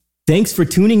Thanks for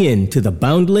tuning in to the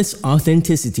Boundless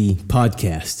Authenticity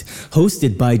podcast,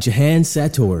 hosted by Jahan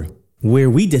Sator, where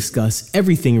we discuss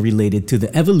everything related to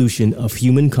the evolution of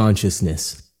human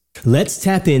consciousness. Let's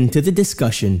tap into the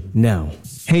discussion now.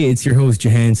 Hey, it's your host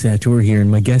Jahan Sator here, and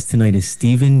my guest tonight is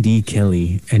Stephen D.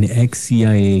 Kelley, an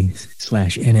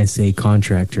ex-CIA/NSA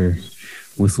contractor,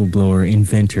 whistleblower,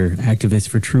 inventor, activist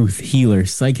for truth, healer,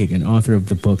 psychic, and author of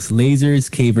the books Lasers,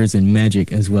 Cavers, and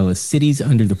Magic, as well as Cities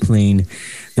Under the Plane,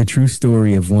 the true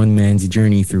story of one man's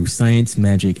journey through science,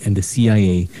 magic, and the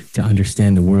CIA to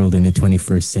understand the world in the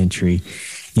 21st century.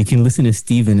 You can listen to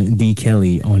Stephen D.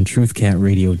 Kelley on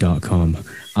truthcatradio.com.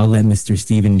 I'll let Mr.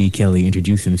 Stephen D. Kelley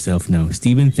introduce himself now.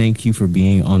 Stephen, thank you for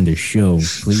being on the show.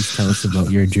 Please tell us about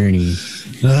your journey.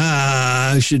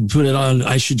 I should put it on.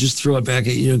 I should just throw it back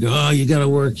at you and go, oh, you got to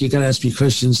work. You got to ask me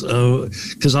questions. Oh,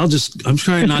 because I'm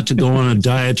trying not to go on a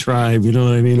diatribe. You know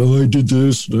what I mean? Oh, I did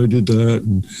this and I did that.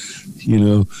 And,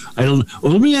 I don't.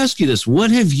 Well, let me ask you this.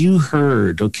 What have you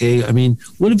heard? Okay. I mean,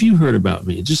 what have you heard about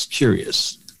me? Just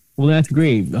curious. Well, that's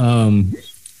great.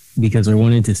 Because I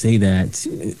wanted to say that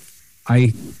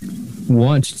I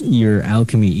watched your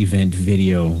alchemy event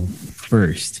video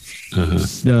first.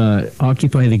 The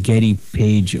Occupy the Getty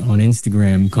page on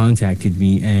Instagram contacted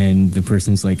me, and the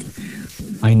person's like,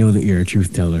 I know that you're a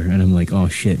truth teller. And I'm like, oh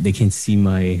shit, they can see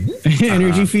my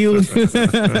energy field.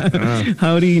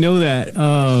 How do you know that?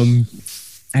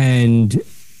 And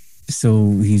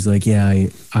so he's like, yeah,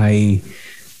 I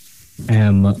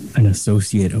am an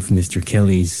associate of Mr.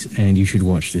 Kelley's, and you should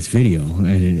watch this video.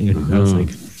 And I was like,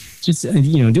 just,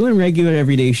 doing regular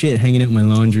everyday shit, hanging out my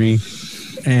laundry.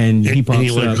 And he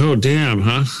pops up. Like, oh, damn,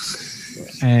 huh?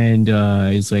 And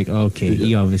it's like, okay,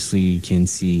 he obviously can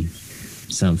see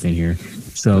something here.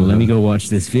 So let me go watch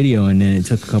this video. And then it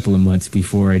took a couple of months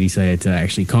before I decided to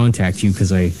actually contact you,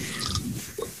 because I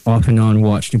off and on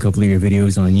watched a couple of your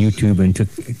videos on YouTube and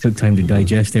took time to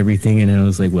digest everything. And I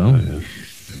was like, well,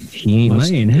 he ain't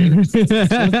mine.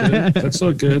 That's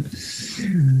so good.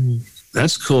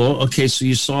 That's cool. Okay, so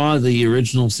you saw the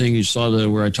original thing. You saw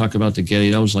where I talk about the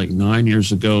Getty. That was like 9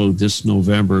 years ago this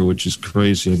November, which is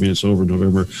crazy. I mean, it's over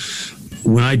November.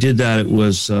 When I did that, it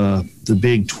was the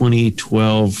big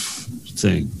 2012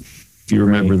 thing, if you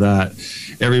remember that.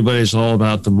 Everybody's all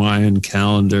about the Mayan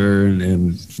calendar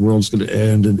and the world's going to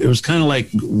end. And it was kind of like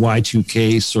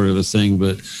Y2K sort of a thing,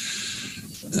 but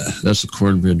that's a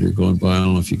corn vendor going by. I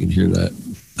don't know if you can hear that.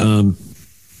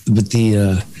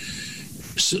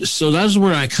 So that's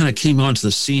where I kind of came onto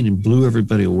the scene and blew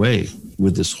everybody away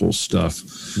with this whole stuff.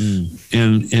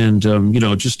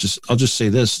 I'll just say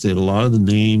this, that a lot of the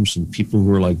names and people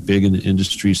who are like big in the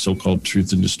industry, so-called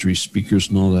truth industry speakers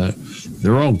and all that,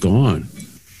 they're all gone.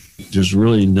 There's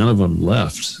really none of them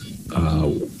left.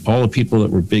 All the people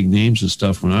that were big names and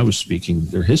stuff when I was speaking,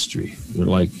 they're history. They're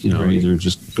like, either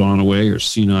just gone away or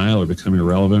senile or become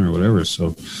irrelevant or whatever.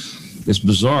 So it's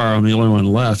bizarre. I'm the only one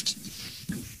left.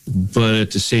 But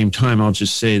at the same time, I'll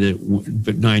just say that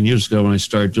 9 years ago when I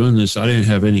started doing this, I didn't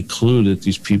have any clue that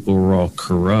these people were all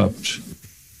corrupt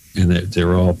and that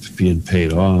they're all being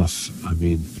paid off. I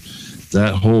mean,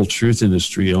 that whole truth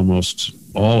industry, almost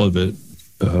all of it,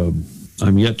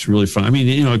 I'm yet to really find. I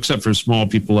mean, except for small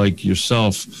people like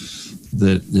yourself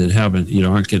that haven't,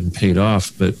 aren't getting paid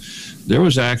off. But there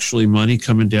was actually money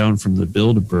coming down from the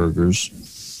Bilderbergers,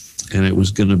 and it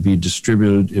was going to be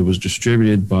distributed. It was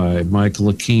distributed by Michael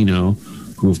Aquino,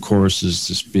 who, of course, is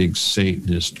this big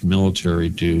Satanist military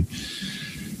dude.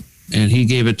 And he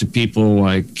gave it to people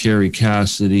like Kerry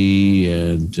Cassidy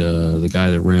and the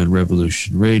guy that ran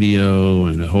Revolution Radio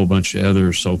and a whole bunch of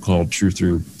other so-called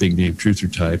big name truther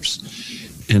types.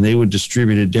 And they would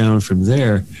distribute it down from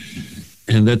there.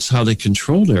 And that's how they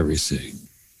controlled everything.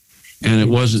 And it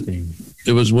was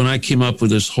when I came up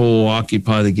with this whole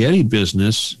Occupy the Getty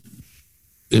business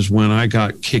is when I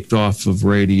got kicked off of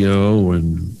radio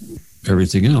and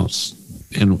everything else.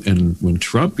 And when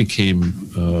Trump became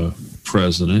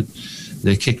president,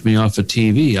 they kicked me off of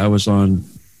TV. I was on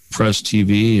Press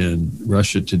TV and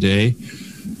Russia Today.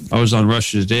 I was on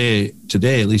Russia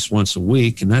Today at least once a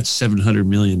week, and that's 700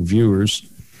 million viewers.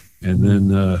 And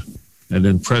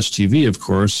then Press TV, of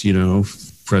course,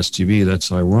 Press TV,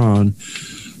 that's Iran.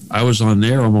 I was on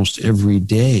there almost every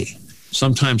day.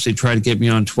 Sometimes they try to get me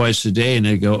on twice a day, and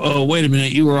they go, oh, wait a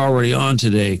minute, you were already on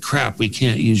today. Crap, we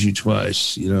can't use you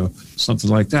twice, something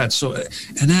like that. So,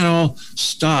 and that all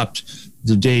stopped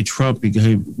the day Trump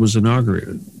was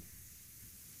inaugurated.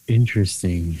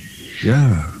 Interesting.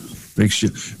 Yeah. Makes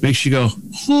you go,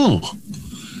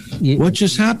 what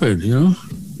just happened,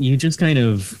 You just kind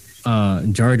of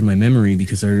jarred my memory,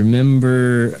 because I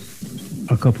remember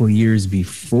a couple of years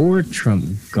before Trump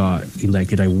got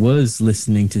elected, I was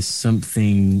listening to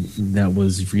something that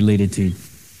was related to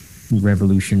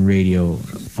Revolution Radio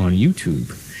on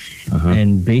YouTube.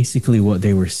 And basically what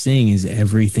they were saying is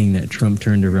everything that Trump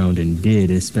turned around and did,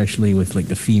 especially with like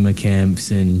the FEMA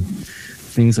camps and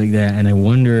things like that. And I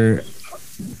wonder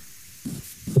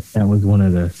if that was one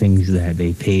of the things that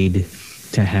they paid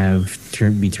to have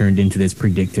be turned into this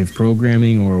predictive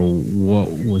programming, or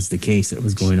what was the case that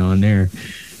was going on there.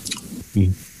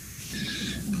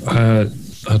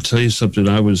 I'll tell you something.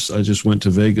 I just went to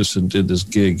Vegas and did this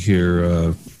gig here,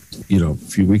 a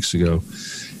few weeks ago.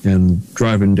 And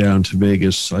driving down to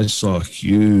Vegas, I saw a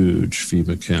huge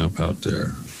FEMA camp out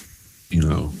there,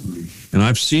 And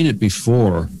I've seen it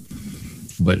before,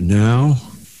 but now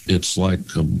it's like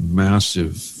a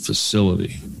massive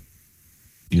facility,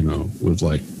 with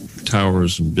like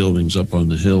towers and buildings up on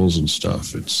the hills and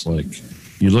stuff. It's like,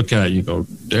 you look at it, you go,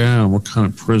 damn, what kind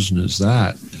of prison is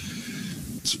that?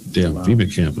 It's a damn FEMA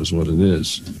camp is what it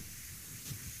is.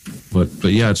 But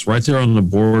yeah, it's right there on the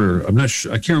border. I'm not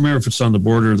sure. I can't remember if it's on the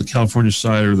border, the California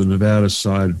side or the Nevada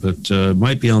side, but it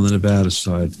might be on the Nevada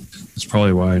side. That's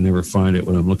probably why I never find it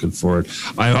when I'm looking for it.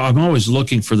 I'm always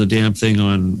looking for the damn thing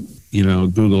on,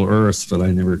 Google Earth, but I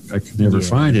could never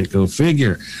find it. Go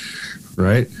figure,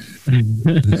 right? But,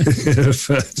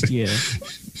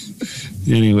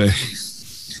 anyway,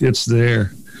 it's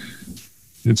there.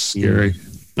 It's scary.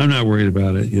 I'm not worried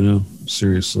about it,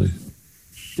 seriously.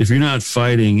 If you're not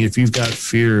fighting, if you've got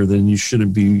fear, then you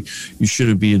shouldn't be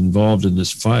involved in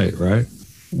this fight, right?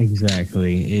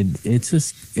 Exactly.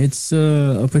 It's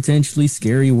a potentially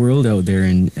scary world out there,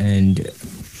 and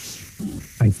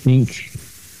I think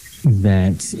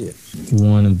that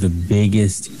one of the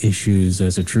biggest issues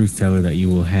as a truth teller that you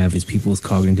will have is people's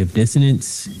cognitive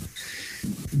dissonance,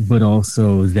 but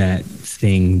also that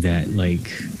thing that, like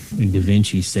Da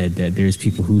Vinci said, that there's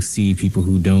people who see, people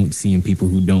who don't see, and people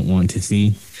who don't want to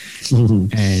see.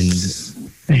 And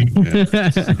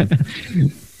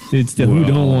it's the who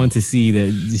don't want to see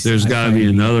that. There's got to be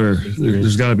another.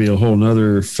 There's got to be a whole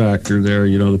nother factor there.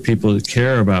 The people that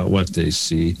care about what they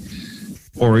see,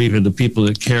 or even the people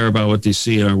that care about what they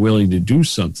see and are willing to do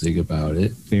something about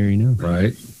it. Fair enough,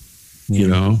 right?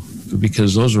 Yeah.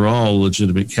 Because those are all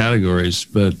legitimate categories,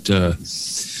 but.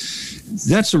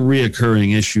 That's a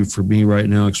reoccurring issue for me right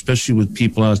now, especially with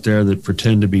people out there that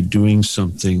pretend to be doing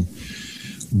something,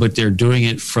 but they're doing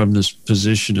it from this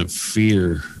position of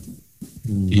fear,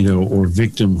 or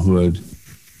victimhood.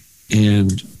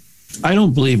 And I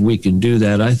don't believe we can do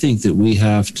that. I think that we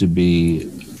have to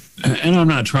be, and I'm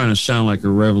not trying to sound like a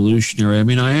revolutionary. I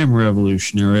mean, I am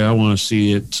revolutionary. I want to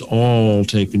see it all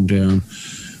taken down.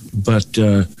 But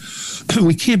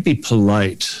we can't be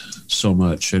polite so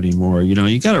much anymore.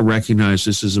 You got to recognize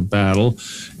this is a battle,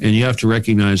 and you have to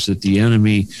recognize that the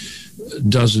enemy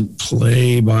doesn't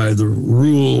play by the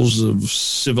rules of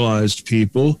civilized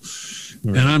people.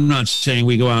 Right. And I'm not saying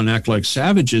we go out and act like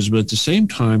savages, but at the same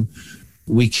time,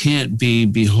 we can't be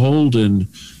beholden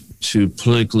to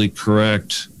politically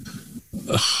correct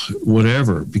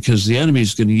whatever, because the enemy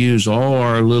is going to use all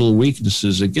our little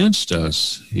weaknesses against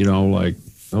us, like,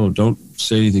 oh, don't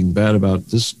say anything bad about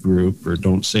this group, or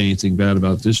don't say anything bad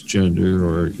about this gender,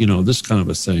 or, this kind of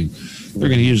a thing. They're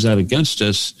going to use that against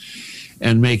us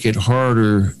and make it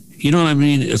harder. You know what I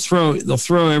mean? They'll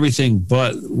throw everything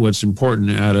but what's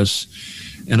important at us.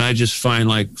 And I just find,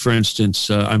 like, for instance,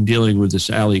 I'm dealing with this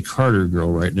Allie Carter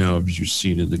girl right now, as you've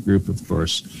seen in the group, of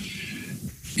course.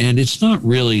 And it's a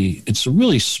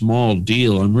really small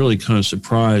deal. I'm really kind of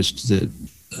surprised that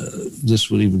this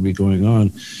would even be going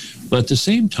on. But at the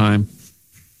same time,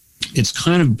 it's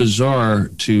kind of bizarre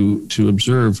to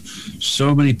observe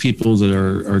so many people that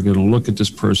are going to look at this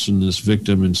person, this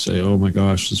victim, and say, oh my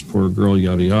gosh, this poor girl,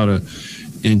 yada, yada,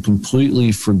 and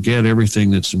completely forget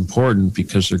everything that's important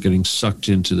because they're getting sucked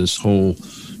into this whole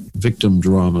victim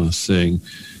drama thing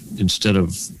instead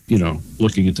of,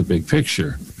 looking at the big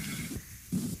picture.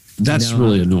 That's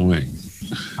really annoying.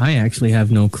 I actually have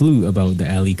no clue about the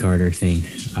Allie Carter thing.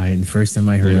 The first time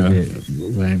I heard of it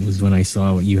was when I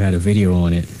saw you had a video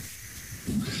on it.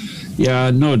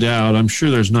 Yeah, no doubt. I'm sure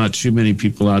there's not too many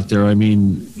people out there. I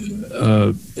mean,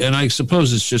 and I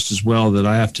suppose it's just as well that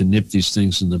I have to nip these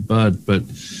things in the bud. But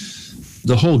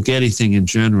the whole Getty thing in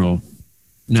general,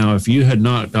 now, if you had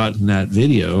not gotten that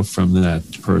video from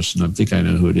that person, I think I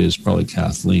know who it is, probably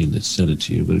Kathleen that sent it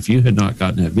to you. But if you had not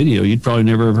gotten that video, you'd probably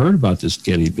never have heard about this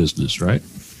Getty business, right?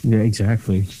 Yeah,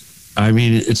 exactly. I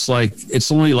mean, it's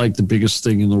only like the biggest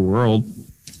thing in the world.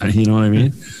 You know what I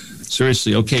mean?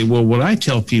 Seriously. Okay, well, what I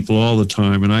tell people all the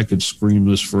time, and I could scream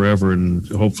this forever and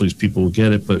hopefully people will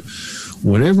get it, but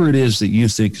whatever it is that you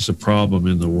think is a problem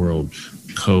in the world,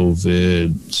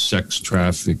 COVID, sex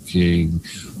trafficking,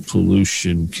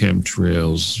 pollution,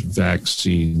 chemtrails,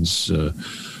 vaccines,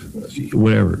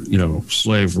 whatever,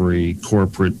 slavery,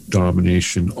 corporate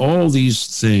domination, all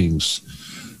these things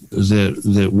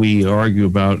that we argue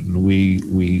about and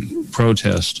we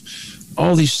protest,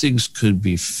 all these things could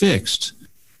be fixed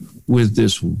with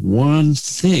this one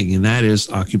thing, and that is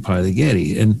Occupy the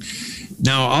Getty. And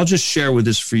now I'll just share with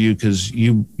this for you, because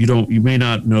you may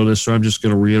not know this, so I'm just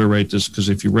going to reiterate this, because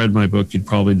if you read my book, you'd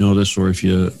probably know this, or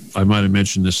I might have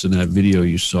mentioned this in that video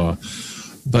you saw.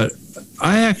 But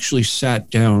I actually sat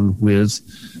down with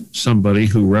somebody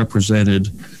who represented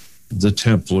the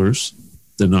Templars,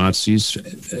 the Nazis,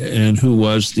 and who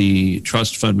was the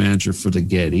trust fund manager for the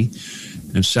Getty,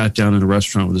 and sat down in a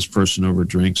restaurant with this person over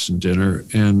drinks and dinner,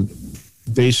 and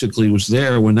basically was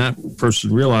there when that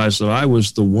person realized that I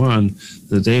was the one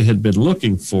that they had been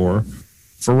looking for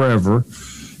forever,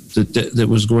 that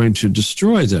was going to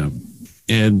destroy them.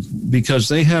 And because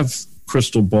they have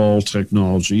crystal ball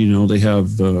technology, they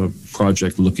have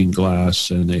Project Looking Glass,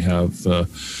 and they have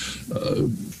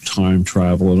time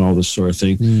travel and all this sort of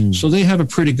thing. So they have a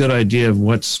pretty good idea of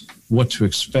what to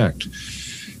expect.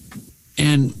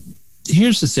 And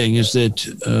here's the thing is that,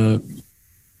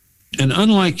 and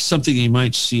unlike something you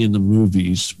might see in the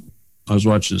movies, I was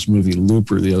watching this movie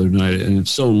Looper the other night, and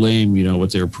it's so lame,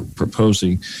 what they're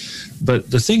proposing.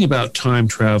 But the thing about time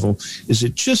travel is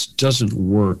it just doesn't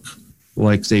work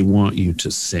like they want you to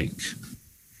think.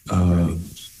 And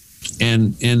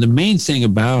the main thing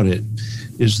about it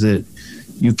is that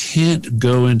you can't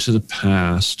go into the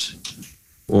past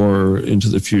or into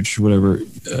the future, whatever,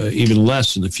 even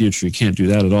less in the future. You can't do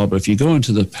that at all. But if you go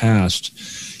into the past,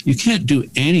 you can't do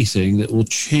anything that will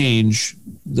change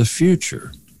the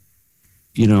future.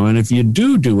 And if you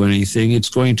do anything, it's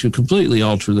going to completely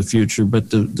alter the future.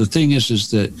 But the thing is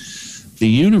that the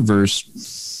universe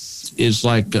is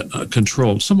like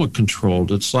somewhat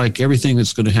controlled. It's like everything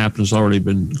that's going to happen has already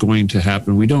been going to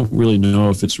happen. We don't really know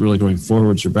if it's really going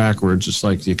forwards or backwards. It's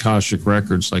like the Akashic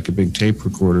records, like a big tape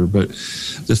recorder. But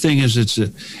the thing is,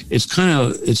 it's kind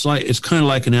of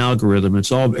like an algorithm.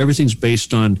 Everything's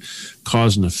based on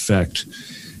cause and effect.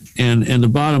 And the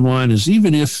bottom line is,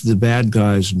 even if the bad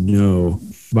guys know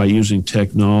by using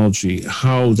technology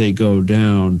how they go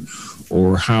down,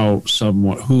 or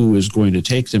who is going to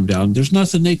take them down, there's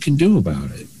nothing they can do about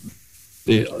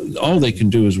it. All they can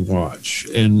do is watch,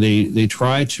 and they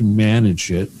try to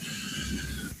manage it,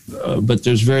 but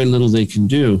there's very little they can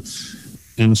do.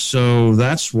 And so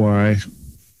that's why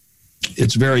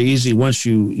it's very easy once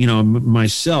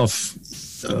myself,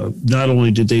 not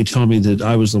only did they tell me that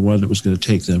I was the one that was going to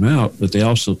take them out, but they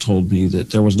also told me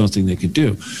that there was nothing they could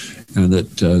do, and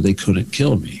that they couldn't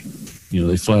kill me.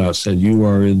 They flat out said, you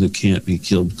are in the can't be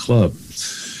killed club.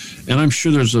 And I'm sure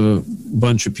there's a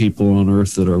bunch of people on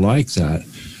Earth that are like that.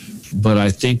 But I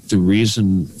think the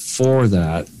reason for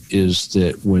that is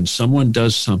that when someone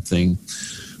does something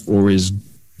or is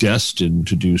destined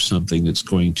to do something that's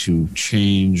going to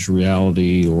change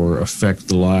reality or affect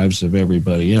the lives of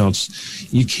everybody else,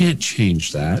 you can't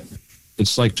change that.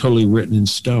 It's like totally written in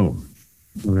stone.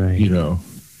 Right.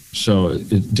 So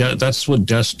that's what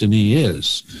destiny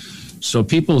is. So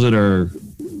people that are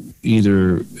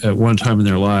either at one time in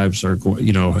their lives are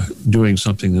doing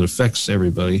something that affects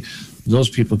everybody, those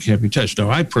people can't be touched.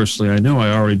 Now, I know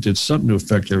I already did something to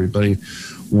affect everybody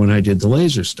when I did the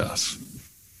laser stuff,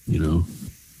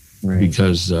 right.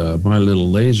 Because my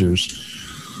little lasers,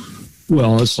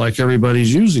 well, it's like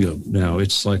everybody's using them now.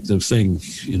 It's like the thing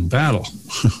in battle,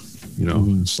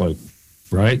 It's like,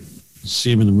 right?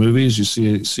 See them in the movies, you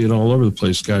see it all over the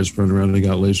place. Guys running around and they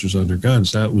got lasers on their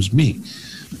guns. That was me,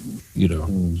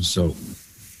 So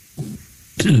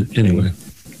anyway,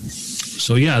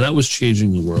 so yeah, that was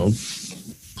changing the world,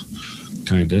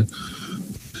 kind of.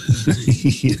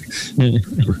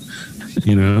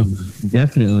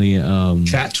 Definitely.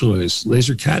 Cat toys,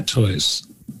 laser cat toys.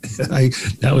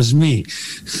 That was me.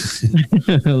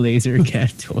 Laser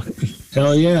cat toy.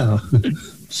 Hell yeah!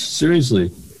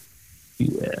 Seriously.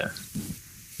 Yeah.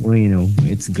 Well,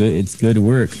 it's good. It's good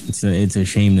work. It's a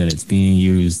shame that it's being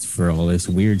used for all this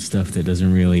weird stuff that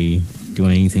doesn't really do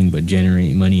anything but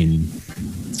generate money.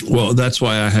 Well, that's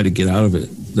why I had to get out of it.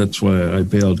 That's why I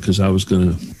bailed, because I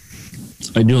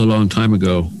knew a long time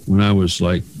ago when I was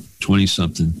like 20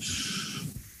 something,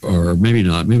 or maybe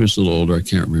not. Maybe it's a little older. I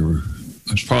can't remember.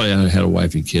 I had a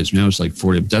wife and kids. I was like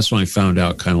 40. But that's when I found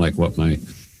out kind of like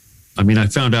I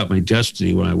found out my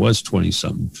destiny when I was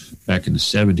 20-something back in the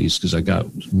 70s, because I got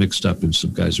mixed up in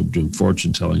some guys who were doing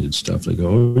fortune telling and stuff. They go,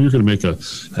 oh, you're going to make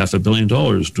 $500 million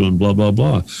doing blah, blah,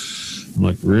 blah. I'm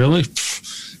like, really?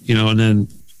 You know, and then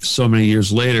so many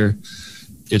years later,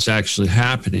 it's actually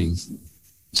happening.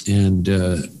 And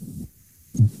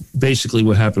basically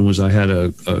what happened was I had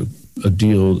a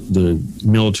deal. The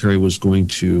military was going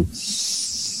to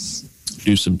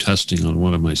do some testing on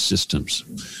one of my systems.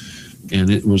 And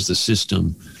it was the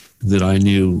system that I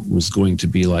knew was going to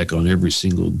be like on every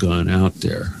single gun out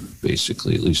there,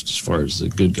 basically, at least as far as the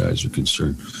good guys are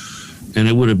concerned. And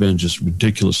it would have been just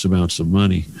ridiculous amounts of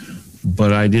money.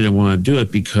 But I didn't want to do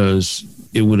it because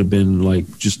it would have been like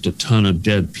just a ton of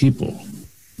dead people.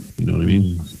 You know what I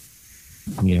mean?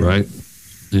 Yeah. Right?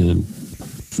 And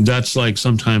that's like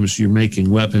sometimes you're making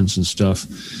weapons and stuff,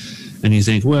 and you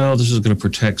think, well, this is going to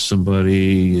protect somebody,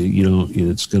 you know,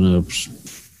 it's going to,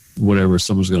 whatever,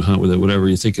 someone's going to hunt with it, whatever,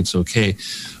 you think it's okay.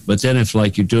 But then if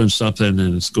like you're doing something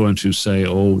and it's going to say,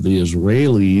 oh, the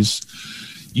Israelis,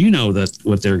 you know that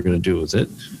what they're going to do with it,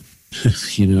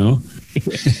 you know?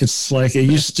 It's like,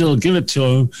 you still give it to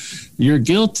them, you're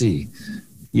guilty,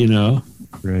 you know?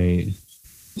 Right.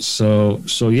 So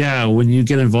yeah, when you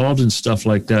get involved in stuff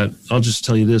like that, I'll just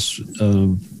tell you this,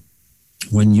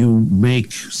 when you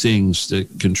make things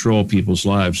that control people's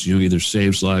lives, you know, either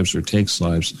saves lives or takes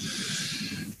lives,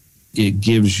 it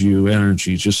gives you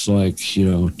energy, just like, you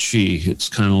know, chi. It's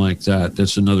kind of like that.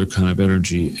 That's another kind of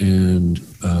energy. And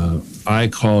I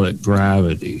call it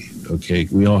gravity. Okay.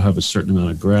 We all have a certain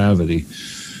amount of gravity.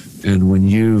 And when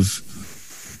you've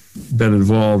been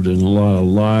involved in a lot of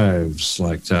lives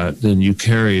like that, then you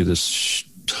carry this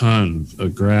ton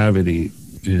of gravity.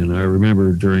 And I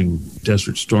remember during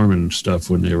Desert Storm and stuff,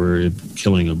 when they were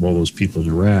killing all those people in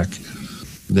Iraq,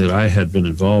 that I had been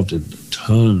involved in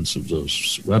tons of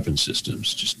those weapon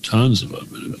systems, just tons of them.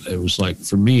 And it was like,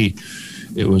 for me,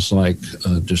 it was like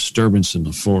a disturbance in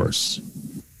the force.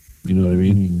 You know what I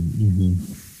mean?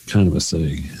 Mm-hmm. Kind of a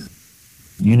thing.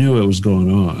 You knew it was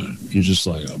going on. You're just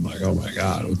like, oh my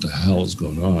God, what the hell is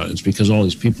going on? It's because all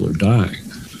these people are dying.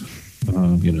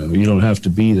 You know, you don't have to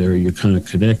be there. You're kind of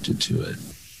connected to it.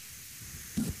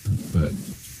 But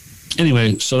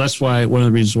anyway, so that's why, one of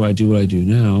the reasons why I do what I do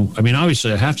now. I mean,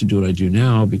 obviously I have to do what I do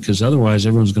now because otherwise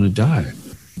everyone's going to die.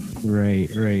 Right.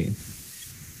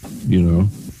 You know,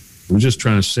 we're not just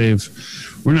trying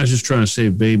to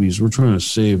save babies. We're trying to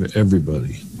save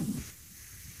everybody.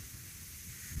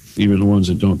 Even the ones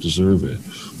that don't deserve it.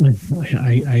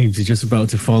 I was just about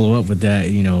to follow up with that.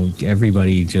 You know,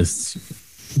 everybody just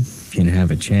can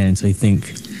have a chance. I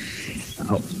think,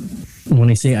 when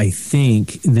I say I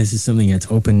think, this is something that's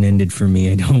open-ended for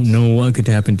me. I don't know what could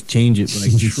happen to change it, but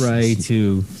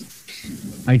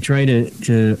I try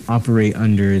to operate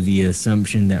under the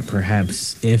assumption that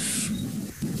perhaps if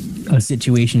a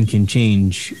situation can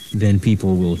change, then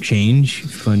people will change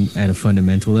at a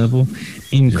fundamental level,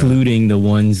 including the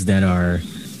ones that are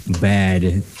bad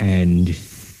and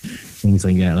things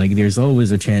like that. Like, there's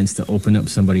always a chance to open up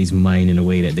somebody's mind in a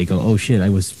way that they go, oh shit, I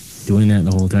was doing that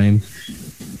the whole time.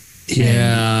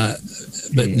 Yeah,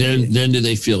 but then do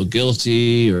they feel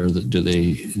guilty, or do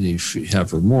they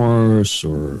have remorse,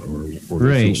 or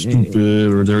they feel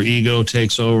stupid, or their ego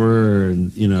takes over,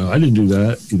 and, you know, I didn't do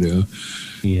that, you know.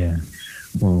 Yeah.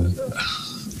 Well,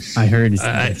 I heard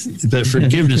but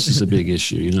forgiveness is a big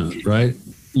issue, you know, right?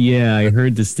 Yeah, I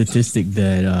heard the statistic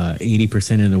that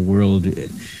 80% of the world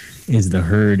is the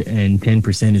herd, and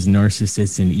 10% is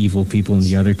narcissists and evil people, and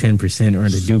the other 10% are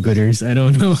the do-gooders. I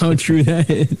don't know how true that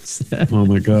is. Oh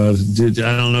my God, dude,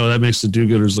 I don't know. That makes the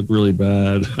do-gooders look really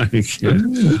bad.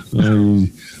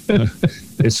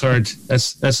 It's hard.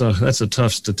 That's a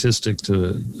tough statistic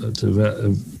to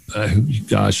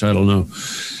gosh, I don't know.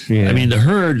 Yeah. I mean,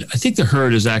 I think the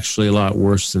herd is actually a lot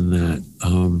worse than that.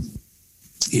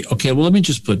 Okay, well, let me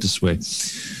just put it this way.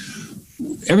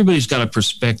 Everybody's got a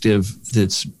perspective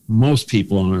most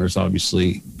people on Earth,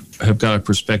 obviously, have got a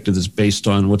perspective that's based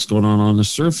on what's going on the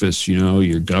surface, you know,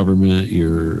 your government,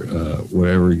 your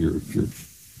whatever, your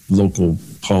local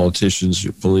politicians,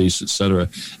 your police, etc.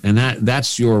 And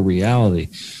that's your reality.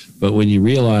 But when you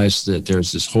realize that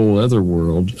there's this whole other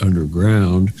world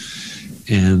underground,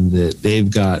 and that they've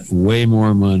got way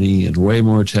more money and way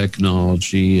more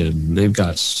technology, and they've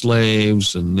got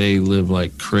slaves, and they live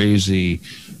like crazy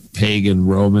pagan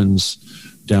Romans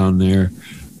down there,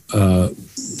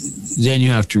 then you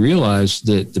have to realize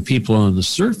that the people on the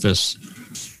surface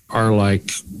are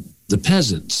like the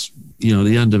peasants, you know,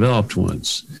 the undeveloped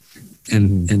ones.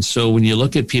 And so when you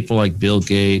look at people like Bill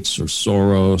Gates or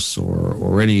Soros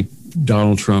or any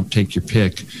Donald Trump, take your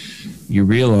pick, you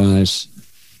realize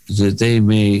that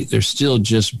they're still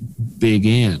just big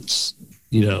ants.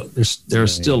 You know, they're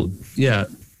still, yeah,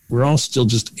 we're all still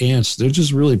just ants. They're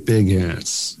just really big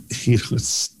ants. You know, it's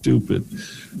stupid.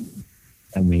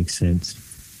 That makes sense.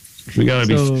 We got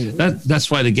to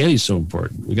that's why the Getty's so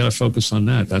important. We got to focus on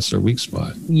that. That's our weak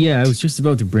spot. Yeah, I was just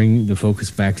about to bring the focus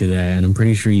back to that, and I'm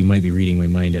pretty sure you might be reading my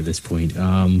mind at this point.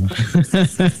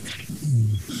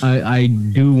 I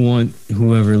do want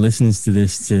whoever listens to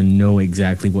this to know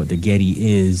exactly what the Getty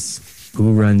is,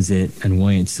 who runs it, and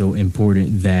why it's so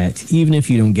important that even if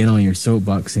you don't get on your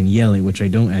soapbox and yell it, which I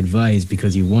don't advise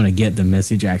because you want to get the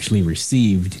message actually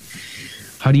received,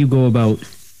 how do you go about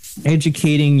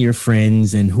educating your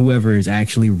friends and whoever is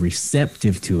actually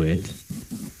receptive to it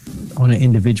on an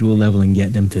individual level and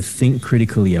get them to think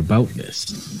critically about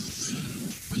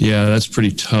this? Yeah, that's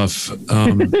pretty tough.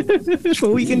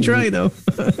 Well, we can try though.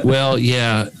 Well,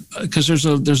 yeah, because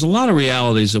there's a lot of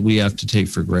realities that we have to take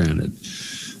for granted.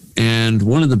 And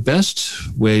one of the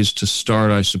best ways to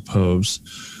start, I suppose,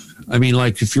 I mean,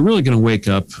 like if you're really going to wake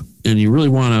up and you really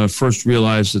want to first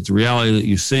realize that the reality that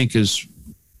you think is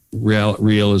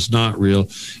real is not real,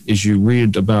 is you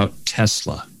read about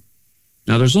Tesla.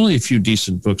 Now, there's only a few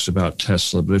decent books about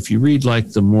Tesla, but if you read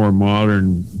like the more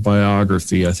modern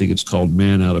biography, I think it's called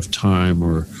Man Out of Time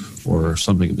or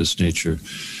something of this nature,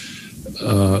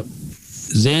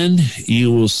 then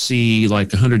you will see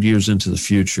like 100 years into the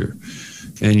future,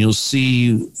 and you'll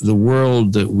see the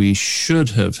world that we should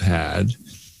have had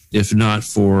if not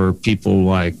for people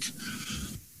like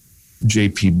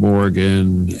J.P.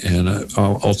 Morgan and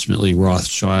ultimately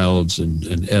Rothschilds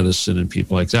and Edison and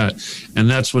people like that. And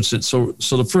that's what's it. So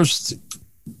the first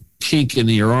kink in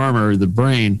your armor, the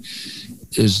brain,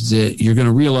 is that you're going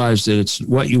to realize that it's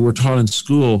what you were taught in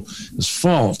school is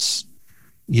false,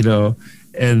 you know,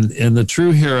 and the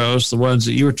true heroes, the ones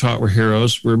that you were taught were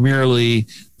heroes, were merely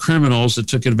criminals that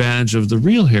took advantage of the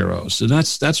real heroes. And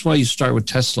that's why you start with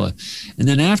Tesla. And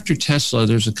then after Tesla,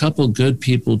 there's a couple good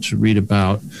people to read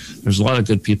about. There's a lot of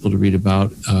good people to read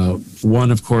about.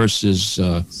 One, of course, is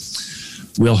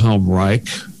Wilhelm Reich.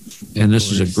 And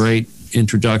this is a great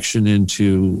introduction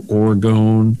into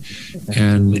orgone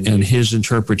and his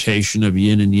interpretation of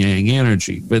yin and yang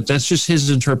energy. But that's just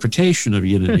his interpretation of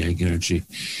yin and yang energy.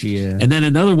 Yeah. And then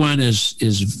another one is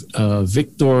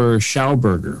Victor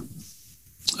Schauberger,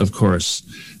 of course.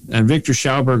 And Victor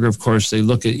Schauberger, of course, they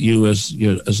look at you as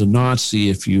a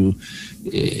Nazi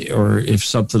or if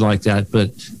something like that.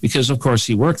 But because, of course,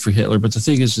 he worked for Hitler. But the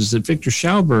thing is that Victor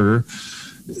Schauberger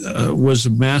was a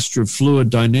master of fluid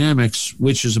dynamics,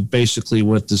 which is basically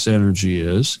what this energy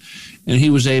is. And he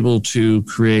was able to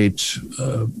create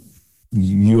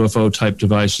UFO type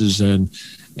devices and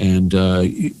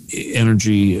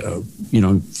energy,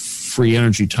 free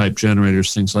energy type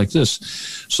generators, things like this.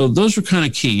 So those are kind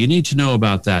of key. You need to know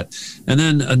about that. And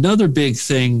then another big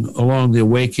thing along the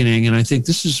awakening, and I think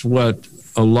this is what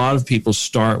a lot of people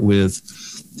start with,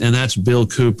 and that's Bill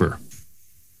Cooper.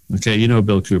 Okay, you know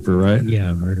Bill Cooper, right? Yeah,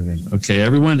 I've heard of him. Okay,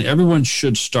 everyone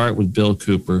should start with Bill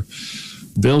Cooper.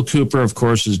 Bill Cooper, of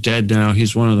course, is dead now.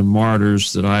 He's one of the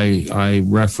martyrs that I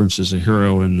reference as a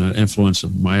hero and influence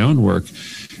of my own work.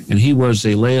 And he was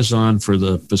a liaison for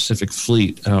the Pacific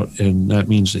Fleet out, and that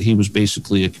means that he was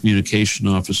basically a communication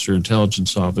officer,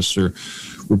 intelligence officer,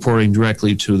 reporting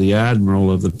directly to the admiral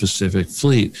of the Pacific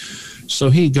Fleet. So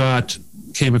he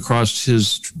came across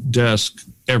his desk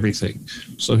everything.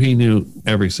 So he knew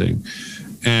everything.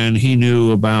 And he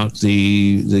knew about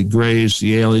the Greys,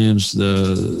 the aliens,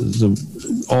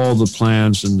 all the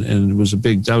plans, and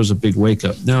that was a big wake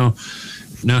up. Now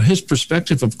his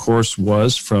perspective, of course,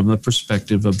 was from the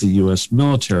perspective of the U.S.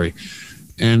 military.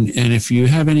 And if you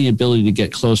have any ability to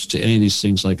get close to any of these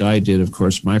things like I did, of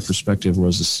course, my perspective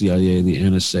was the CIA, the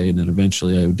NSA, and then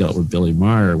eventually I dealt with Billy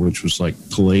Meyer, which was like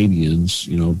Palladians,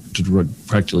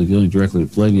 practically dealing directly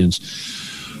with Palladians.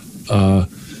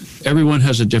 Everyone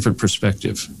has a different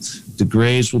perspective. The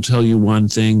Greys will tell you one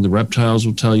thing, the reptiles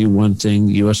will tell you one thing,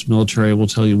 the U.S. military will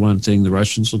tell you one thing, the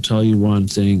Russians will tell you one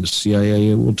thing, the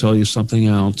CIA will tell you something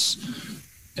else,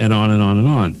 and on and on and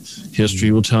on.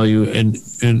 History will tell you, and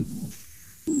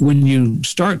when you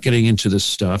start getting into this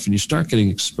stuff and you start getting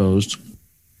exposed,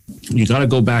 you got to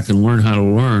go back and learn how to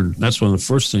learn. That's one of the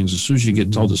first things. As soon as you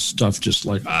get all this stuff, just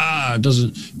like,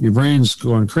 your brain's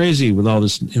going crazy with all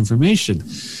this information.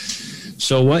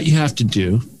 So what you have to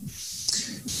do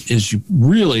is you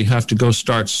really have to go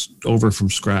start over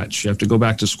from scratch. You have to go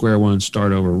back to square one,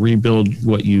 start over, rebuild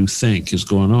what you think is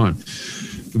going on.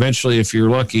 Eventually, if you're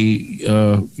lucky,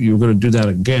 you're going to do that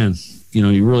again.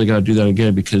 You really got to do that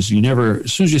again because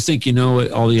as soon as you think you know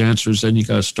all the answers, then you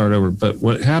got to start over. But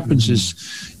what happens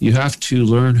is you have to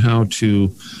learn how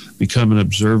to become an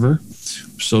observer.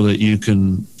 so that you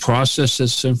can process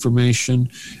this information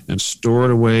and store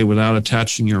it away without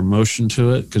attaching your emotion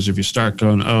to it. Because if you start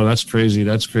going, oh, that's crazy,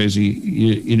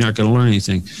 you're not going to learn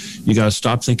anything. You got to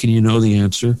stop thinking you know the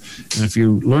answer. And if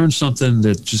you learn something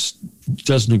that just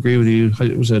doesn't agree with you,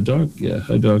 was that dog? Yeah,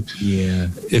 hi, dog. Yeah.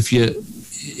 If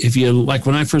you like,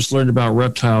 when I first learned about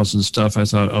reptiles and stuff, I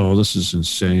thought, oh, this is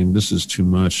insane. This is too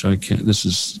much. I can't,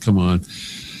 come on.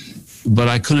 But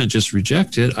I couldn't just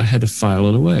reject it. I had to file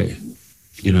it away,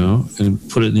 and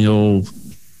put it in the old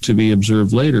to be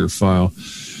observed later file.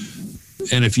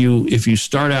 And if you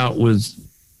start out with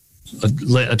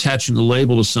attaching the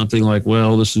label to something like,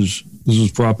 well, this is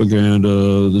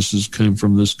propaganda, came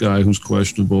from this guy who's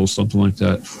questionable, something like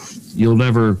that, you'll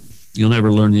never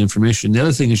learn the information. The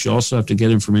other thing is you also have to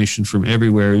get information from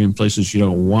everywhere, in places you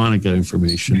don't want to get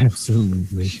information.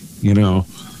 Absolutely.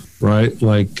 Right?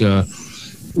 Like,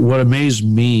 what amazed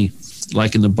me,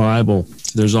 like in the Bible,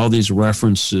 there's all these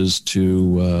references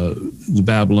to the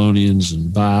Babylonians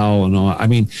and Baal and all. I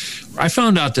mean, I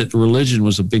found out that religion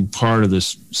was a big part of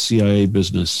this CIA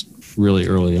business really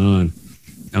early on.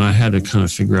 And I had to kind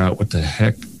of figure out what the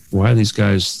heck, why these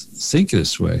guys think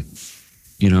this way.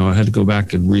 I had to go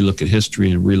back and relook at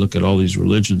history and relook at all these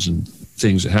religions and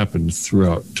things that happened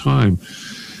throughout time.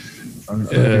 Are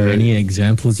there any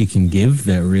examples you can give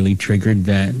that really triggered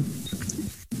that?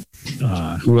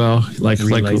 Like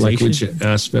which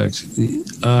aspect?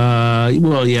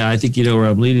 I think you know where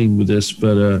I'm leading with this,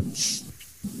 but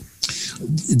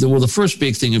the first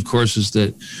big thing, of course, is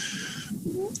that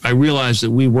I realized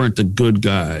that we weren't the good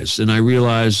guys, and I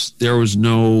realized there was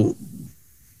no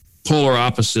polar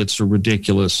opposites are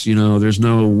ridiculous. There's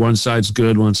no one side's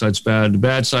good, one side's bad. The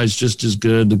bad side's just as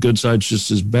good, the good side's just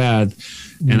as bad,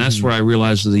 and that's where I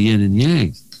realized the yin and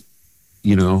yang.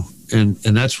 And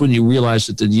that's when you realize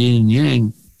that the yin and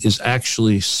yang is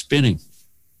actually spinning.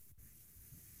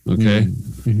 Okay?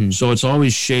 Mm-hmm. So it's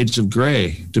always shades of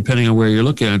gray, depending on where you're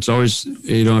looking at. It's always,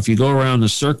 if you go around the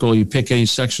circle, you pick any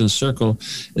section of the circle,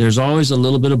 there's always a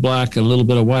little bit of black and a little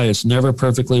bit of white. It's never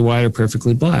perfectly white or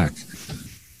perfectly black.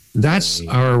 That's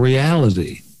our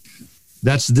reality.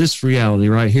 That's this reality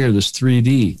right here, this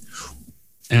 3D.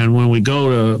 And when we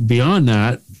go to beyond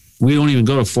that, we don't even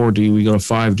go to 4D, we go to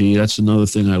 5D. That's another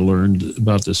thing I learned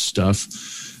about this stuff,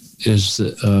 is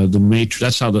the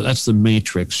matrix. That's the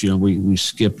matrix. We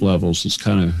skip levels. It's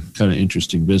kind of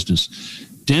interesting business.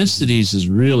 Densities is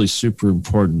really super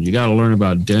important. You got to learn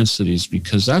about densities,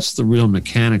 because that's the real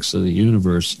mechanics of the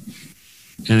universe.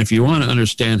 And if you want to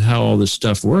understand how all this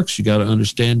stuff works, you got to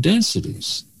understand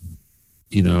densities.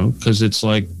 Because it's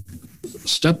like a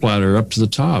stepladder up to the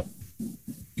top.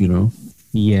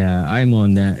 Yeah, I'm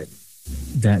on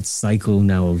that cycle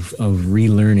now of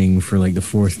relearning for like the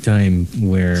fourth time,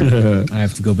 where I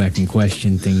have to go back and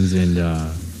question things. And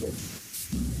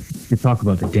to talk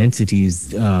about the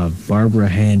densities, Barbara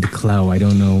Hand-Clow, I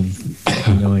don't know if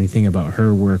you know anything about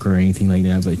her work or anything like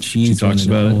that, but she talks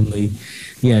about it.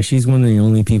 Yeah, she's one of the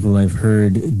only people I've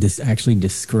heard actually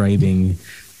describing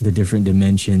the different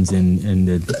dimensions and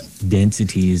the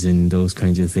densities and those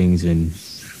kinds of things, and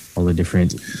all the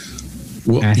different.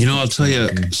 Well, I'll tell you,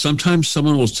 sometimes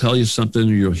someone will tell you something,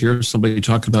 or you'll hear somebody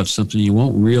talk about something, you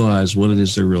won't realize what it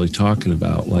is they're really talking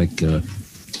about. Like,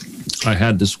 I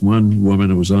had this one woman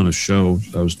who was on a show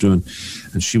I was doing,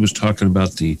 and she was talking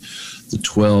about the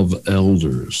 12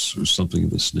 elders or something of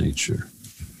this nature.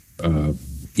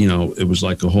 It was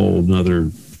like a whole nother,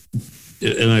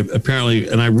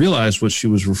 and I realized what she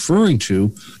was referring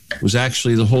to was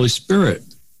actually the Holy Spirit.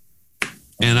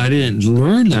 And I didn't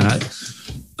learn that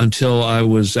until I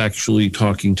was actually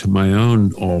talking to my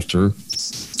own altar,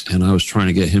 and I was trying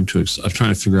to get him I was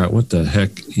trying to figure out what the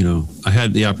heck, I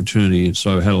had the opportunity,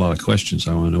 so I had a lot of questions.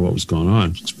 I want to know what was going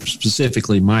on,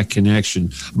 specifically my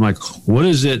connection. I'm like, what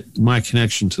is it, my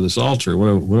connection to this altar?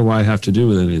 What do I have to do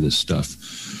with any of this stuff?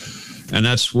 And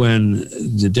that's when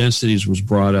the densities was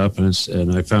brought up,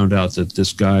 and I found out that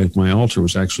this guy, my altar,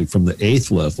 was actually from the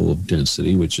 8th level of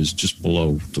density, which is just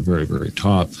below the very, very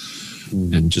top,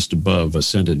 and just above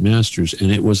Ascended Masters. And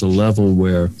it was a level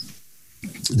where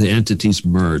the entities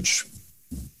merge.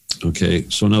 Okay,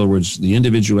 so in other words, the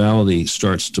individuality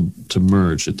starts to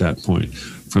merge at that point.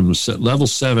 From level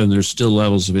 7, there's still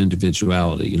levels of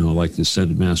individuality, like the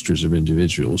Ascended Masters of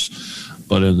individuals.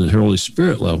 But in the Holy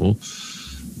Spirit level,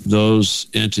 those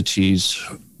entities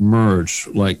merge,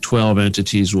 like 12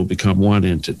 entities will become one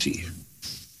entity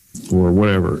or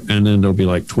whatever. And then there'll be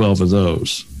like 12 of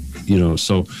those,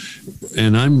 so,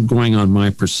 and I'm going on my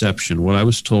perception, what I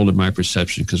was told in my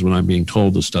perception, because when I'm being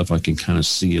told this stuff, I can kind of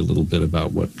see a little bit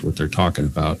about what they're talking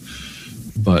about.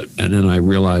 And then I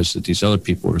realized that these other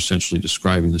people were essentially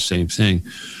describing the same thing.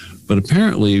 But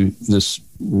apparently this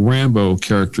Rambo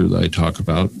character that I talk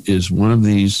about is one of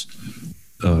these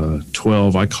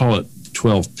 12, I call it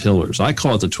 12 pillars. I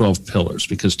call it the 12 pillars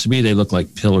because to me they look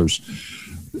like pillars.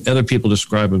 Other people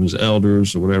describe them as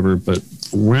elders or whatever, but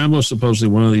Rambo is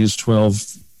supposedly one of these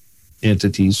 12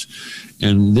 entities,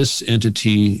 and this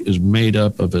entity is made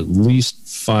up of at least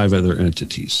 5 other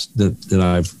entities that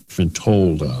I've been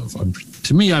told of.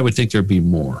 To me, I would think there'd be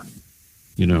more,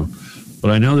 but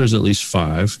I know there's at least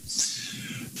 5.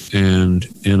 And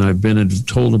I've been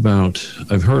told about,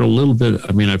 I've heard a little bit,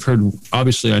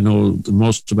 obviously I know the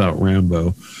most about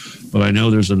Rambo, but I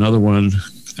know there's another one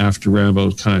after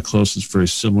Rambo, kind of close, it's very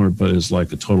similar, but is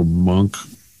like a total monk,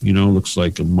 looks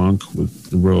like a monk with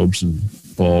the robes and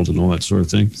bald and all that sort of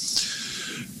thing.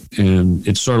 And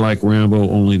it's sort of like Rambo,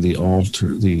 only the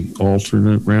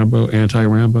alternate Rambo,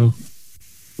 anti-Rambo.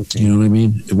 You know what I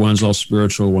mean? One's all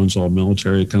spiritual, one's all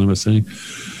military kind of a thing.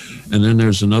 And then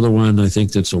there's another one, I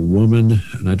think that's a woman,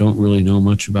 and I don't really know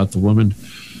much about the woman.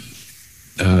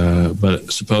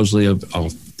 But supposedly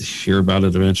I'll hear about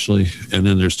it eventually. And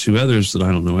then there's 2 others that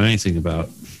I don't know anything about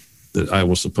that I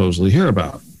will supposedly hear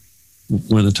about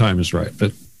when the time is right.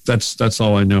 But that's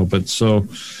all I know. But so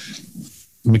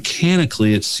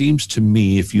mechanically, it seems to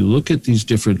me, if you look at these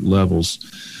different levels,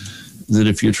 that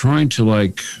if you're trying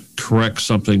to correct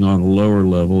something on a lower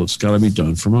level, it's got to be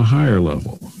done from a higher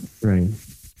level.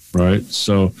 Right.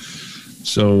 So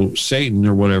Satan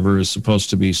or whatever is supposed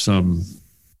to be some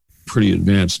pretty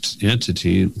advanced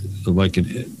entity, like at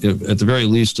the very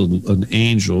least an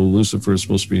angel. Lucifer is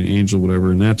supposed to be an angel,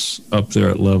 whatever, and that's up there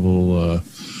at level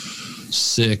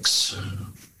 6.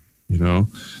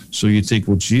 So you think,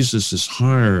 well, Jesus is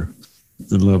higher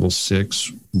than level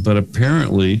 6, but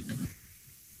apparently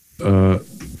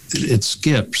it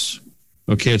skips.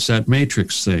 Okay, it's that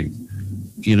matrix thing.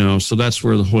 So that's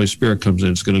where the Holy Spirit comes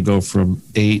in. It's going to go from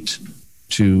 8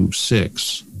 to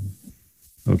 6.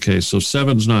 Okay, so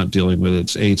 7's not dealing with it,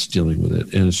 it's 8's dealing with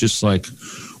it. And it's just like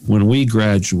when we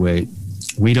graduate,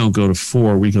 we don't go to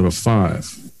 4, we go to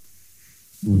 5.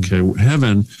 Okay,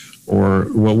 heaven, or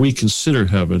what we consider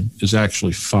heaven, is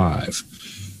actually 5.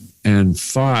 And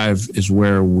 5 is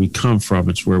where we come from.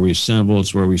 It's where we assemble.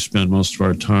 It's where we spend most of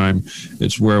our time.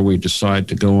 It's where we decide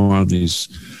to go on these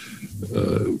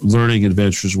learning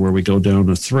adventures where we go down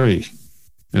to 3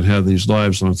 and have these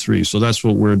lives on 3. So that's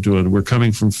what we're doing. We're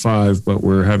coming from 5, but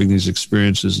we're having these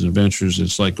experiences and adventures.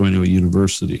 It's like going to a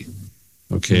university.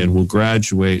 Okay, and we'll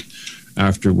graduate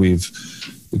after we've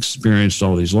experienced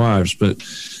all these lives. But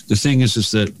the thing is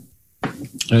that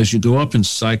as you go up in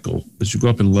cycle, as you go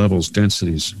up in levels,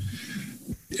 densities,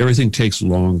 everything takes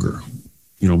longer,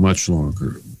 much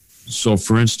longer. So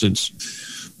for instance,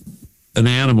 when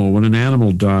an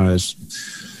animal dies,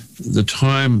 the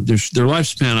time, their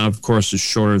lifespan, of course, is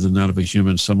shorter than that of a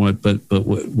human somewhat, but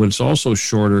what's also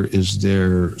shorter is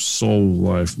their soul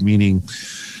life, meaning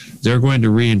they're going to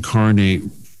reincarnate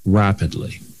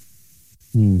rapidly,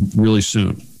 really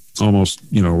soon, almost,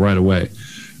 right away.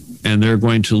 And they're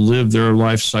going to live their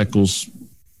life cycles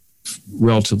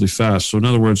relatively fast. So in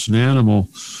other words, an animal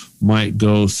might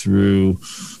go through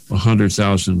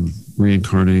 100,000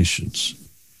 reincarnations,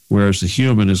 whereas the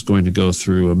human is going to go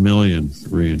through 1 million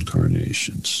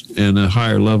reincarnations. And the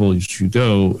higher level as you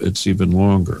go, it's even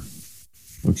longer.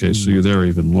 Okay, so you're there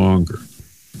even longer.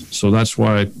 So that's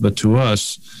why, but to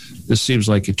us, this seems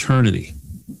like eternity.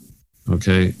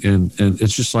 Okay, and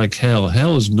it's just like hell.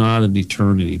 Hell is not an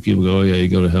eternity. People go, oh yeah, you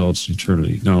go to hell, it's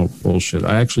eternity. No, bullshit.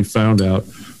 I actually found out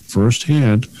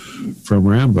firsthand from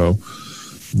Rambo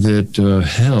that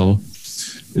hell,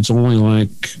 it's only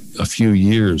like a few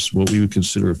years, what we would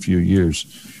consider a few years.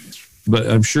 But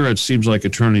I'm sure it seems like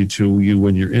eternity to you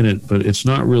when you're in it, but it's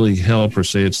not really hell per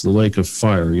se. It's the lake of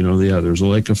fire. There's a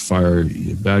lake of fire.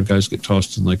 Bad guys get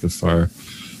tossed in the lake of fire,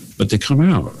 but they come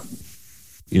out.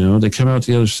 They come out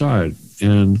the other side,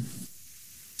 and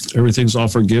everything's all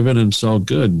forgiven and it's all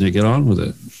good, and they get on with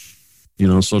it.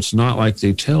 So it's not like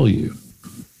they tell you.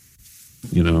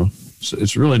 So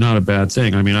it's really not a bad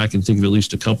thing. I can think of at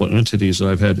least a couple of entities that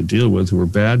I've had to deal with who were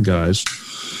bad guys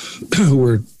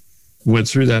who went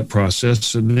through that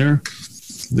process, and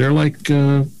they're like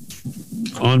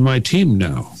on my team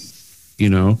now,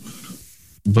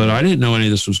 But I didn't know any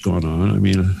of this was going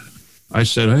on. I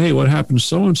said, hey, what happened to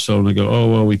so-and-so? And they go, oh,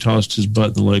 well, we tossed his butt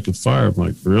in the lake of fire. I'm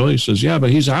like, really? He says, yeah, but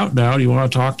he's out now. Do you want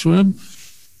to talk to him?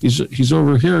 He's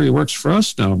over here. He works for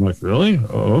us now. I'm like, really?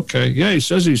 Oh, okay. Yeah, he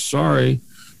says he's sorry.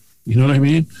 You know what I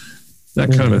mean?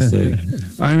 That kind of thing.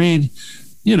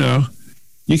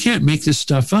 You can't make this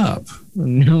stuff up.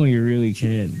 No, you really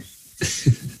can't.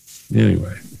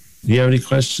 Anyway, do you have any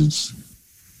questions?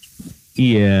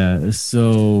 Yeah,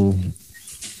 so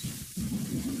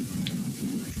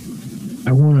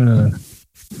I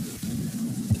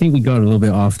think we got a little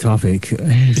bit off topic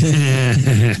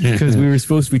because we were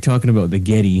supposed to be talking about the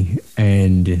Getty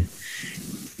and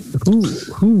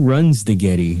who runs the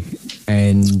Getty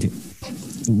and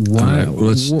why.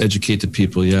 Let's educate the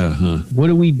people. Yeah, huh? What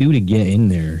do we do to get in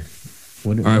there?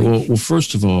 All right. Well,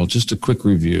 first of all, just a quick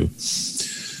review.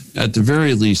 At the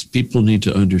very least, people need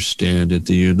to understand that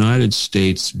the United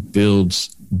States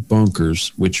builds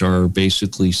bunkers, which are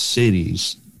basically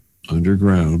cities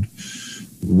underground,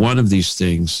 one of these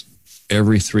things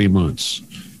every 3 months.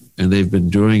 And they've been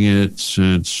doing it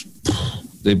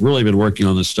they've really been working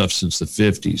on this stuff since the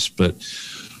 50s. But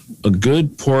a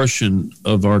good portion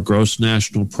of our gross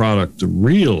national product, the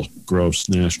real gross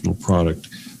national product,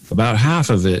 about half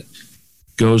of it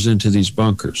goes into these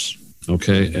bunkers.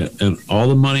 Okay, and all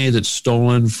the money that's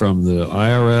stolen from the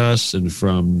IRS and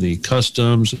from the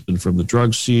customs and from the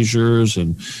drug seizures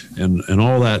and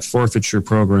all that forfeiture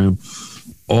program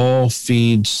all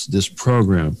feeds this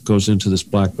program, goes into this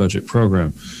black budget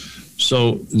program.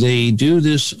 So they do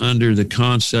this under the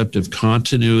concept of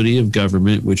continuity of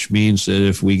government, which means that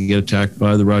if we get attacked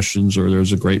by the Russians or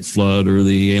there's a great flood or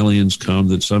the aliens come,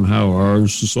 that somehow our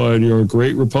society, our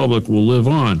great republic will live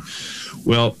on.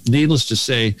 Well, needless to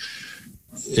say,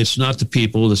 it's not the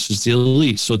people, this is the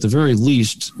elite. So at the very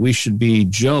least, we should be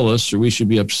jealous or we should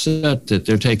be upset that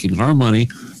they're taking our money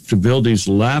to build these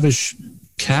lavish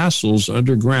castles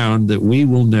underground that we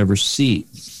will never see.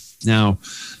 Now,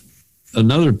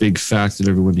 another big fact that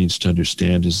everyone needs to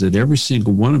understand is that every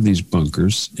single one of these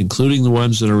bunkers, including the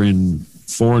ones that are in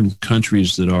foreign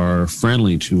countries that are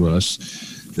friendly to us,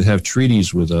 that have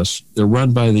treaties with us, they're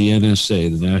run by the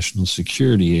NSA, the National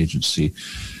Security Agency.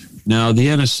 Now, the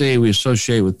NSA we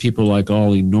associate with people like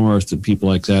Ollie North and people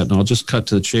like that, and I'll just cut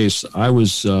to the chase.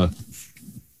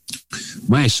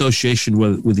 My association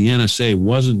with the NSA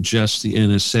wasn't just the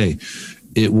NSA.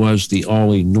 It was the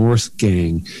Ollie North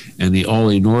gang, and the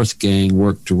Ollie North gang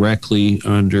worked directly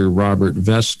under Robert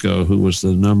Vesco, who was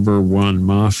the number one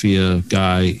mafia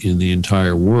guy in the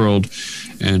entire world,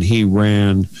 and he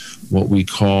ran what we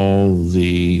call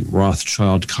the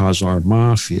Rothschild-Khazar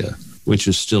Mafia, which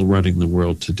is still running the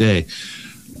world today.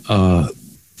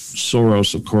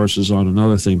 Soros, of course, is on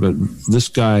another thing, but this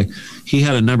guy, he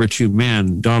had a number two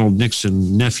man, Donald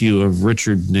Nixon, nephew of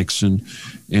Richard Nixon,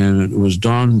 and it was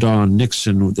Don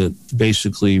Nixon that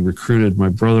basically recruited my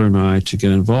brother and I to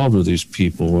get involved with these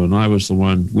people, and I was the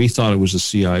one, we thought it was the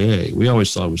CIA. We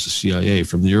always thought it was the CIA.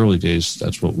 From the early days,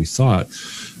 that's what we thought.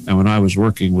 And when I was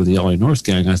working with the LA North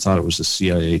gang, I thought it was the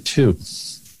CIA too.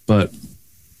 But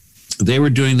they were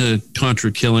doing the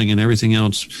Contra killing and everything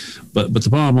else. But the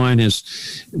bottom line is,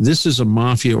 this is a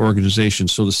mafia organization.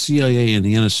 So the CIA and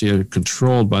the NSA are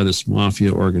controlled by this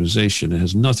mafia organization. It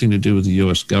has nothing to do with the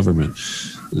U.S. government.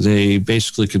 They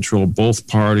basically control both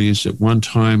parties. At one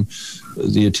time,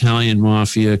 the Italian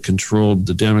mafia controlled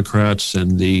the Democrats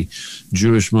and the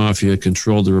Jewish mafia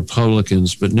controlled the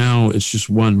Republicans. But now it's just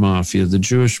one mafia. The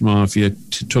Jewish mafia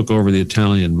took over the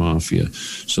Italian mafia.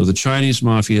 So the Chinese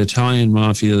mafia, Italian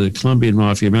mafia, the Colombian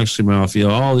mafia, Mexican mafia,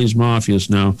 all these mafias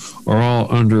now are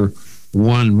all under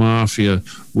one mafia,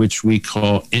 which we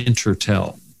call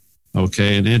Intertel.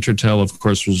 Okay, and Intertel, of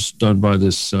course, was done by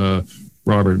this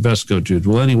Robert Vesco dude.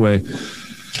 Well, anyway,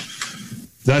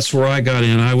 that's where I got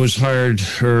in. I was hired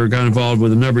or got involved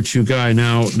with a number two guy.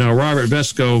 Now Robert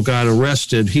Vesco got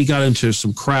arrested. He got into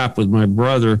some crap with my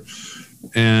brother.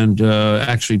 And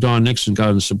actually, Don Nixon got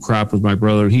into some crap with my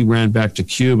brother. He ran back to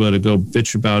Cuba to go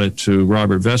bitch about it to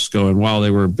Robert Vesco. And while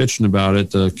they were bitching about it,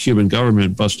 the Cuban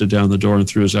government busted down the door and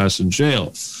threw his ass in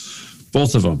jail.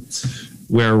 Both of them.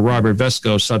 Where Robert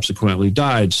Vesco subsequently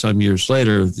died some years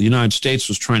later. The United States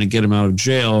was trying to get him out of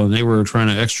jail, and they were trying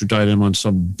to extradite him on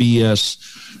some BS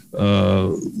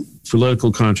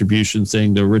political contribution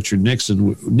thing to Richard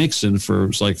Nixon for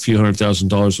like a few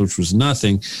 $100,000, which was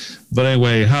nothing. But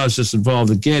anyway, how is this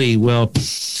involved with Getty? Well,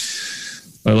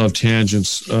 I love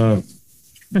tangents. The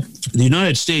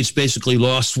United States basically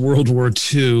lost World War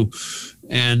II,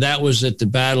 and that was at the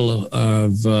Battle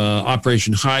of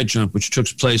Operation High Jump, which took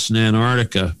place in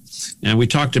Antarctica. And we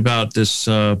talked about this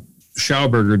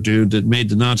Schauberger dude that made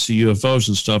the Nazi UFOs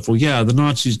and stuff. Well, yeah, the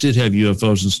Nazis did have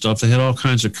UFOs and stuff. They had all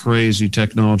kinds of crazy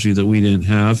technology that we didn't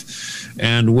have.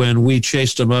 And when we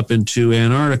chased them up into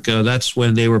Antarctica, that's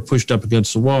when they were pushed up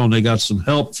against the wall, and they got some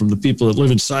help from the people that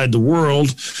live inside the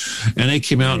world, and they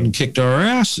came out and kicked our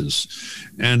asses.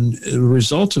 And the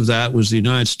result of that was the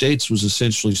United States was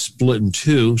essentially split in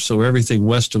two. So everything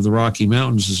west of the Rocky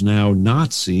Mountains is now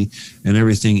Nazi, and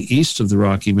everything east of the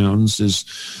Rocky Mountains is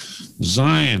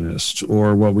Zionist,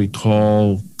 or what we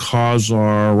call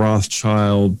Khazar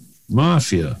Rothschild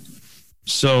Mafia.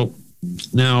 So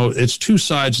now it's two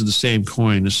sides of the same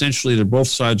coin. Essentially, they're both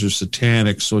sides are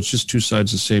satanic, so it's just two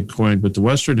sides of the same coin. But the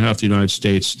western half of the United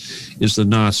States is the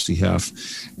Nazi half,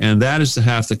 and that is the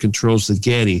half that controls the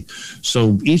Getty.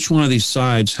 So each one of these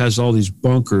sides has all these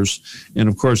bunkers, and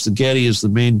of course, the Getty is the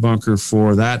main bunker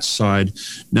for that side.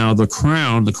 Now, the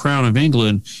Crown of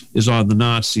England, is on the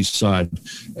Nazi side,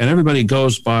 and everybody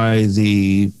goes by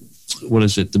the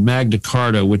Magna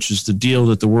Carta, which is the deal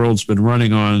that the world's been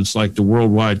running on. It's like the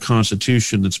worldwide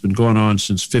constitution that's been going on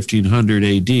since 1500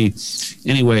 AD.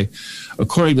 Anyway,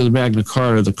 according to the Magna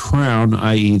Carta, the crown,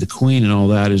 i.e. the queen and all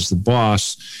that, is the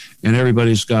boss, and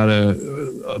everybody's got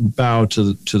to bow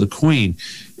to the queen.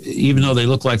 Even though they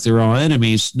look like they're all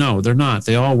enemies, no, they're not.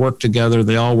 They all work together.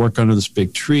 They all work under this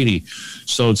big treaty.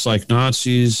 So it's like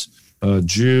Nazis,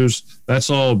 Jews, that's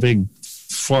all a big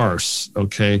farce,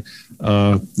 okay?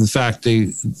 In fact,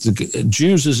 the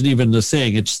Jews isn't even the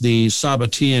thing. It's the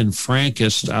Sabbatean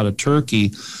Frankists out of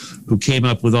Turkey who came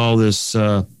up with all this.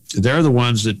 They're the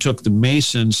ones that took the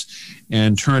Masons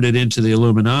and turned it into the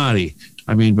Illuminati.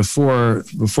 I mean, before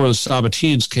the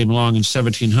Sabbateans came along in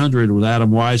 1700 with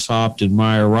Adam Weishaupt and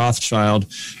Meyer Rothschild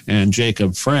and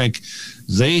Jacob Frank,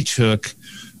 they took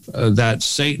that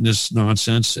Satanist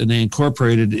nonsense and they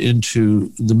incorporated it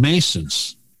into the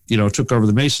Masons. Took over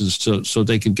the Masons so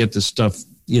they could get this stuff,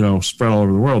 spread all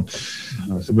over the world.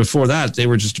 Before that, they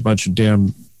were just a bunch of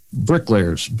damn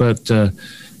bricklayers. But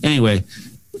anyway,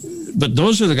 but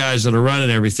those are the guys that are running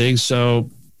everything. So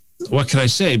what can I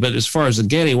say? But as far as the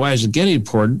Getty, why is the Getty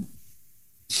important?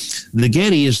 The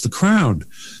Getty is the crown.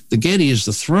 The Getty is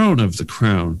the throne of the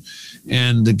crown.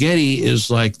 And the Getty is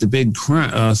like the big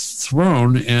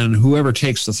throne, and whoever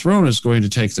takes the throne is going to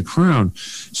take the crown.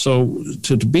 So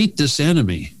to beat this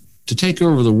enemy, to take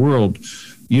over the world,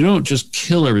 you don't just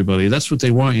kill everybody. That's what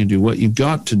they want you to do. What you've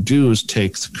got to do is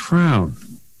take the crown.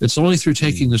 It's only through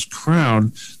taking this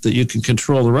crown that you can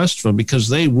control the rest of them, because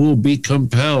they will be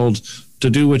compelled to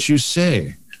do what you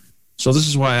say. So this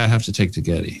is why I have to take the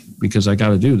Getty, because I got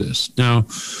to do this. Now,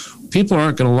 people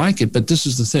aren't going to like it, but this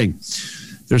is the thing.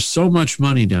 There's so much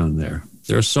money down there.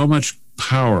 There's so much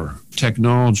power,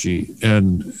 technology,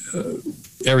 and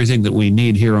everything that we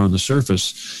need here on the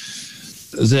surface,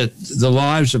 that the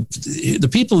lives of the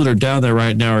people that are down there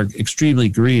right now are extremely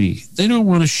greedy. They don't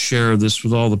want to share this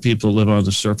with all the people that live on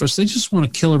the surface. They just want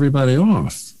to kill everybody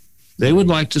off. They would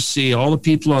like to see all the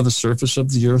people on the surface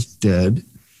of the earth dead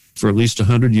for at least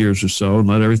 100 years or so, and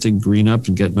let everything green up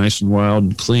and get nice and wild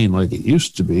and clean like it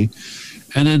used to be.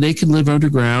 And then they can live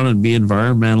underground and be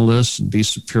environmentalists and be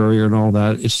superior and all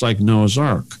that. It's like Noah's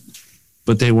Ark.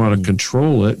 But they want to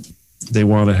control it. They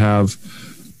want to have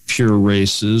pure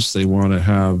races. They want to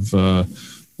have,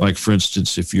 like, for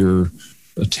instance, if you're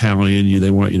Italian,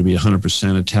 they want you to be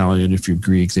 100% Italian. If you're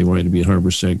Greek, they want you to be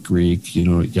 100% Greek,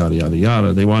 yada, yada,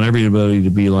 yada. They want everybody to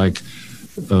be like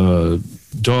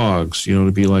dogs,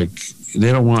 to be like,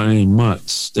 they don't want any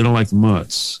mutts. They don't like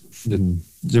mutts.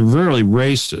 They're very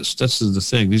racist. That's the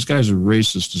thing. These guys are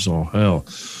racist as all hell.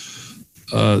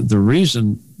 The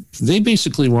reason, they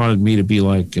basically wanted me to be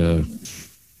like,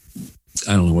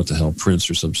 I don't know what the hell, Prince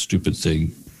or some stupid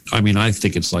thing. I mean, I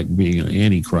think it's like being an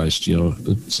antichrist,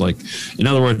 It's like, in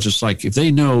other words, it's like if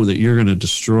they know that you're going to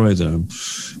destroy them,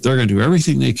 they're going to do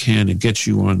everything they can to get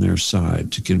you on their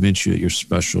side, to convince you that you're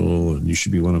special and you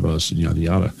should be one of us and yada,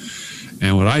 yada.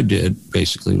 And what I did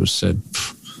basically was said,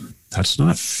 that's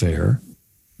not fair.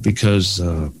 Because,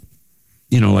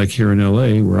 like here in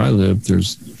LA where I live,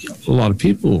 there's a lot of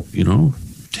people,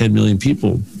 10 million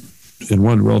people in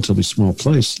one relatively small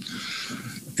place.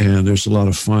 And there's a lot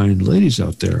of fine ladies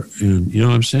out there. And you know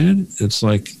what I'm saying? It's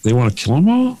like they want to kill them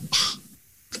all.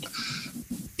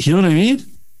 You know what I mean?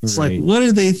 It's right. Like, what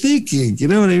are they thinking? You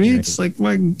know what I mean? Right. It's like,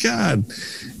 my God.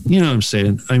 You know what I'm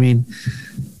saying? I mean,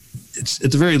 it's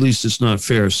at the very least, it's not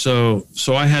fair. So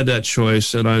I had that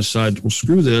choice, and I decided, well,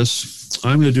 screw this.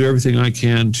 I'm going to do everything I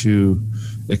can to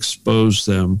expose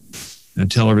them and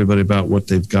tell everybody about what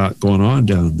they've got going on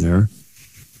down there.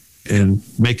 and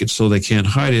make it so they can't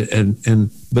hide it.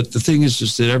 But the thing is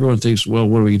that everyone thinks, well,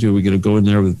 what do? We're going to go in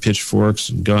there with pitchforks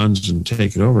and guns and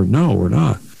take it over. No, we're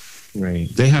not. Right.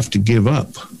 They have to give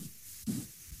up.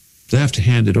 They have to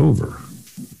hand it over.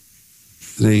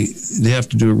 They have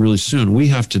to do it really soon. We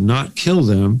have to not kill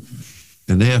them,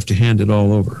 and they have to hand it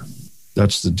all over.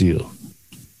 That's the deal.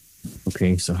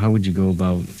 Okay, so how would you go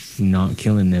about not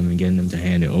killing them and getting them to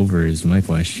hand it over is my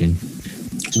question.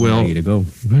 Well, ready to go.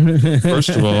 First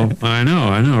of all, I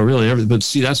know, really. But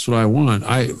see, that's what I want.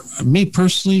 Me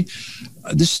personally,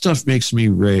 this stuff makes me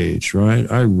rage, right?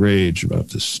 I rage about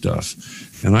this stuff.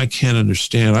 And I can't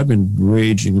understand. I've been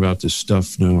raging about this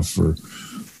stuff now for a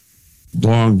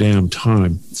long damn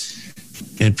time.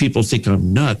 And people think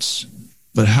I'm nuts.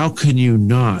 But how can you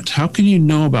not? How can you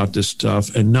know about this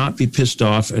stuff and not be pissed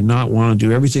off and not want to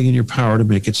do everything in your power to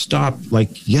make it stop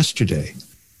like yesterday?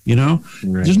 You know,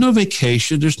 right. There's no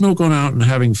vacation. There's no going out and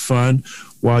having fun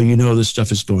while you know this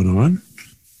stuff is going on.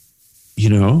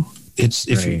 You know, it's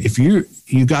if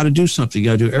you got to do something, you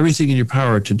got to do everything in your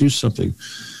power to do something.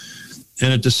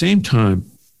 And at the same time,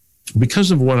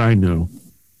 because of what I know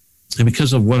and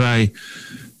because of what I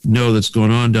know that's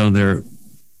going on down there,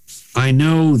 I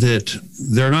know that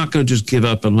they're not going to just give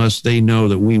up unless they know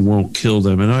that we won't kill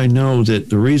them. And I know that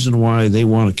the reason why they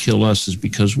want to kill us is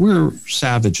because we're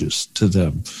savages to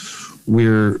them.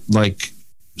 We're like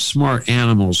smart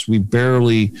animals. We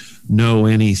barely know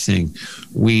anything.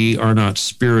 We are not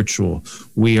spiritual.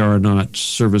 We are not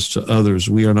service to others.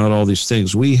 We are not all these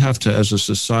things. We have to, as a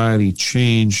society,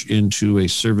 change into a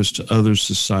service to others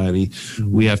society.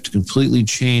 We have to completely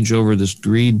change over this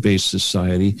greed-based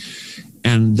society.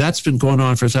 And that's been going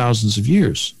on for thousands of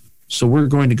years. So we're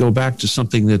going to go back to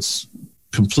something that's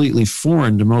completely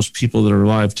foreign to most people that are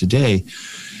alive today.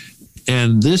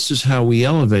 And this is how we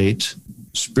elevate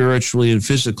spiritually and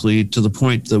physically to the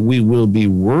point that we will be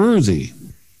worthy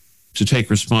to take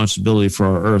responsibility for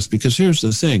our earth. Because here's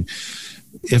the thing.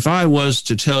 If I was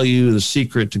to tell you the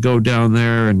secret to go down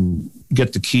there and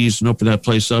get the keys and open that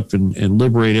place up and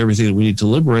liberate everything that we need to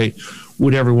liberate,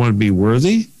 would everyone be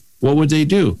worthy? What would they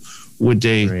do? Would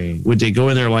they go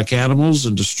in there like animals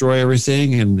and destroy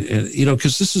everything? And you know,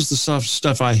 because this is the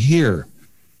stuff I hear.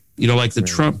 You know, like the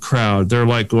Trump crowd, they're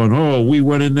like going, "Oh, we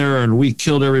went in there and we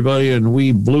killed everybody and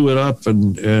we blew it up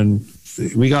and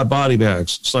we got body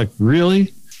bags." It's like,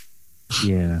 really?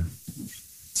 Yeah.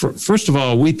 First of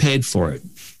all, we paid for it.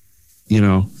 You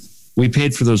know, we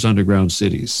paid for those underground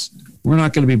cities. We're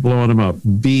not going to be blowing them up.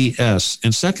 BS.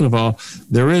 And second of all,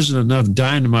 there isn't enough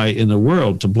dynamite in the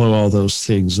world to blow all those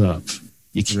things up.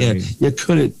 You can't. Right. You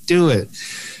couldn't do it.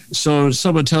 So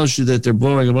someone tells you that they're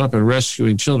blowing them up and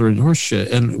rescuing children,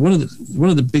 horseshit. And one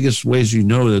of the biggest ways you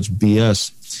know that's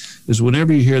BS is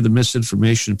whenever you hear the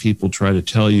misinformation people try to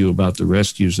tell you about the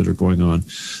rescues that are going on,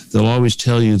 they'll always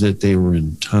tell you that they were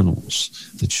in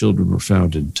tunnels. The children were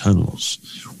found in tunnels.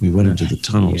 We went into the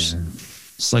tunnels. Yeah.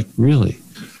 It's like, really?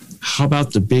 How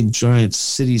about the big, giant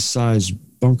city-sized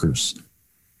bunkers?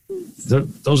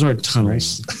 Those aren't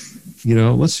tunnels. Right. You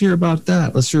know, let's hear about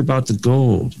that. Let's hear about the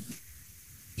gold.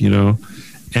 You know,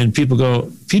 and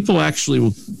people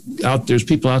actually out there's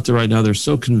people out there right now, they're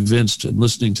so convinced and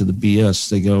listening to the BS,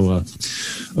 they go,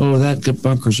 oh, that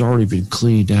bunker's already been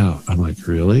cleaned out. I'm like,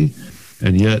 really?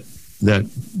 And yet that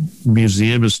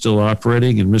museum is still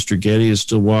operating and Mr. Getty is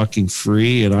still walking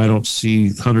free, and I don't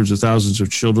see hundreds of thousands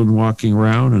of children walking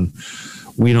around, and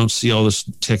we don't see all this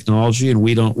technology, and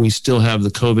we still have the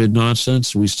COVID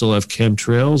nonsense. We still have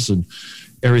chemtrails and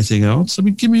everything else. I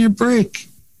mean, give me a break.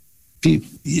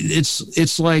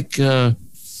 It's like you're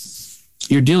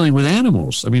dealing with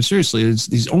animals. I mean, seriously,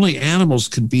 these only animals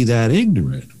could be that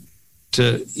ignorant.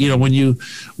 To, you know, when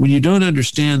you don't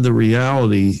understand the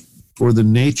reality or the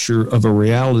nature of a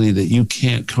reality that you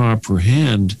can't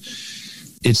comprehend,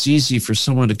 it's easy for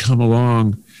someone to come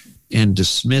along and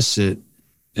dismiss it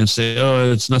and say,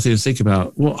 oh, it's nothing to think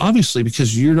about. Well, obviously,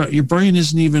 because your brain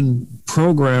isn't even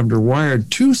programmed or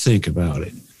wired to think about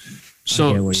it.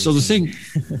 So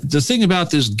the thing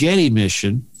about this Getty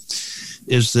mission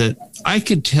is that I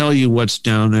could tell you what's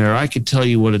down there. I could tell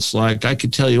you what it's like. I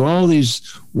could tell you all these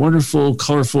wonderful,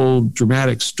 colorful,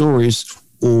 dramatic stories,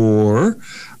 or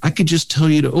I could just tell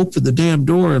you to open the damn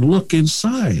door and look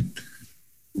inside.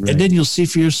 Right. And then you'll see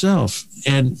for yourself.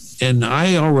 And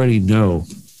I already know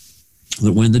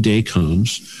that when the day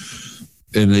comes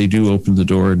and they do open the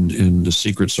door and the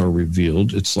secrets are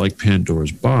revealed, it's like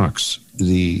Pandora's box.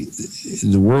 The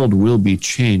world will be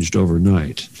changed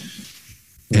overnight.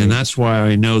 Right. And that's why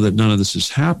I know that none of this has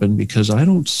happened, because I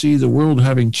don't see the world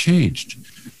having changed.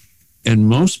 And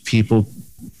most people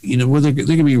where they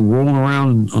can be rolling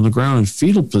around on the ground in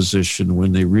fetal position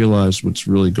when they realize what's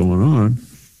really going on,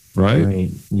 right?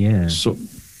 Right. Yeah. So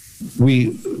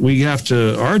we have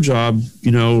to, our job,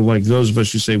 like those of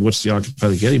us who say, what's the Occupy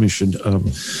the Getty mission?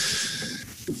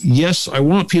 Yes, I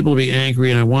want people to be angry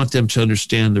and I want them to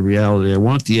understand the reality. I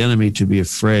want the enemy to be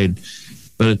afraid.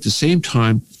 But at the same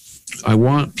time, I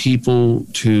want people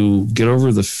to get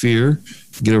over the fear,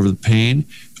 get over the pain,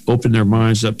 open their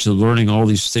minds up to learning all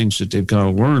these things that they've got to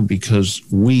learn, because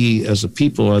we as a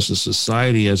people, as a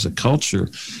society, as a culture,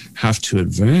 have to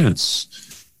advance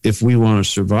if we want to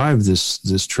survive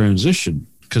this transition,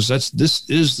 because this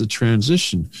is the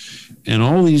transition. And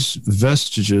all these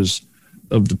vestiges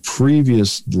of the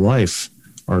previous life,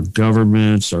 our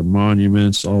governments, our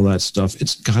monuments, all that stuff,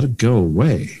 it's got to go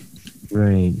away.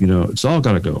 Right. It's all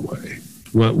got to go away.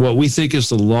 What we think is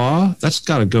the law, that's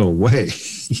got to go away.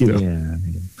 Yeah.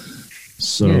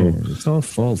 So it's all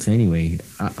false anyway.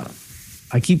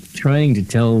 I keep trying to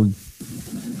tell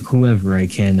whoever I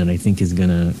can that I think is going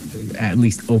to at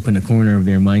least open a corner of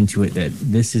their mind to it, that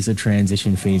this is a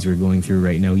transition phase we're going through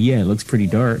right now. Yeah, it looks pretty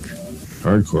dark.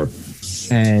 Hardcore.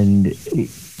 And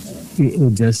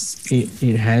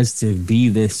it has to be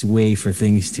this way for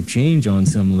things to change on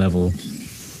some level.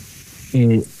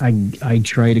 I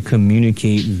try to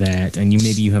communicate that, and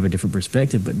maybe you have a different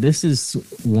perspective, but this is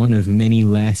one of many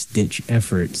last-ditch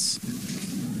efforts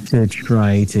to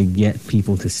try to get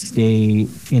people to stay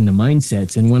in the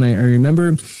mindsets. And when I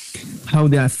remember how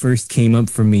that first came up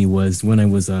for me was when I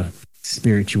was a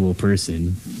spiritual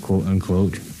person, quote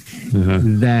unquote,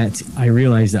 that I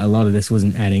realized that a lot of this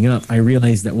wasn't adding up. I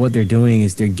realized that what they're doing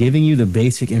is they're giving you the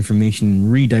basic information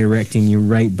and redirecting you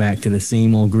right back to the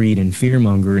same old greed and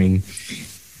fear-mongering.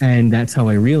 And that's how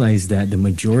I realized that the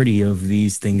majority of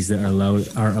these things that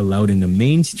are allowed in the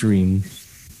mainstream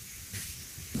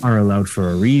are allowed for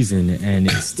a reason, and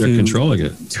it's they're controlling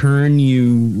it. Turn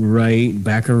you right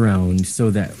back around so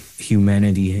that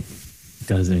humanity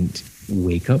doesn't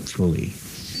wake up fully.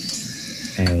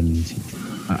 And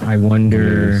I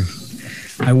wonder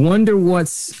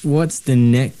what's the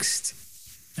next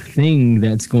thing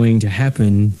that's going to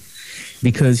happen,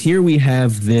 because here we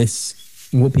have this,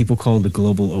 what people call the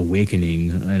global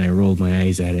awakening, and I rolled my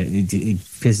eyes at it. It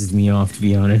pisses me off, to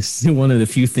be honest. One of the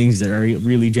few things that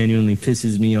really genuinely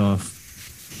pisses me off.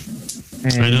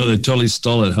 And I know they totally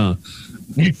stole it, huh?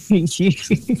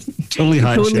 Totally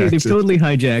hijacked it. They've totally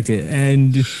hijacked it,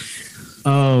 and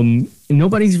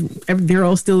they're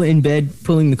all still in bed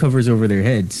pulling the covers over their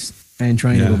heads and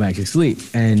trying to go back to sleep.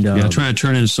 And trying to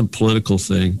turn it into some political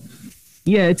thing.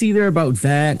 Yeah, it's either about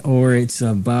that or it's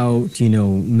about,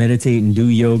 meditate and do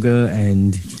yoga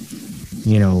and,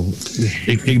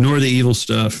 ignore the evil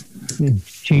stuff.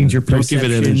 Change your perceptions. Don't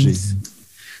give it energy.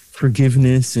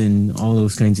 Forgiveness and all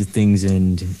those kinds of things.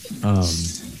 And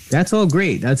that's all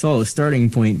great. That's all a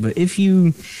starting point. But if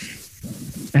you,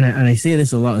 and I say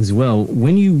this a lot as well,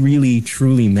 when you really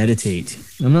truly meditate,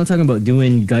 I'm not talking about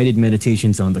doing guided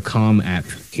meditations on the Calm app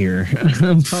here.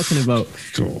 I'm talking about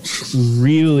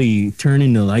really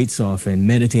turning the lights off and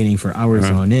meditating for hours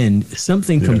on end.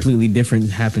 Something completely different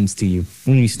happens to you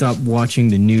when you stop watching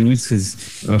the news, because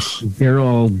they're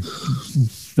all,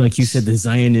 like you said, the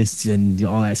Zionists and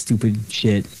all that stupid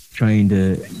shit trying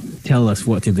to tell us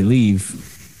what to believe.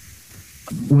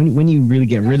 When you really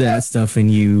get rid of that stuff and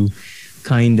you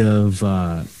kind of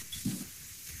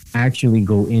actually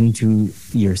go into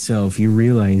yourself, you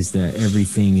realize that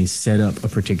everything is set up a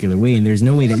particular way, and there's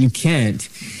no way that you can't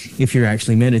if you're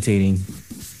actually meditating.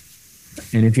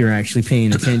 And if you're actually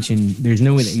paying attention, there's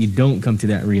no way that you don't come to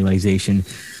that realization.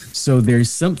 So there's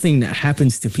something that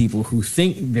happens to people who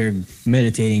think they're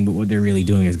meditating, but what they're really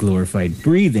doing is glorified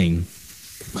breathing.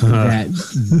 That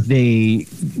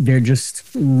they're just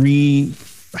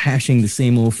rehashing the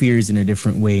same old fears in a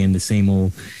different way, and the same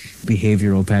old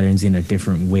behavioral patterns in a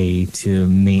different way to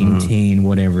maintain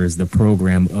whatever is the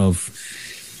program of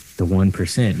the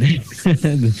 1%.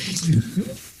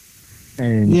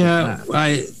 And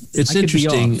it's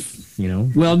interesting,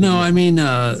 off, Well, no, I mean,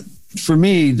 for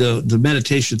me, the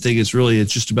meditation thing is really,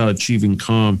 it's just about achieving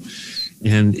calm,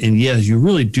 and you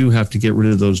really do have to get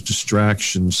rid of those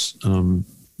distractions.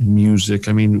 Music.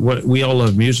 I mean, we all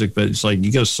love music, but it's like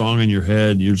you got a song in your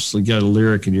head, you got a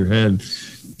lyric in your head.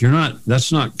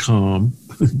 That's not calm.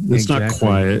 That's not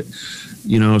quiet.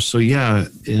 So I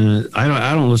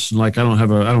don't listen, I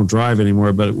don't drive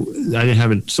anymore, but I didn't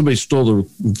have it. Somebody stole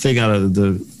the thing out of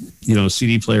the,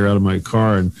 CD player out of my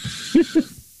car and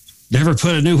never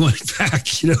put a new one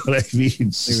back. You know what I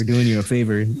mean? They were doing you a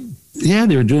favor. Yeah,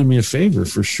 they were doing me a favor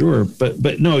for sure.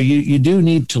 But no, you do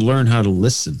need to learn how to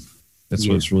listen. That's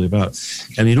what it's really about.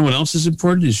 And you know what else is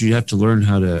important is you have to learn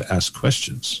how to ask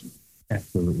questions.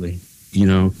 Absolutely. You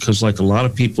know, because like a lot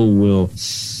of people will.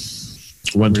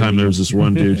 One time there was this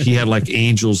one dude, he had like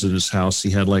angels in his house. He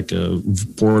had like a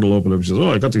portal open up. He says,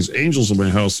 "Oh, I got these angels in my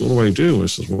house. What do I do?" I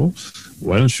said, "Well,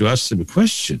 why don't you ask them a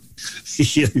question?"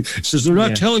 He says, "They're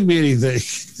not telling me anything." I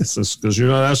says, "Because you're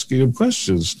not asking them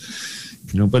questions."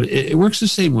 You know, but it works the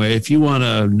same way. If you want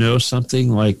to know something,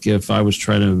 like if I was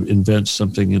trying to invent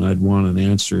something and I'd want an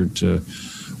answer to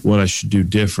what I should do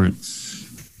different,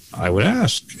 I would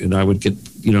ask, and I would get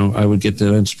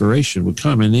that inspiration would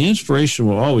come, and the inspiration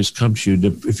will always come to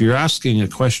you. If you're asking a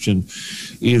question,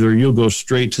 either you'll go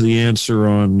straight to the answer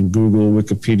on Google,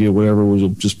 Wikipedia, whatever will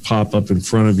just pop up in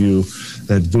front of you.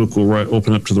 That book will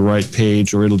open up to the right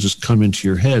page, or it'll just come into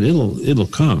your head. It'll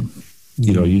come.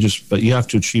 You know, but you have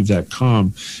to achieve that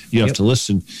calm. You have to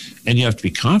listen, and you have to be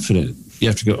confident. You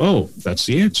have to go, "Oh, that's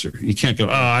the answer." You can't go,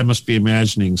 "Oh, I must be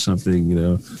imagining something." You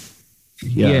know.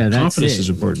 Yeah, confidence is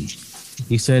important.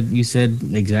 You said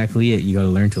exactly it. You got to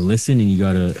learn to listen, and you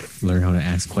got to learn how to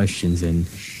ask questions. And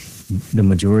the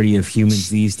majority of humans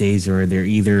these days they're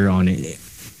either on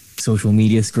social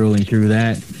media scrolling through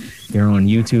that, they're on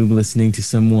YouTube listening to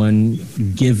someone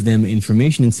give them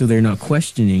information, and so they're not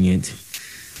questioning it.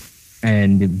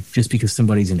 And just because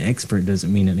somebody's an expert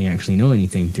doesn't mean that they actually know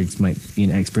anything. They just might be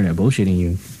an expert at bullshitting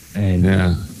you. And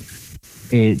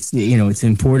it's it's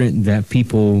important that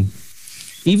people.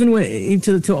 Even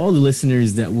to all the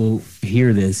listeners that will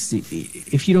hear this,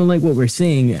 if you don't like what we're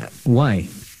saying, why?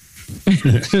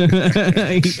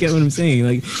 You get what I'm saying?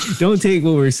 Like, don't take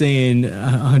what we're saying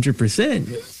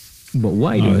 100%. But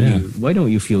why why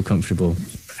don't you feel comfortable?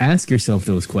 Ask yourself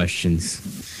those questions,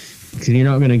 because you're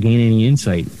not going to gain any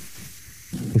insight.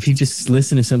 If you just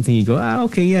listen to something, you go,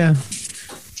 okay, yeah.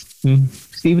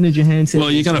 Stephen and Johan said. Well,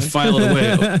 you got to file it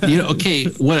away. Okay.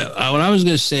 What I was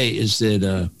going to say is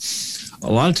that.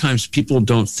 A lot of times people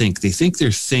don't think. They think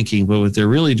they're thinking, but what they're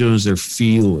really doing is they're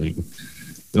feeling.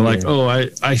 They're like, "Oh,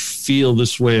 I feel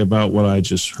this way about what I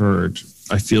just heard.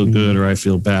 I feel good or I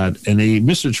feel bad." And they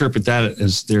misinterpret that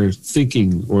as they're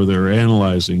thinking or they're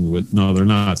analyzing. No, they're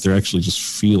not. They're actually just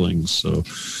feeling. So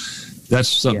that's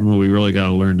something where we really got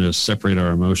to learn to separate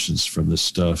our emotions from this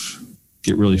stuff.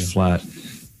 Get really flat.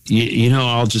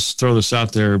 I'll just throw this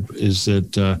out there, is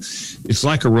that it's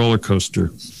like a roller coaster.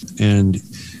 And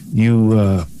you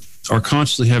are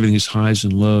constantly having these highs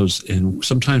and lows, and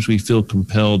sometimes we feel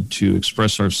compelled to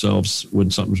express ourselves when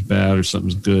something's bad or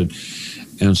something's good.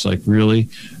 And it's like, really?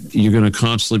 You're going to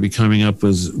constantly be coming up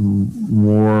with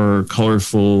more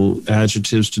colorful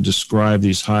adjectives to describe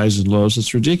these highs and lows?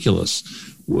 It's ridiculous.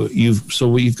 You've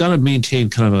got to maintain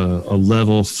kind of a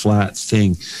level, flat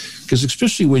thing, because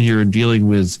especially when you're dealing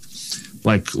with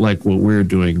like what we're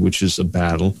doing, which is a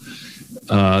battle.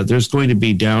 There's going to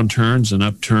be downturns and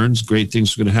upturns. Great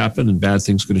things are going to happen and bad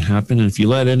things are going to happen. And if you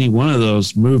let any one of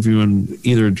those move you in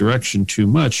either direction too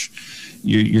much,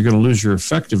 you're going to lose your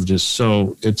effectiveness.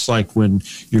 So it's like when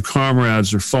your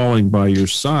comrades are falling by your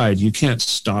side, you can't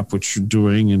stop what you're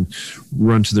doing and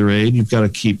run to their aid. You've got to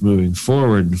keep moving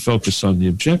forward and focus on the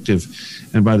objective.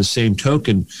 And by the same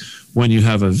token, when you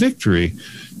have a victory,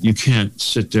 you can't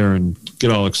sit there and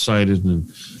get all excited and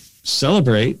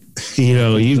celebrate.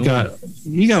 You've got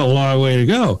a long way to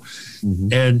go.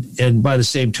 And by the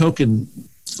same token,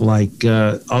 like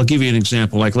I'll give you an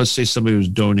example. Like, let's say somebody was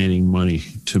donating money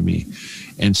to me,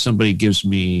 and somebody gives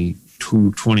me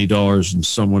 $20 and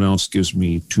someone else gives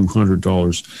me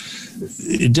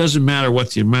 $200. It doesn't matter what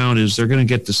the amount is; they're going to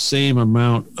get the same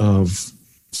amount of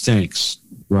thanks.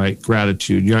 Right,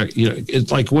 gratitude. It's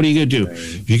like, what are you gonna do?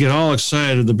 If you get all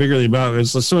excited, the bigger the amount.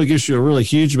 It's like somebody gives you a really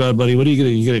huge amount of money. What are you gonna?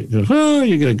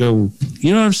 You're gonna go.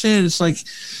 You know what I'm saying? It's like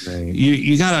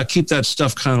you gotta keep that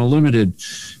stuff kind of limited,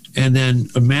 and then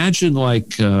imagine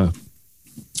like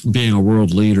being a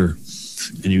world leader,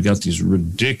 and you got these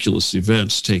ridiculous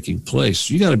events taking place.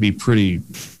 You got to be pretty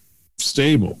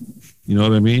stable. You know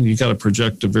what I mean? You got to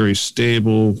project a very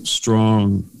stable,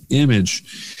 strong image.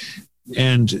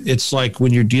 And it's like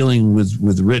when you're dealing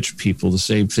with rich people, the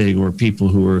same thing, or people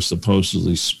who are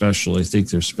supposedly special. I think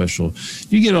they're special.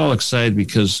 You get all excited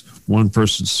because one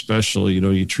person's special.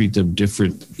 You treat them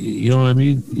different. You know what I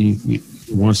mean?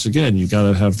 Once again, you got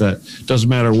to have that. Doesn't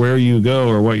matter where you go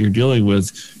or what you're dealing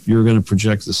with, you're going to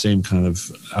project the same kind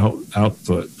of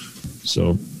output.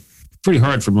 So pretty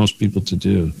hard for most people to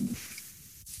do.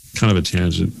 Kind of a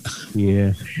tangent.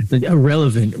 Yeah. But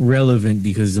relevant,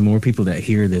 because the more people that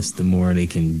hear this, the more they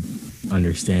can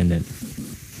understand that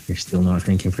they're still not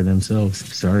thinking for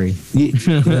themselves. Sorry.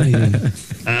 Yeah.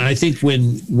 I think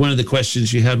when one of the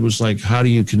questions you had was like, how do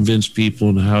you convince people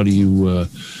and how do you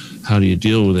how do you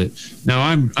deal with it? Now,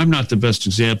 I'm not the best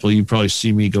example. You probably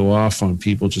see me go off on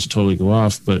people, just totally go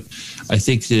off. But I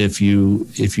think that if you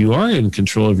are in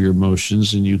control of your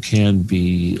emotions and you can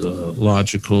be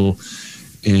logical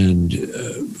and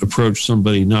approach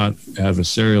somebody not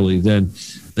adversarially, then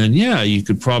yeah, you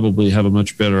could probably have a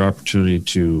much better opportunity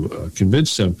to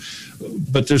convince them.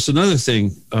 But there's another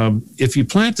thing. If you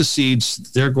plant the seeds,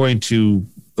 they're going to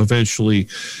eventually,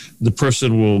 the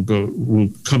person will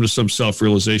come to some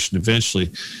self-realization eventually.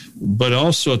 But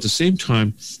also at the same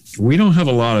time, we don't have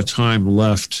a lot of time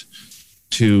left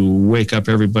to wake up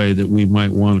everybody that we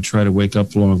might want to try to wake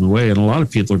up along the way. And a lot of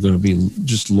people are going to be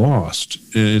just lost.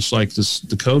 And it's like the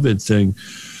COVID thing,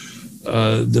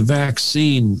 the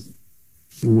vaccine,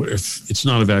 if it's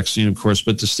not a vaccine, of course,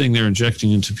 but this thing they're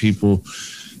injecting into people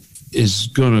is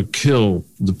going to kill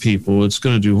the people. It's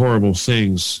going to do horrible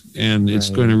things, and it's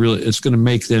going to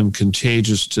make them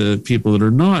contagious to people that are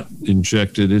not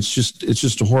injected. It's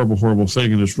just a horrible, horrible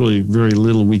thing, and there's really very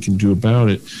little we can do about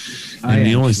it. And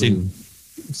only thing.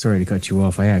 Sorry to cut you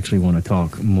off. I actually want to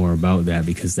talk more about that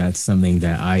because that's something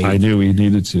that I knew we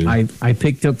needed to. I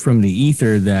picked up from the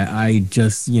ether that I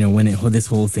just, when this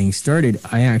whole thing started,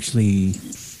 I actually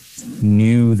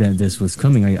knew that this was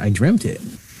coming. I dreamt it.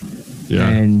 Yeah.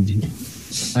 And you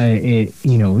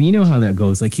know how that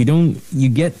goes. Like you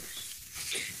get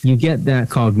that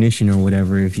cognition or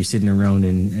whatever if you're sitting around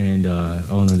and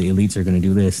oh no, the elites are going to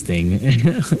do this thing.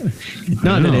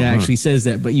 Not that it actually says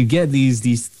that, but you get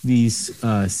these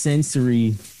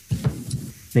sensory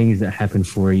things that happen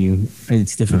for you.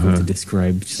 It's difficult to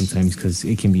describe sometimes because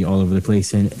it can be all over the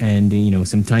place, and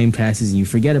some time passes and you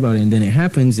forget about it, and then it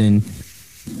happens and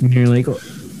you're like, oh,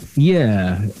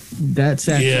 yeah, that's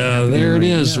actually there it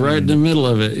is, right in the middle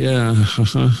of it.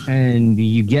 And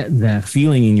you get that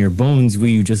feeling in your bones where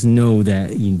you just know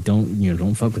that you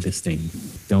don't fuck with this thing.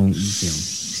 Don't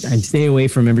and stay away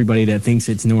from everybody that thinks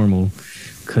it's normal,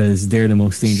 because they're the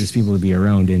most dangerous people to be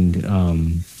around. And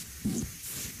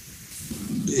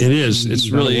it is.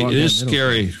 It is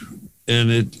scary.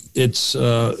 And it's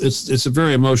a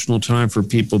very emotional time for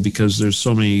people because there's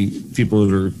so many people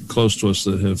that are close to us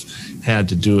that have had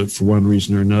to do it for one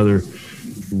reason or another,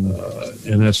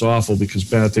 and that's awful because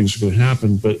bad things are going to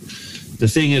happen. But the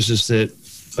thing is that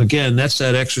again, that's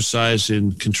that exercise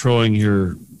in controlling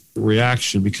your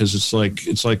reaction, because it's like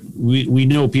we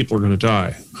know people are going to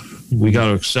die. We got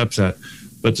to accept that,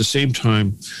 but at the same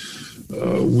time,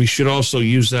 we should also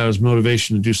use that as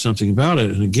motivation to do something about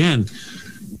it. And again,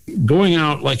 going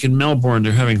out, like in Melbourne,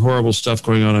 they're having horrible stuff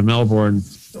going on in Melbourne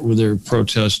with their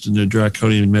protests and their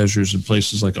draconian measures in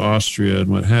places like Austria and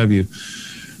what have you.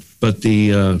 But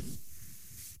the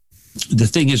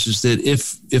thing is that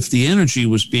if the energy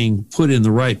was being put in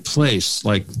the right place,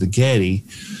 like the Getty,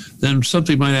 then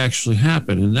something might actually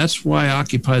happen. And that's why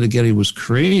Occupy the Getty was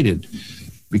created,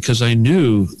 because I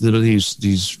knew that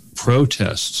these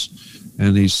protests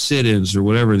and these sit-ins or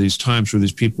whatever, these times where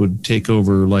these people would take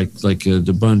over, like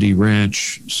the Bundy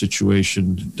Ranch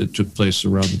situation that took place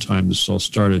around the time this all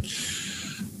started.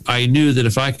 I knew that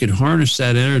if I could harness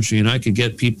that energy and I could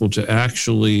get people to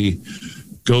actually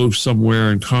go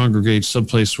somewhere and congregate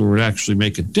someplace where it would actually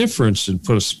make a difference and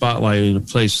put a spotlight in a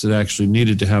place that actually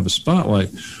needed to have a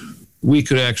spotlight, we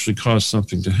could actually cause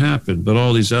something to happen. But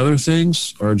all these other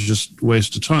things are just a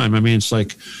waste of time. I mean, it's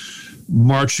like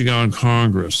marching on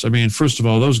Congress. I mean, first of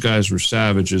all, those guys were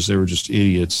savages. They were just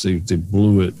idiots. They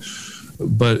blew it.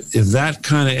 But if that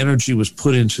kind of energy was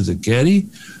put into the Getty,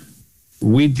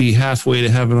 we'd be halfway to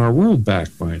having our world back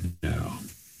by now.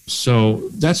 So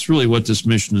that's really what this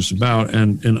mission is about.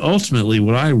 And ultimately,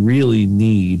 what I really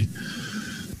need,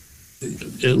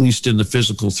 at least in the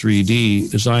physical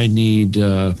 3D, is I need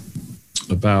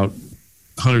about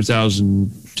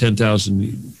 100,000,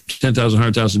 10,000,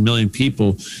 100,000 million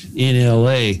people in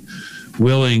LA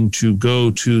willing to go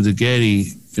to the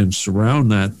Getty and surround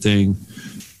that thing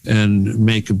and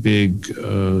make a big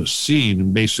scene.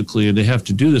 And basically, they have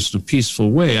to do this in a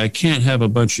peaceful way. I can't have a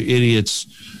bunch of idiots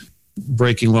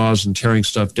breaking laws and tearing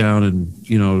stuff down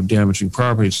and, damaging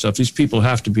property and stuff. These people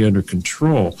have to be under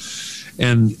control.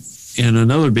 And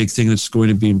another big thing that's going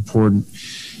to be important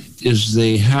is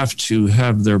they have to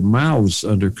have their mouths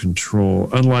under control.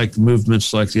 Unlike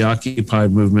movements like the Occupy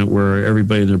movement, where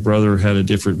everybody and their brother had a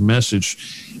different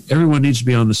message, everyone needs to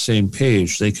be on the same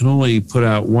page. They can only put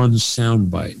out one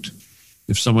soundbite.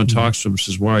 If someone talks to them and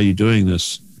says, "Why are you doing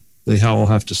this?" they all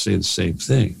have to say the same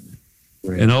thing.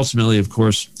 Right. And ultimately, of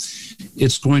course,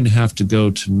 it's going to have to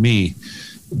go to me,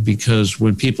 because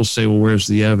when people say, "Well, where's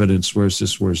the evidence? Where's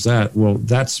this? Where's that?" Well,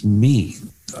 that's me.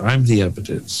 I'm the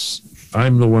evidence.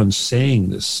 I'm the one saying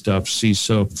this stuff. See,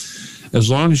 so As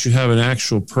long as you have an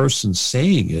actual person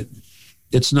saying it,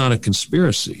 it's not a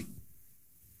conspiracy.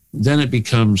 Then it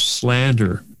becomes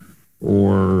slander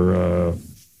or,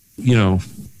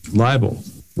 libel,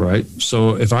 right?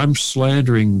 So if I'm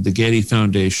slandering the Getty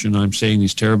Foundation, I'm saying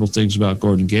these terrible things about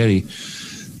Gordon Getty,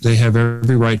 they have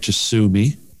every right to sue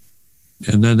me,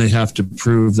 and then they have to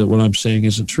prove that what I'm saying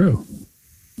isn't true.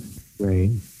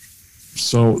 Right.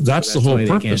 So that's the whole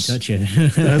purpose. They can't touch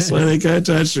it. That's why they can't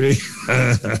touch me.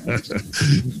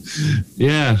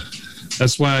 Yeah.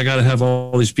 That's why I got to have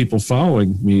all these people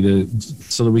following me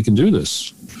so that we can do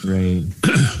this. Right.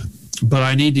 But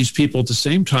I need these people at the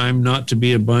same time not to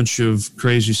be a bunch of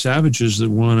crazy savages that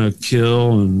want to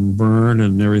kill and burn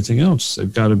and everything else.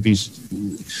 They've got to be.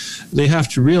 They have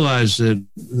to realize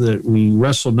that we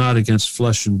wrestle not against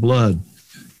flesh and blood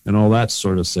and all that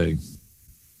sort of thing.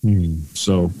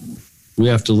 So we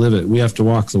have to live it. We have to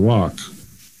walk the walk.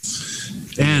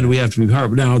 And we have to be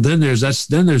hard. Now, then there's the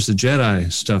Jedi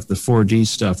stuff, the 4D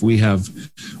stuff. We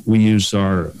use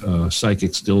our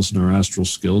psychic skills and our astral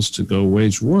skills to go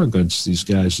wage war against these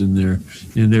guys in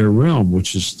their realm,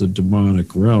 which is the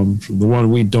demonic realm, the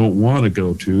one we don't want to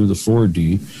go to, the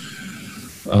 4D.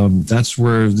 That's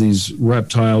where these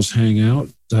reptiles hang out.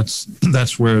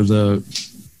 That's where the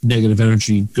negative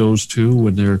energy goes to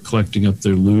when they're collecting up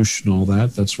their loosh and all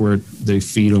that. That's where they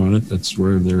feed on it. That's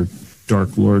where their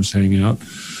dark lords hang out.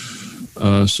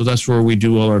 So that's where we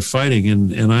do all our fighting.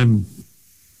 And I'm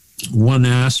one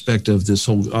aspect of this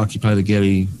whole Occupy the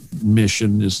Getty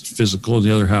mission is physical, and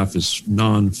the other half is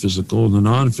non-physical. And the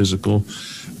non-physical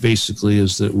basically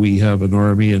is that we have an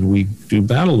army and we do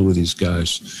battle with these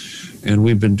guys. And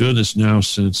we've been doing this now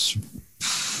since,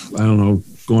 I don't know,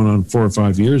 going on 4 or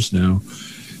 5 years now.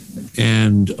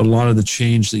 And a lot of the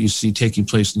change that you see taking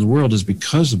place in the world is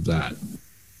because of that.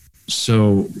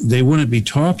 So they wouldn't be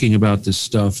talking about this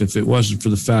stuff if it wasn't for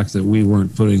the fact that we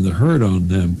weren't putting the hurt on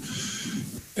them.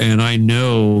 And I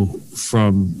know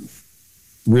from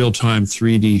real-time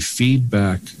 3D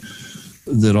feedback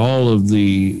that all of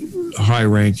the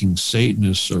high-ranking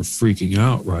Satanists are freaking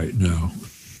out right now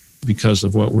because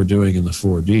of what we're doing in the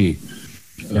 4D.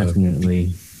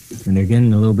 Definitely. And they're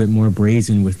getting a little bit more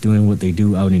brazen with doing what they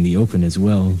do out in the open as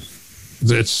well.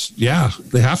 They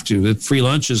have to. The free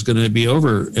lunch is going to be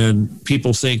over, and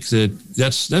people think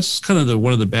that's kind of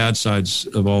one of the bad sides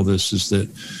of all this is that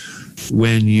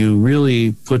when you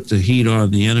really put the heat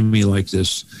on the enemy like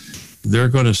this, they're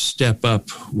going to step up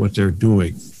what they're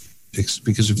doing,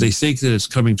 because if they think that it's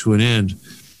coming to an end,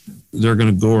 they're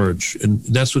going to gorge, and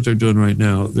that's what they're doing right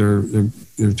now. They're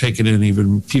taking in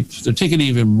they're taking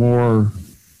even more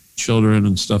children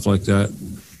and stuff like that.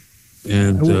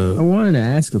 And I wanted to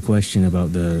ask a question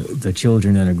about the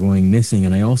children that are going missing,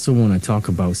 and I also want to talk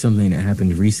about something that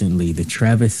happened recently, the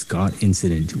Travis Scott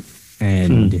incident,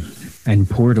 and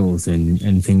portals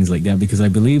and things like that, because I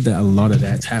believe that a lot of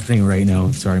that's happening right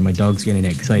now. Sorry, my dog's getting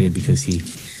excited because he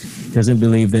doesn't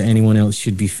believe that anyone else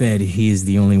should be fed. He is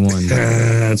the only one.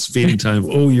 It's feeding time.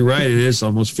 Oh, you're right. It is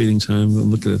almost feeding time. I'm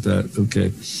looking at that.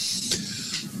 Okay.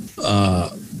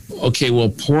 Well,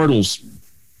 portals.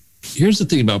 Here's the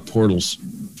thing about portals.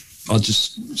 I'll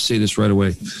just say this right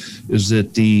away, is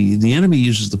that the enemy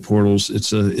uses the portals.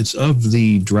 It's of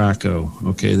the Draco.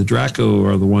 Okay, the Draco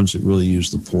are the ones that really use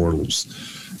the portals.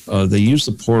 They use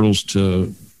the portals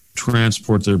to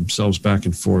transport themselves back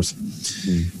and forth,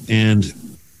 and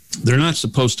they're not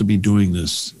supposed to be doing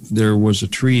this. There was a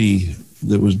treaty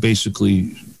that was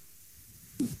basically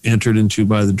entered into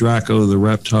by the Draco, the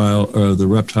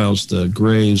reptiles, the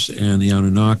Greys, and the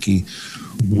Anunnaki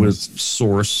with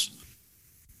Source,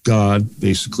 God.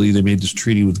 Basically, they made this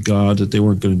treaty with God that they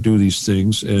weren't going to do these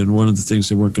things, and one of the things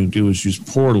they weren't going to do is use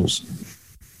portals.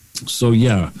 So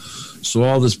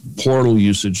all this portal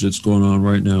usage that's going on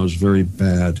right now is very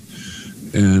bad,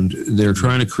 and they're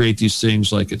trying to create these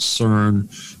things like at CERN,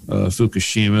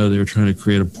 Fukushima. They were trying to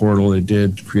create a portal. They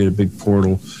did create a big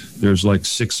portal. There's like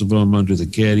 6 of them under the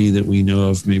Getty that we know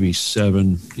of, maybe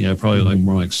 7. Yeah, probably like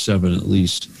more like 7 at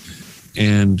least.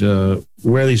 And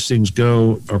where these things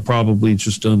go are probably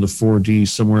just on the 4D,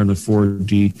 somewhere in the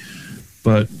 4D.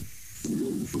 But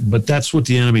that's what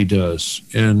the enemy does.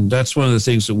 And that's one of the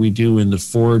things that we do in the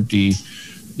 4D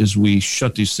is we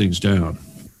shut these things down.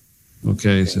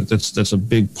 Okay, so that's a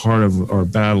big part of our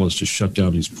battle is to shut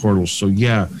down these portals. So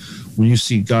yeah, when you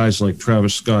see guys like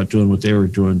Travis Scott doing what they were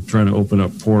doing, trying to open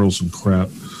up portals and crap,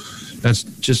 that's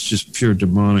just pure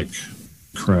demonic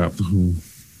crap.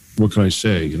 What can I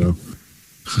say, you know?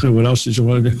 What else did you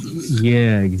want to do?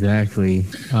 Yeah, exactly.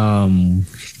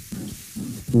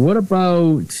 What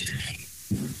about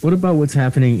what's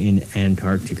happening in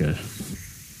Antarctica?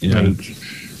 Yeah. Like,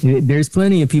 There's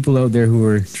plenty of people out there who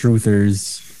are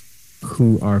truthers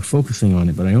who are focusing on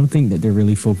it, but I don't think that they're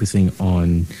really focusing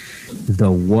on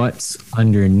the what's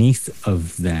underneath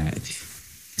of that.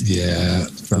 Yeah.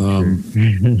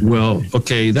 Well,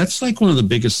 okay, that's like one of the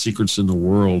biggest secrets in the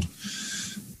world.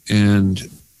 And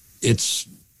it's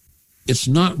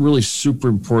not really super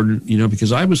important,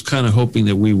 because I was kind of hoping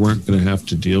that we weren't going to have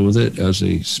to deal with it as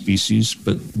a species.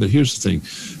 But here's the thing.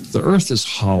 The Earth is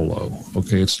hollow,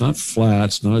 okay? It's not flat.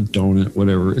 It's not a donut,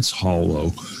 whatever. It's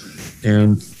hollow.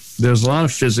 And there's a lot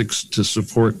of physics to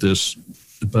support this,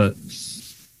 but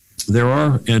there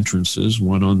are entrances,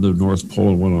 one on the North Pole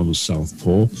and one on the South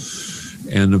Pole.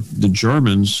 And the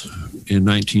Germans in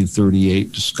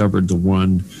 1938 discovered the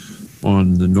one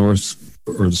on the North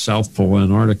or the South Pole,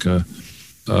 Antarctica,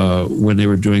 when they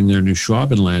were doing their New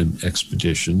Schwabenland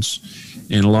expeditions.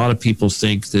 And a lot of people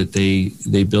think that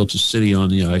they built a city on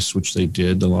the ice, which they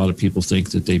did. A lot of people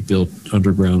think that they built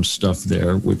underground stuff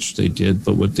there, which they did.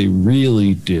 But what they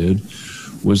really did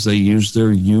was they used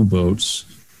their U-boats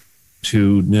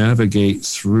to navigate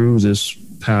through this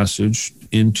passage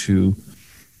into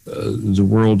the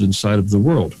world inside of the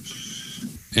world.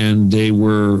 And they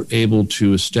were able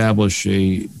to establish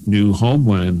a new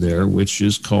homeland there, which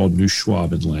is called New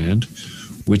Schwabenland,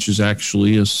 which is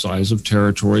actually a size of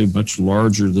territory much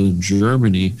larger than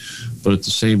Germany, but at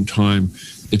the same time,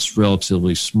 it's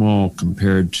relatively small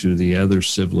compared to the other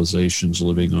civilizations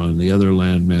living on the other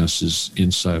land masses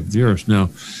inside of the Earth. Now,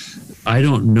 I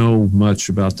don't know much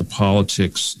about the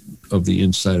politics of the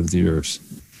inside of the Earth.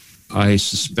 I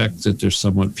suspect that they're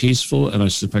somewhat peaceful, and I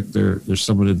suspect they're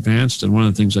somewhat advanced. And one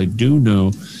of the things I do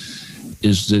know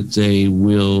is that they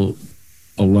will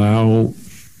allow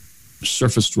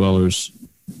surface dwellers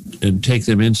and take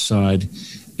them inside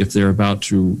if they're about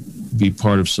to be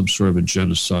part of some sort of a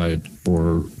genocide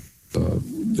or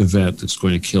event that's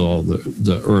going to kill all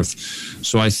the Earth.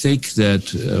 So I think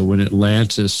that when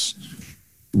Atlantis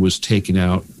was taken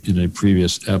out in a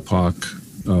previous epoch,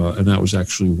 and that was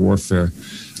actually warfare,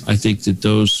 I think that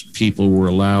those people were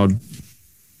allowed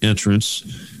entrance.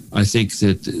 I think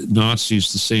that the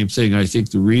Nazis, the same thing. I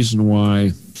think the reason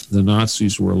why the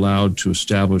Nazis were allowed to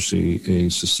establish a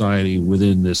society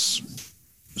within this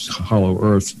hollow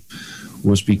Earth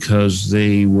was because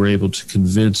they were able to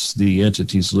convince the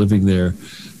entities living there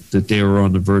that they were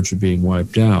on the verge of being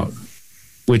wiped out,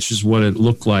 which is what it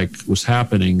looked like was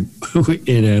happening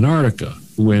in Antarctica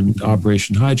when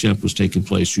Operation High Jump was taking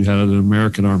place. You had an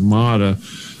American armada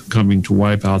coming to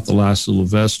wipe out the last little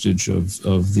vestige of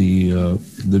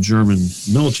the German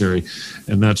military,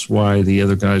 and that's why the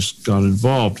other guys got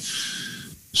involved.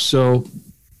 So,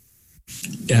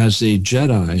 as a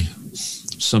Jedi,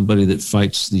 somebody that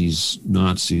fights these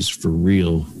Nazis for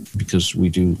real, because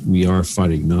we are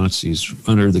fighting Nazis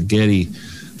under the Getty.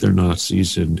 They're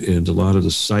Nazis, and a lot of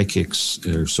the psychics,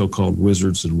 or so-called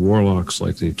wizards and warlocks,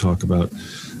 like they talk about,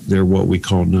 they're what we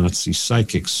call Nazi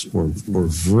psychics, or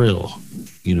Vril,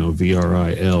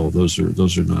 VRIL.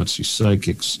 Those are Nazi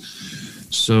psychics.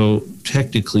 So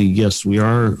technically, yes, we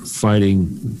are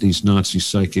fighting these Nazi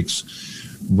psychics,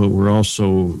 but we're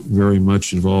also very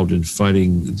much involved in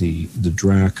fighting the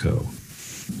Draco.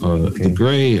 Okay. The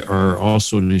Gray are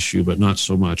also an issue, but not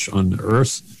so much. On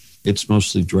Earth, it's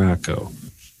mostly Draco.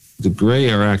 The Gray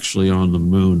are actually on the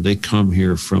moon. They come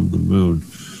here from the moon.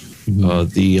 Mm-hmm.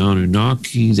 The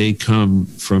Anunnaki, they come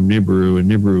from Nibiru,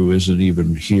 and Nibiru isn't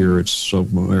even here. It's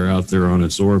somewhere out there on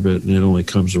its orbit, and it only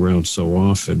comes around so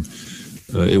often.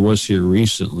 It was here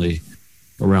recently,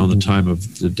 around the time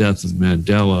of the death of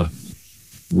Mandela.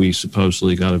 We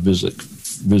supposedly got a visit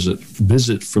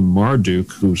from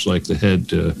Marduk, who's like the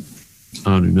head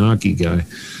Anunnaki guy.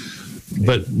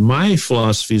 But my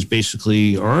philosophy is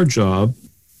basically our job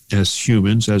as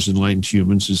humans, as enlightened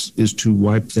humans, is to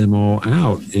wipe them all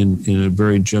out in a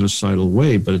very genocidal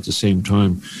way. But at the same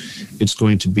time, it's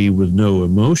going to be with no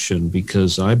emotion,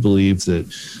 because I believe that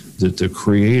the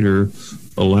Creator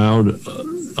allowed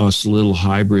us little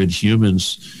hybrid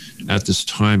humans at this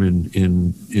time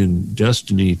in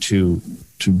destiny to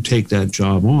take that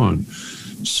job on.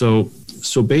 So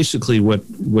basically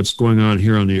what's going on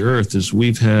here on the Earth is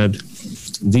we've had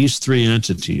these three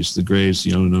entities, the Greys,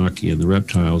 the Anunnaki, and the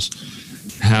reptiles,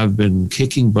 have been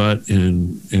kicking butt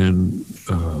and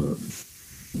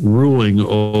ruling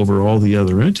over all the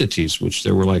other entities, which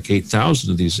there were like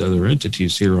 8,000 of these other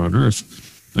entities here on Earth.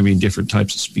 I mean, different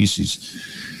types of species.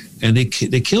 And they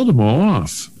killed them all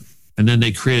off. And then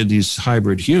they created these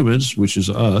hybrid humans, which is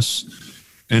us.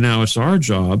 And now it's our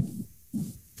job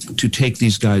to take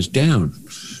these guys down.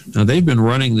 Now, they've been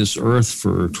running this Earth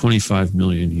for 25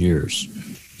 million years.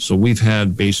 So we've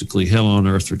had basically hell on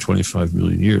earth for 25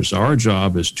 million years. Our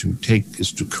job is to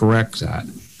correct that.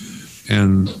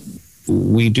 And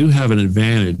we do have an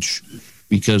advantage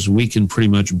because we can pretty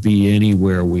much be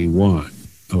anywhere we want.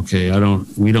 Okay,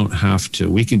 we don't have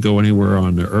to. We can go anywhere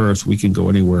on the earth. We can go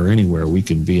anywhere. We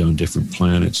can be on different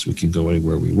planets. We can go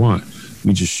anywhere we want.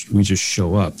 We just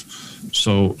show up.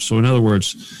 So in other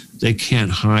words, they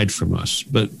can't hide from us.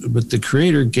 But the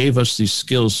Creator gave us these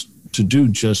skills to do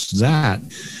just that.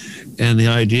 And the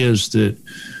idea is that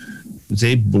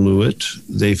they blew it.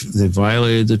 They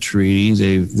violated the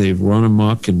treaty. They've run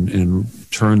amok and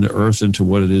turned the earth into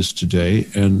what it is today,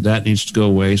 and that needs to go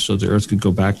away so the earth could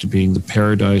go back to being the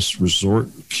paradise resort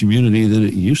community that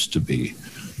it used to be.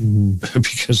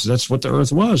 Because that's what the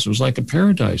earth was. It was like a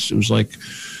paradise. It was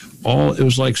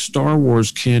like Star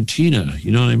Wars Cantina.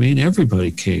 You know what I mean?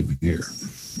 Everybody came here.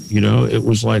 You know, it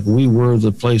was like we were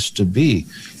the place to be.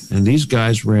 And these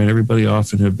guys ran everybody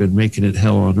off and have been making it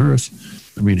hell on earth.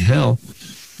 I mean, hell.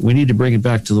 We need to bring it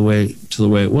back to the way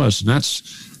it was. And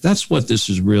that's what this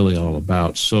is really all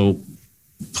about. So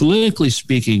politically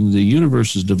speaking, the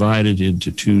universe is divided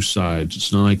into two sides.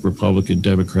 It's not like Republican,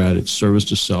 Democrat. It's service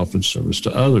to self and service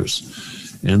to others.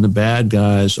 And the bad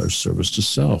guys are service to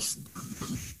self.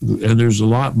 And there's a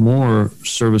lot more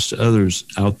service to others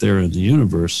out there in the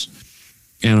universe.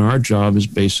 And our job is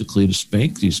basically to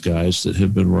spank these guys that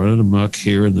have been running amok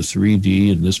here in the 3D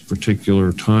in this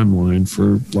particular timeline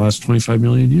for the last 25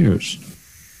 million years.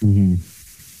 Mm-hmm.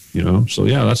 You know, so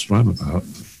yeah, that's what I'm about.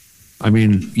 I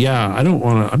mean, yeah,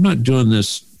 I'm not doing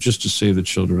this just to save the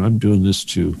children. I'm doing this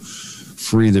to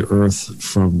free the earth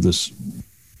from this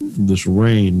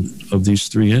reign of these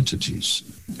three entities.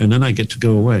 And then I get to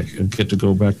go away and get to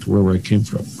go back to wherever I came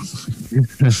from.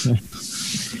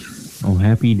 Oh,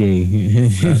 happy day.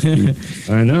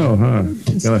 I know, huh?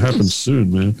 Gotta happen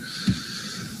soon, man.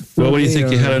 Well, what do you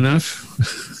think? You had enough?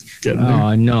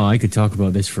 Oh, no, I could talk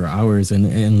about this for hours.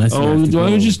 Unless why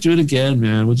don't we just do it again,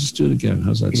 man? We'll just do it again.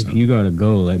 How's that sound? If you gotta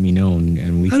go, let me know.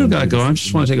 And we I don't gotta go. I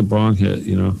just want to take a bong hit,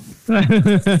 you know.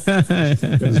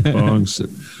 Bongs.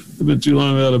 I've been too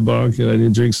long without a bong hit. I need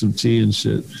to drink some tea and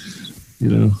shit, you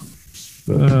know.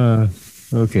 But,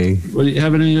 okay. Well, do you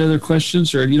have any other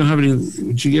questions, or you don't have any?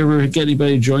 Did you ever get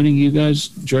anybody joining you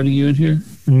in here?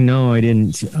 No, I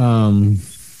didn't.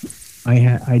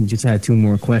 I just had two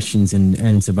more questions, and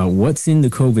it's about what's in the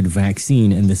COVID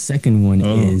vaccine, and the second one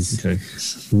is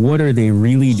what are they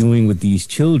really doing with these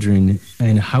children,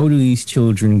 and how do these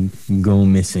children go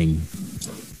missing?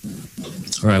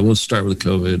 All right, we'll start with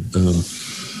COVID.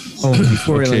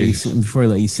 Before I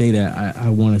let you say that, I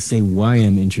want to say why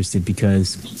I'm interested,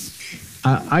 because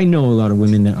I know a lot of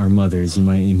women that are mothers in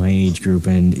my age group,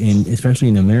 and especially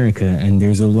in America, and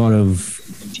there's a lot of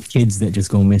kids that just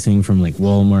go missing from like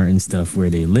Walmart and stuff where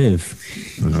they live.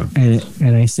 Uh-huh.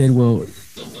 And I said, well,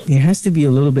 it has to be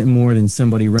a little bit more than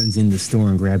somebody runs in the store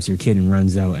and grabs your kid and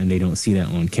runs out and they don't see that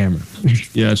on camera.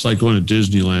 Yeah, it's like going to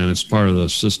Disneyland. It's part of the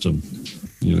system,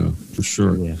 you know, for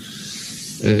sure. Yeah.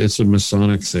 It's a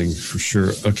Masonic thing, for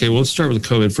sure. Okay, well, let's start with the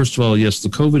COVID. First of all, yes, the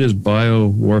COVID is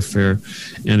bio-warfare,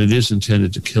 and it is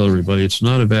intended to kill everybody. It's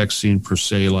not a vaccine per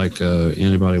se, like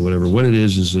antibody, whatever. What it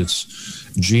is it's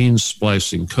gene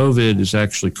splicing. COVID is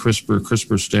actually CRISPR.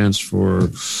 CRISPR stands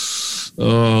for,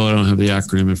 I don't have the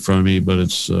acronym in front of me, but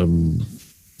it's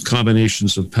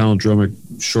combinations of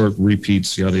palindromic short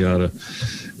repeats, yada, yada.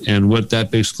 And what that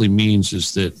basically means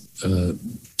is that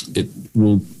it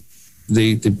will...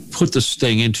 They put this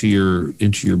thing into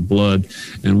your blood,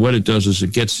 and what it does is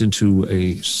it gets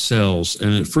into cells,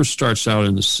 and it first starts out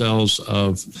in the cells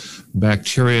of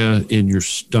bacteria in your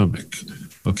stomach.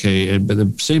 Okay, but the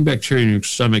same bacteria in your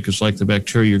stomach is like the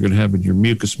bacteria you're going to have in your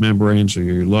mucous membranes or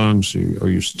your lungs or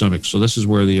your stomach. So this is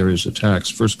where the area attacks.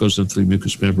 First goes into the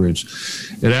mucous membranes.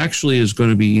 It actually is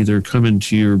going to be either come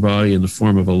into your body in the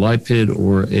form of a lipid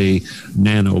or a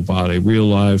nanobody, real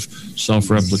live,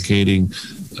 self-replicating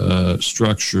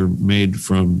structure made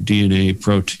from DNA,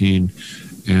 protein,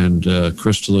 and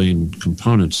crystalline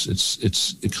components.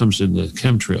 It comes in the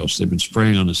chemtrails. They've been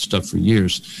spraying on this stuff for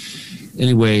years.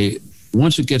 Anyway,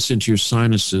 once it gets into your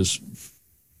sinuses,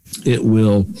 it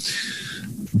will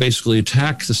basically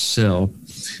attack the cell.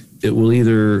 It will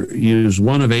either use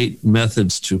one of 8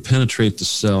 methods to penetrate the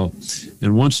cell,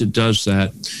 and once it does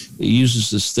that, it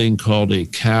uses this thing called a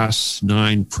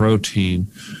Cas9 protein,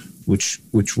 which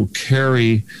will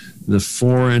carry the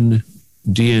foreign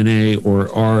DNA or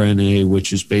RNA,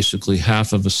 which is basically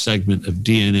half of a segment of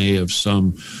DNA of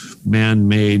some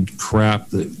man-made crap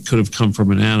that could have come from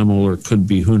an animal or could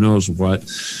be who knows what.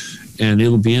 And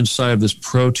it'll be inside of this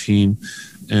protein,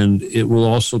 And it will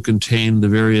also contain the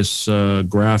various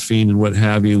graphene and what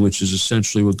have you, which is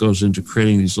essentially what goes into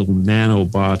creating these little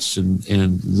nanobots,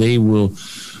 and they will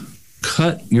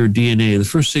cut your DNA. The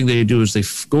first thing they do is they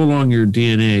go along your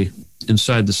DNA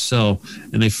inside the cell,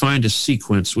 and they find a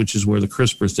sequence, which is where the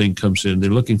CRISPR thing comes in. They're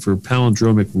looking for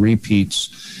palindromic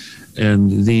repeats,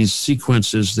 and these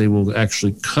sequences, they will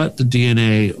actually cut the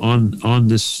DNA on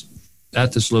this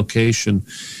at this location,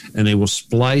 and they will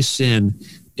splice in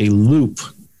a loop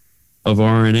of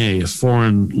RNA, a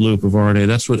foreign loop of RNA.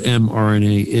 That's what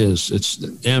mRNA is.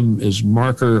 M is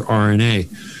marker RNA.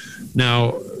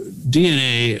 Now,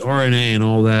 DNA, RNA, and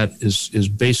all that is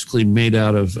basically made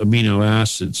out of amino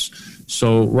acids.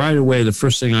 So right away, the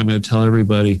first thing I'm going to tell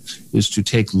everybody is to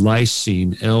take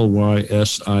lysine,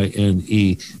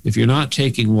 Lysine. If you're not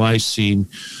taking lysine,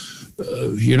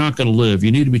 you're not going to live.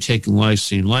 You need to be taking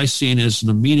lysine. Lysine is an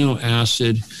amino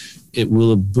acid. It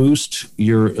will boost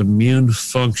your immune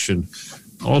function.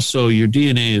 Also, your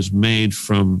DNA is made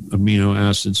from amino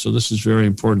acids, so this is a very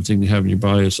important thing to have in your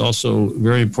body. It's also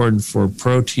very important for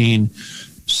protein,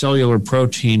 cellular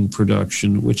protein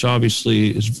production, which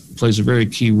obviously plays a very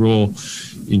key role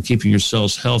in keeping your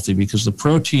cells healthy, because the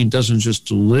protein doesn't just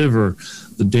deliver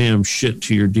the damn shit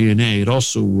to your DNA, it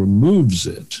also removes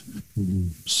it.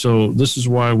 So this is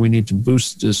why we need to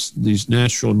boost these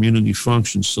natural immunity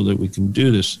functions so that we can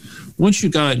do this. Once you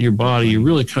got it in your body, you're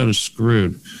really kind of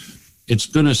screwed. It's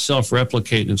going to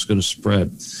self-replicate and it's going to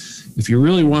spread. If you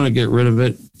really want to get rid of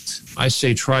it, I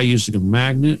say try using a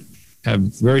magnet, have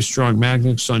very strong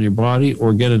magnets on your body,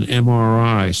 or get an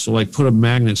MRI. So like put a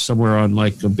magnet somewhere on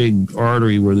like a big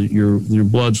artery where your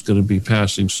blood's going to be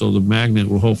passing, so the magnet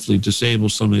will hopefully disable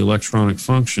some of the electronic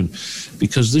function,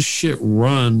 because this shit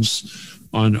runs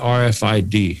on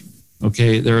RFID.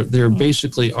 Okay, they're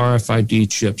basically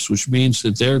RFID chips, which means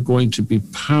that they're going to be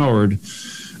powered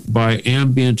by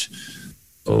ambient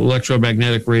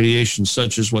electromagnetic radiation,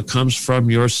 such as what comes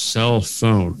from your cell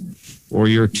phone or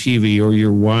your TV or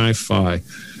your Wi-Fi.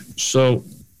 So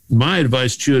my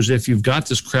advice to you is, if you've got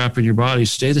this crap in your body,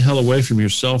 stay the hell away from your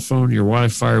cell phone, your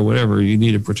Wi-Fi, or whatever. You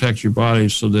need to protect your body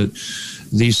so that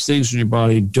these things in your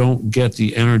body don't get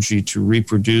the energy to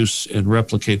reproduce and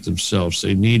replicate themselves.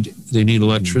 They need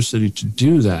electricity to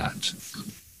do that.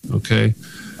 Okay?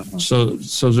 So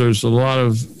there's a lot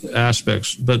of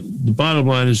aspects. But the bottom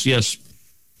line is, yes,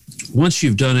 once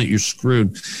you've done it, you're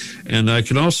screwed. And I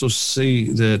can also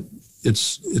see that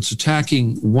it's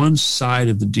attacking one side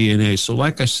of the DNA. So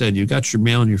like I said, you've got your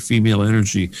male and your female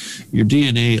energy. Your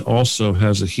DNA also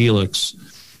has a helix,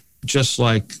 just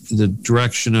like the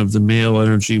direction of the male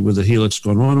energy with the helix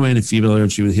going one way and the female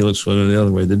energy with the helix going the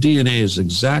other way. The DNA is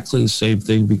exactly the same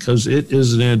thing, because it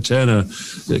is an antenna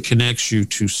that connects you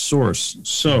to source.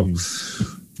 So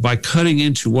by cutting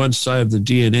into one side of the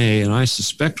DNA, and I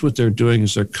suspect what they're doing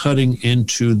is they're cutting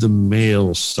into the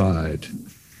male side.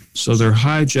 So they're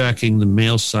hijacking the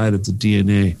male side of the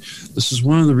DNA. This is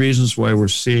one of the reasons why we're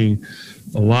seeing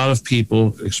a lot of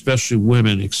people, especially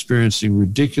women, experiencing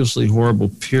ridiculously horrible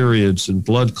periods and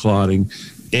blood clotting.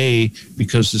 A,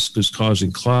 because this is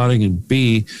causing clotting, and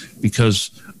B, because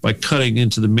by cutting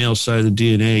into the male side of the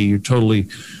DNA, you're totally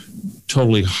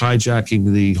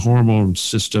hijacking the hormone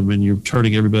system, and you're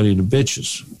turning everybody into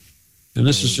bitches. And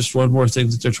this is just one more thing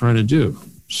that they're trying to do.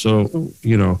 So,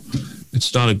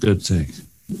 it's not a good thing.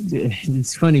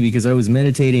 It's funny because I was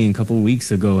meditating a couple of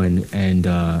weeks ago, and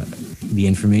the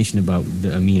information about the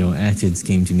amino acids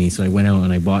came to me. So I went out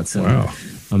and I bought some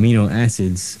amino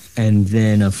acids, and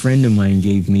then a friend of mine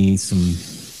gave me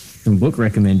some book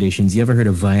recommendations. You ever heard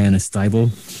of Vianna Stibel,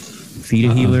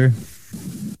 Theta Healer?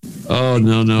 Oh,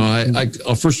 no. I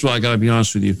first of all, I got to be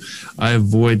honest with you. I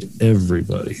avoid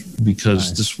everybody,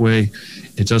 because this way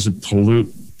it doesn't pollute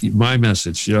my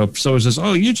message. Someone says,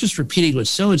 "Oh, you're just repeating what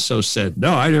so-and-so said."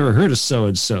 No, I never heard of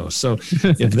so-and-so. So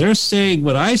if they're saying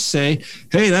what I say,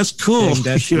 hey, that's cool.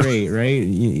 That's great, right?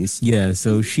 Yeah,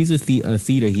 so she's a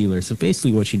theta healer. So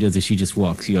basically what she does is she just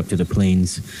walks you up to the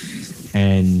planes,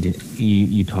 and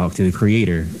you talk to the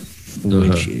creator,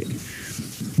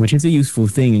 which is a useful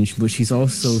thing. But she's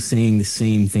also saying the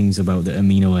same things about the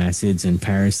amino acids and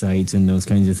parasites and those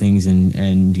kinds of things, and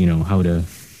how to...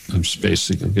 I'm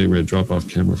spacing. I'm getting ready to drop off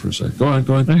camera for a second. Go on.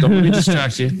 Don't let me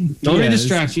distract you. Don't let me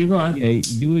distract you. Go on. Yeah,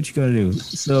 do what you gotta do.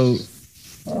 So,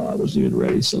 I wasn't even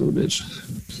ready, son of a bitch.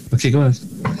 Okay, go ahead.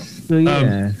 So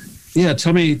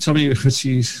tell me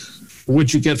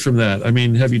what'd you get from that? I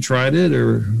mean, have you tried it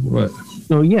or what?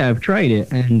 So yeah, I've tried it,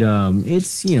 and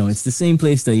it's it's the same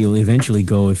place that you'll eventually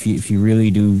go if you really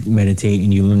do meditate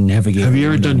and you navigate. Have you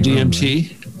ever done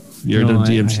DMT? You ever done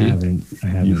DMT? I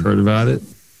haven't. You've heard about it?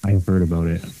 I've heard about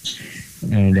it.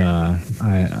 and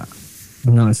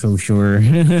I'm not so sure.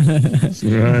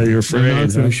 Yeah, you're afraid. I'm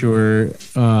not so sure.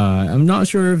 I'm not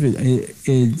sure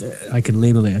if I could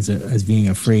label it as being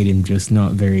afraid and just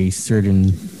not very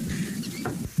certain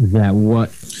that what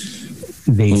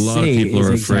they say is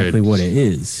exactly what it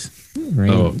is. Right?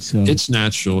 Oh, so it's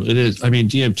natural. It is. I mean,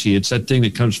 DMT, it's that thing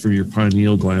that comes from your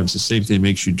pineal glands. The same thing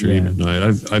makes you dream at night.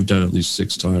 I've done it at least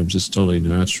 6 times. It's totally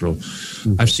natural.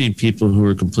 I've seen people who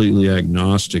are completely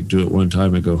agnostic do it one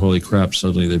time and go, holy crap,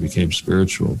 suddenly they became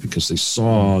spiritual because they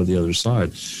saw the other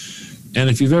side. And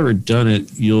if you've ever done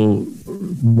it, you'll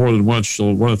more than once,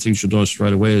 one of the things you'll notice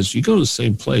right away is you go to the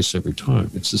same place every time.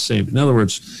 It's the same. In other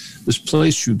words, this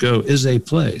place you go is a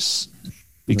place.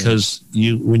 Because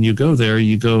when you go there,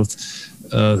 you go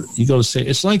to say,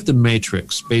 it's like the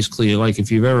Matrix. Basically, like if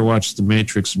you've ever watched the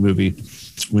Matrix movie,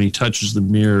 when he touches the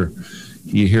mirror,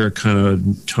 you hear a kind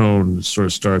of tone that sort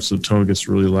of starts. The tone gets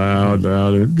really loud,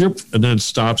 and then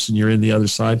stops, and you're in the other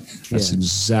side. That's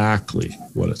exactly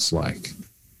what it's like.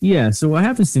 Yeah. So what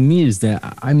happens to me is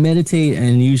that I meditate,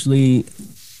 and usually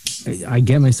I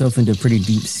get myself into a pretty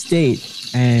deep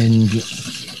state, and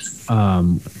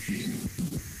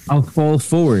I'll fall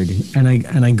forward and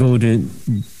I go to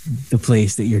the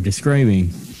place that you're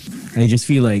describing. I just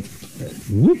feel like,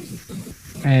 whoop.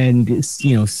 And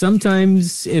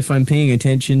sometimes if I'm paying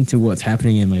attention to what's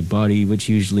happening in my body, which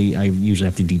I usually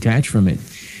have to detach from it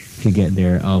to get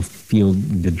there, I'll feel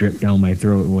the drip down my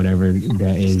throat or whatever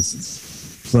that is.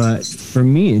 But for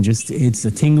me, it's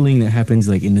a tingling that happens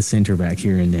like in the center back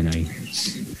here, and then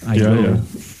I go. Yeah.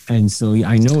 And so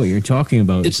I know what you're talking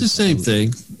about. It's the same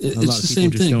thing. It's the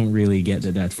same thing. Just don't really get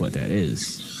that that's what that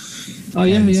is. Oh,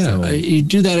 yeah. So, you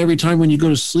do that every time when you go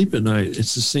to sleep at night.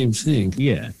 It's the same thing.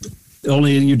 Yeah.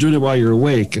 Only you're doing it while you're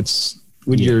awake. It's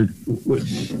when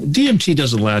DMT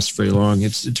doesn't last very long.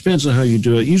 It depends on how you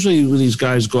do it. Usually when these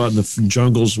guys go out in the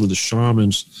jungles with the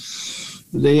shamans,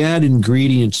 they add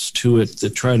ingredients to it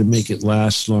that try to make it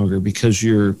last longer because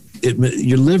your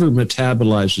liver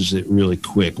metabolizes it really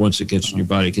quick. Once it gets in your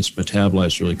body, it gets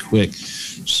metabolized really quick.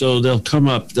 So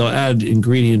they'll add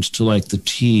ingredients to like the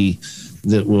tea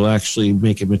that will actually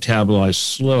make it metabolize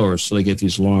slower, so they get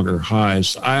these longer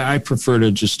highs. I prefer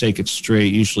to just take it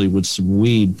straight, usually with some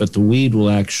weed, but the weed will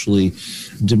actually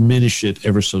diminish it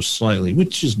ever so slightly,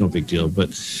 which is no big deal. But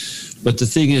the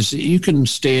thing is, you can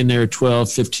stay in there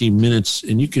 12, 15 minutes,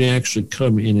 and you can actually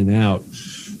come in and out.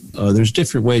 There's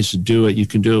different ways to do it. You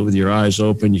can do it with your eyes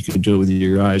open. You can do it with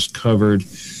your eyes covered.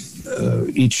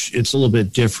 It's a little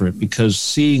bit different because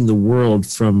seeing the world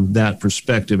from that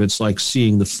perspective, it's like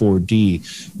seeing the 4D.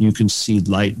 You can see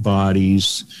light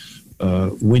bodies.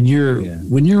 When you're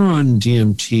on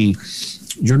DMT,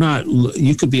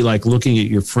 you could be like looking at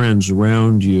your friends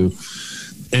around you,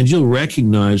 and you'll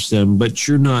recognize them, but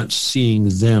you're not seeing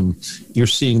them. You're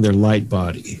seeing their light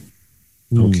body.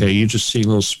 Okay, you're just seeing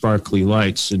little sparkly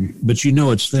lights, but you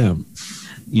know it's them.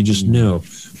 You just know.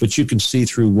 But you can see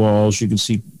through walls. You can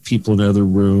see people in other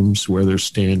rooms where they're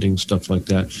standing, stuff like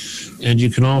that. And you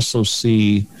can also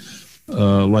see,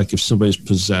 like if somebody's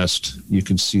possessed, you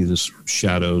can see this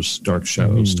shadows, dark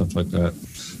shadows, stuff like that.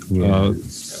 Yeah.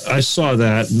 I saw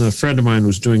that, and a friend of mine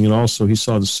was doing it also. He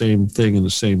saw the same thing in the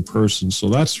same person, so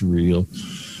that's real.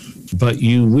 But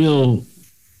you will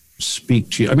speak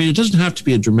to you. I mean, it doesn't have to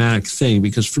be a dramatic thing,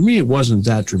 because for me, it wasn't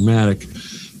that dramatic.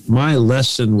 My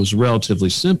lesson was relatively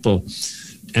simple,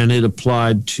 and it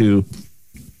applied to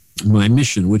my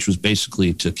mission, which was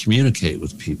basically to communicate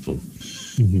with people.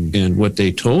 Mm-hmm. And what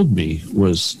they told me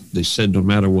was, they said no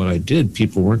matter what I did,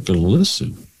 people weren't going to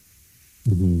listen.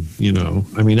 Mm-hmm. You know,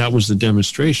 I mean, that was the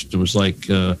demonstration. It was like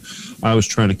I was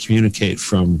trying to communicate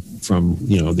from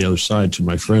the other side to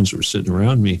my friends who were sitting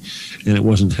around me, and it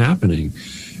wasn't happening.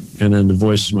 And then the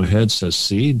voice in my head says,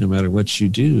 see, no matter what you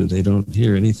do, they don't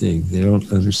hear anything. They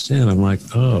don't understand. I'm like,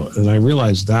 oh. And I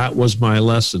realized that was my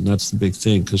lesson. That's the big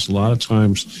thing. Because a lot of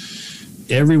times,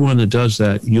 everyone that does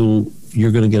that,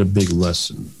 you're going to get a big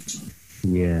lesson.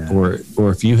 Yeah. Or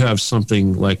if you have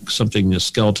something, a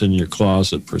skeleton in your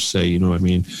closet, per se, you know what I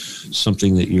mean?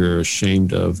 Something that you're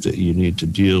ashamed of, that you need to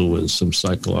deal with, some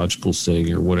psychological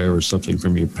thing or whatever, something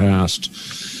from your past,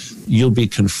 you'll be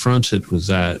confronted with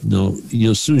that.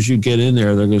 As soon as you get in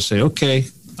there, they're going to say, okay,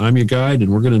 I'm your guide,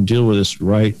 and we're going to deal with this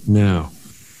right now.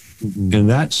 Mm-hmm. And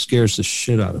that scares the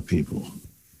shit out of people,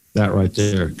 that right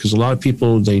there. Because a lot of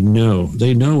people, they know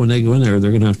when they go in there,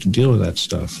 they're going to have to deal with that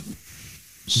stuff.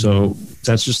 So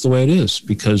that's just the way it is,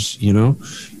 because, you want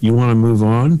to move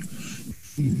on.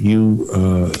 You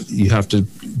have to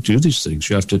do these things.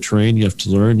 You have to train. You have to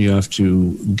learn. You have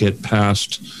to get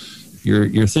past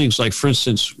your things. Like, for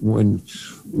instance, when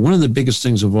one of the biggest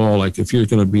things of all, like if you're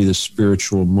going to be this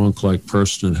spiritual monk-like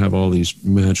person and have all these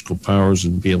magical powers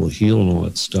and be able to heal and all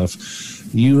that stuff,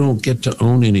 you don't get to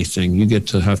own anything. You get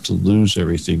to have to lose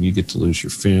everything. You get to lose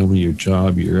your family, your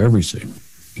job, your everything.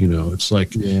 You know, it's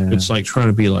like trying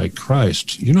to be like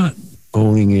Christ. You're not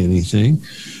owning anything.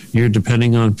 You're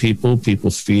depending on people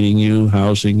feeding you,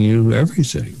 housing you,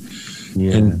 everything.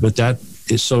 Yeah. But that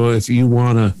is, so if you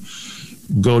want to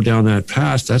go down that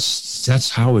path, that's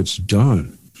how it's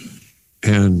done.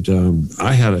 And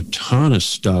I had a ton of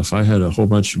stuff. I had a whole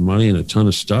bunch of money and a ton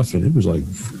of stuff, and it was like,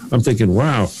 I'm thinking,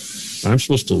 wow, I'm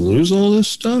supposed to lose all this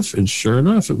stuff? And sure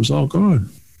enough, it was all gone.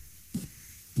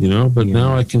 You know, but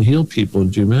now I can heal people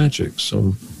and do magic.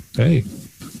 So, hey,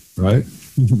 right?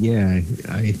 Yeah,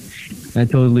 that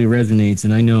totally resonates.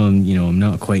 And I know I'm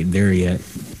not quite there yet.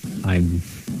 I'm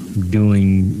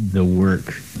doing the work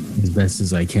as best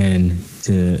as I can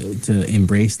to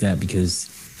embrace that, because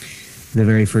the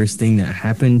very first thing that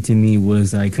happened to me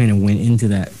was I kind of went into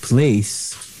that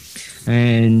place,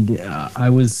 and I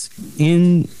was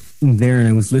in there and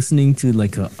I was listening to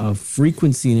like a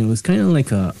frequency, and it was kind of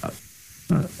like I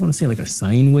want to say like a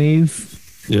sine wave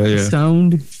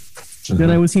sound that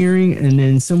I was hearing. And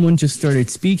then someone just started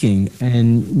speaking,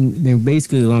 and they're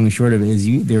basically, the long and short of it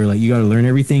is they were like, you got to learn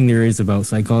everything there is about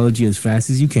psychology as fast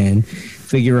as you can,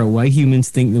 figure out why humans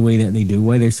think the way that they do,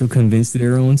 why they're so convinced of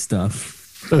their own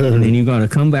stuff. And then you got to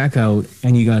come back out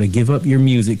and you got to give up your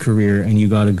music career, and you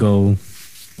got to go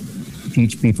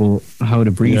teach people how to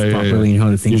breathe properly and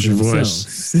how to think for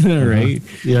themselves. Right?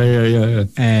 Yeah.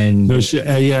 And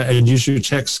and use your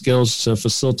tech skills to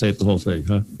facilitate the whole thing,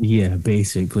 huh? Yeah,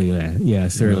 basically that. Yeah,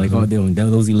 sir. Like,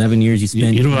 those 11 years you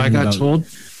spent. You know what I got told?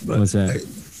 What's that?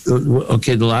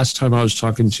 Okay, the last time I was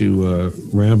talking to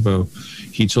Rambo,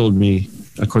 he told me.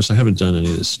 Of course, I haven't done any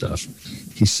of this stuff.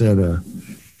 He said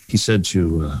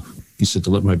to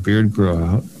let my beard grow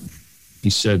out. He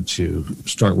said to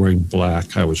start wearing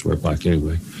black. I always wear black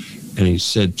anyway. And he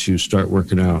said to start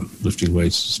working out, lifting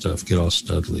weights and stuff, get all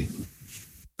studly.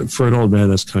 But for an old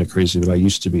man, that's kind of crazy, but I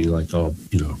used to be like all,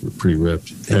 pretty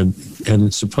ripped.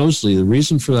 And supposedly the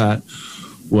reason for that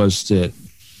was that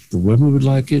the women would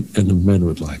like it and the men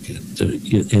would like it.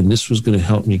 And this was going to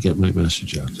help me get my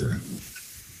message out there.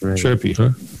 Right. Trippy,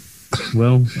 huh?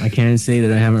 Well, I can't say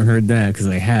that I haven't heard that, because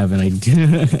I have, and I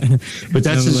But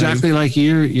that's exactly like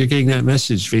you're getting that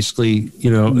message. Basically,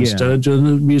 instead of doing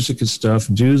the music and stuff,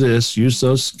 do this. Use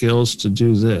those skills to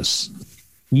do this.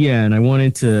 Yeah, and I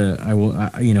wanted to.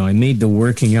 I made the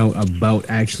working out about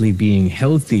actually being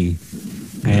healthy,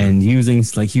 and using,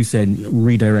 like you said,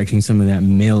 redirecting some of that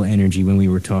male energy when we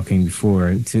were talking before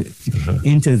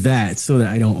into that, so that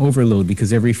I don't overload,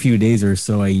 because every few days or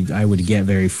so I would get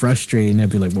very frustrated, and I'd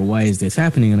be like, well, why is this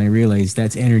happening? And I realized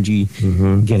that's energy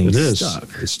getting stuck.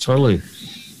 It's totally.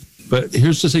 But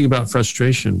here's the thing about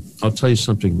frustration. I'll tell you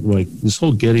something, like this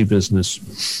whole Getty business,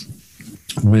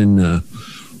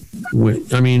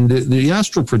 the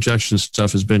astral projection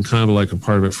stuff has been kind of like a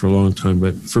part of it for a long time,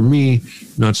 but for me,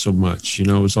 not so much. It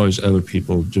was always other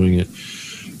people doing it.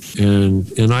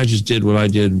 And I just did what I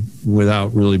did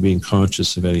without really being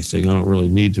conscious of anything. I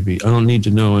don't need to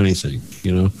know anything,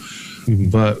 Mm-hmm.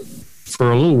 But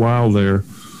for a little while there,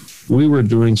 we were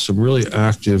doing some really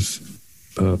active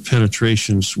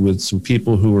penetrations with some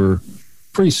people who were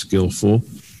pretty skillful,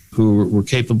 who were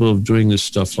capable of doing this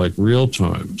stuff like real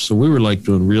time. So we were like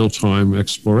doing real time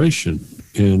exploration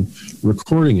and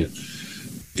recording it.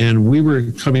 And we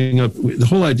were coming up, the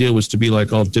whole idea was to be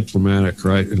like all diplomatic,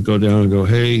 right? And go down and go,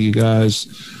 hey, you guys,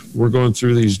 we're going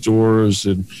through these doors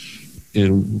and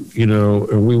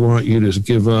we want you to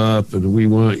give up, and we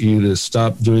want you to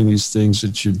stop doing these things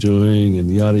that you're doing, and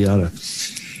yada, yada.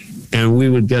 And we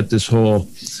would get this whole,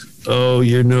 oh,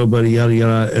 you're nobody, yada,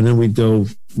 yada. And then we'd go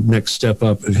next step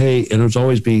up, and hey, and it would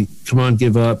always be, come on,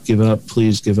 give up,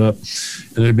 please give up.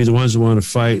 And there'd be the ones that want to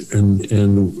fight, and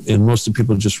most of the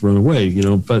people just run away,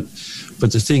 But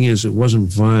the thing is, it wasn't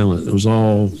violent. It was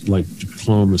all like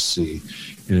diplomacy.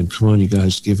 And come on, you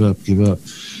guys, give up.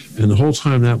 And the whole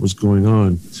time that was going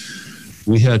on,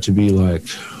 we had to be like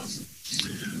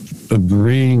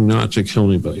agreeing not to kill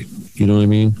anybody. You know what I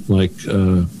mean? Like,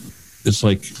 it's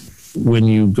like when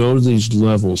you go to these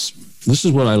levels, this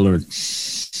is what I learned.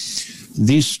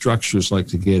 These structures like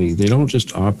the Getty, they don't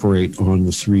just operate on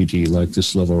the 3D like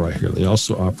this level right here. They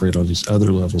also operate on these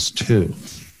other levels too.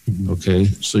 Okay,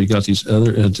 so you got these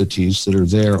other entities that are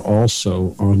there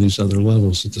also on these other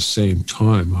levels at the same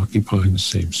time, occupying the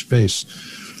same space,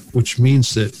 which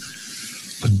means that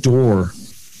a door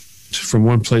from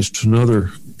one place to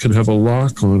another can have a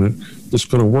lock on it that's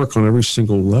going to work on every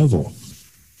single level.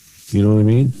 You know what I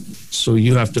mean? So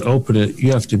you have to open it.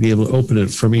 You have to be able to open it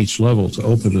from each level to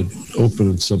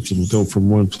open something and go from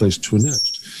one place to the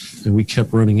next. And we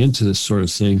kept running into this sort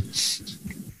of thing.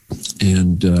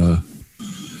 And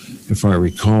if I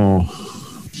recall,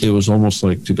 it was almost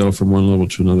like to go from one level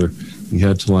to another, you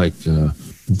had to like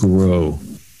grow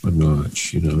a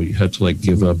notch. You know, you had to like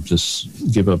give up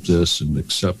this and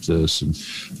accept this. And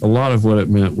a lot of what it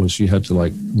meant was you had to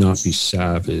like not be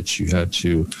savage. You had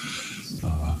to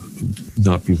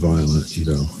not be violent, you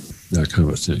know, that kind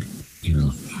of thing, you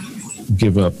know,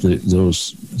 give up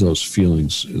those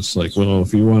feelings. It's like, well,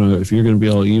 if you're going to be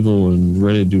all evil and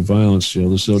ready to do violence, you know,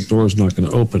 this door's not going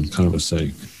to open, kind of a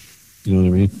thing. You know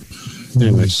what I mean? Mm-hmm.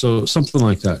 Anyway, so something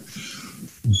like that.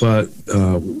 But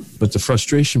the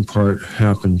frustration part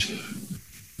happened.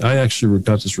 I actually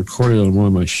got this recorded on one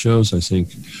of my shows, I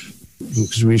think,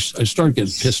 because I started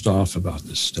getting pissed off about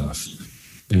this stuff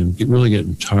and really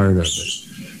getting tired of it.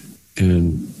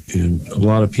 And a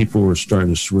lot of people were starting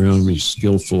to surround me,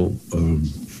 skillful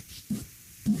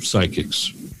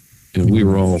psychics. And we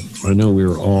were all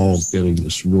getting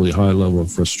this really high level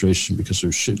of frustration because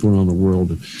there's shit going on in the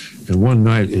world. And one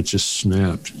night it just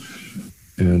snapped.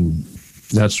 And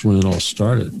that's when it all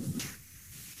started.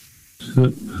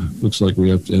 Looks like we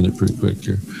have to end it pretty quick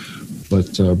here.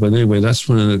 But anyway, that's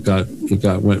when it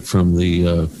went from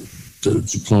the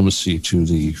diplomacy to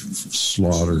the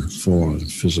slaughter, full-on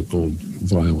physical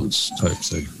violence type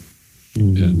thing.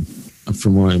 Mm-hmm. And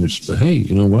from what I understand, hey,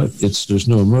 you know what? There's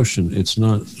no emotion. It's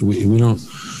not. We don't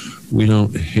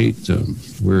hate them.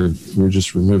 We're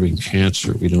just removing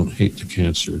cancer. We don't hate the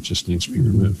cancer. It just needs to be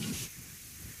removed.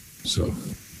 So,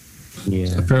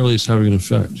 yeah. Apparently, it's having an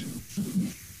effect.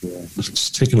 Yeah. It's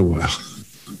taking a while.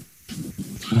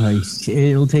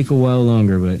 It'll take a while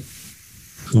longer, but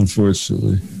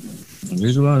unfortunately.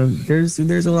 There's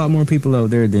a lot more people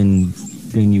out there than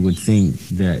you would think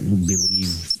that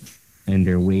believe, and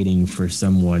they're waiting for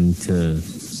someone to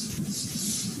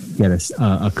get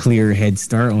a clear head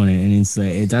start on it. And it's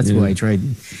like why I tried.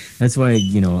 That's why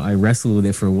I wrestled with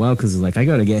it for a while, because like I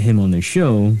got to get him on the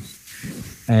show,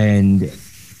 and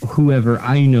whoever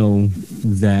I know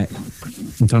that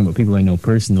I'm talking about, people I know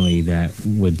personally that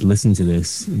would listen to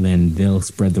this, then they'll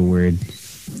spread the word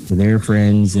to their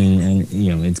friends, and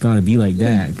it's got to be like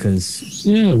that, because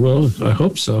well, I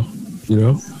hope so.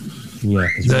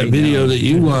 That video that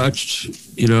you watched,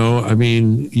 I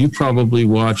mean, you probably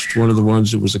watched one of the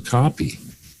ones that was a copy.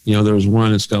 There was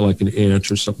one that's got like an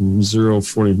ant or something,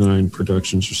 049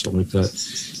 Productions or something like that.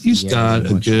 He's got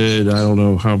a good, I don't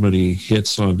know how many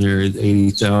hits on there,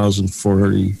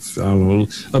 80,040, I don't know,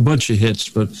 a bunch of hits,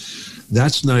 but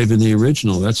that's not even the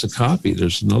original. That's a copy.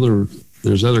 There's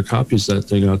other copies of that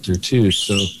thing out there too.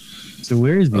 So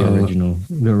where is the original?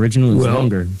 The original is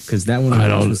longer, because that one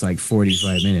was like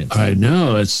 45 minutes. I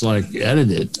know, it's like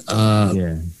edited.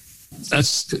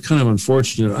 That's kind of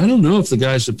unfortunate. I don't know if the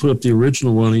guys that put up the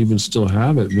original one even still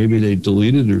have it. Maybe they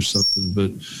deleted it or something,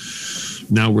 but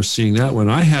now we're seeing that one.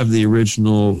 I have the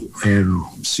original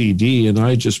CD, and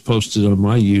I just posted it on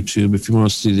my YouTube. If you want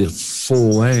to see the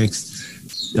full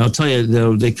length, I'll tell you,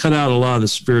 though, they cut out a lot of the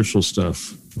spiritual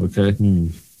stuff, okay?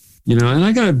 And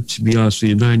I got to be honest with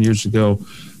you, 9 years ago,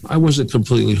 I wasn't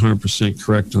completely 100%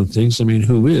 correct on things. I mean,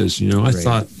 who is? I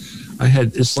thought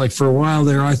it's like for a while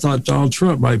there, I thought Donald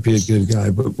Trump might be a good guy,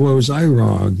 but boy, was I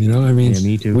wrong. I mean,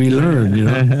 me too. We learned,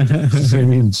 I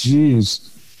mean, geez.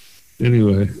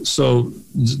 Anyway, so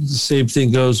the same thing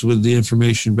goes with the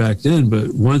information back then,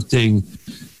 but one thing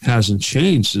hasn't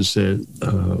changed is that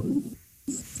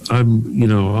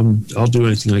I'll do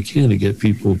anything I can to get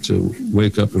people to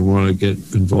wake up and want to get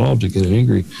involved and get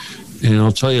angry. And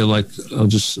I'll tell you,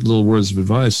 just little words of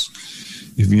advice.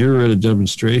 If you're at a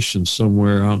demonstration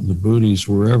somewhere out in the boonies,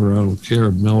 wherever, I don't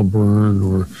care, Melbourne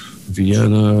or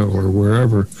Vienna or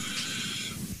wherever,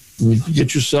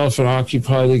 get yourself an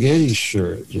Occupy the Getty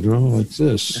shirt, like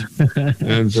this.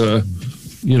 And,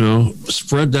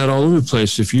 spread that all over the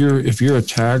place. If you're a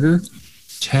tagger,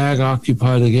 tag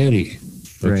Occupy the Getty.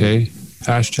 Okay. Right.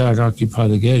 Hashtag Occupy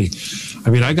the Getty.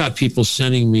 I mean, I got people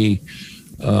sending me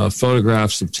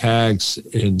photographs of tags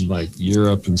in like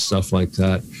Europe and stuff like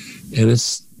that. And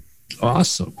it's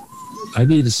awesome. I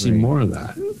need to see more of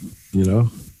that,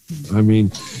 I mean,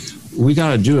 we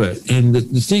got to do it. And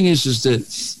the thing is that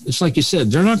it's like you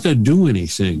said, they're not going to do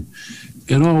anything.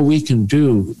 And all we can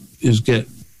do is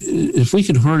if we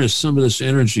can harness some of this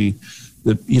energy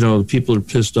that, people are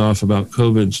pissed off about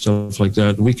COVID and stuff like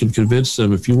that, and we can convince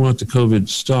them, if you want the COVID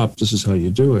to stop, this is how you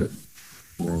do it.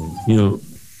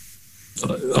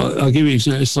 I'll give you an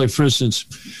example. It's like, for instance,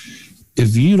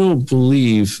 if you don't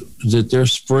believe that they're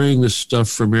spraying this stuff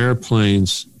from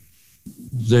airplanes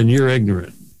then you're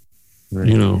ignorant. Right.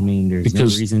 You know, I mean, there's no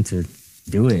reason to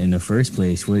do it in the first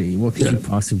place. What could you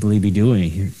possibly be doing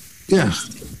here? Yeah.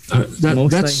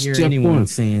 Most that's I hear step anyone one.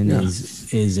 saying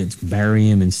is it's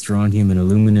barium and strontium and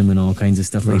aluminum and all kinds of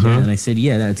stuff like that. And I said,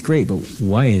 yeah, that's great, but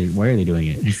why are they doing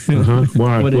it?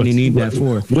 Why? What do they need that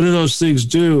for? What do those things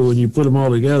do when you put them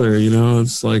all together? You know,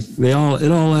 it's like it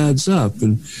all adds up,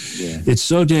 and it's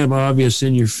so damn obvious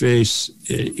in your face.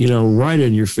 You know, right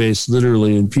in your face,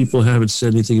 literally, and people haven't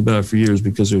said anything about it for years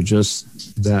because they're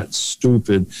just that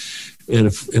stupid. And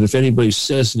if anybody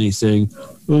says anything,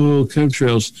 oh,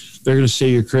 chemtrails, they're going to say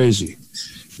you're crazy.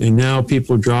 And now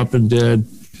people are dropping dead.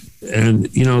 And,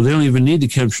 you know, they don't even need the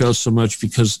chemtrails so much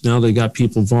because now they got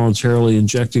people voluntarily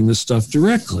injecting this stuff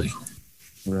directly.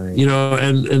 Right. You know,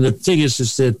 and the thing is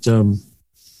that,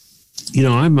 you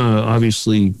know, I'm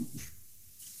obviously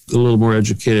a little more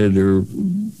educated or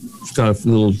got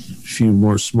a few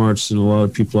more smarts than a lot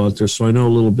of people out there. So I know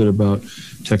a little bit about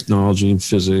technology and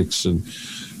physics and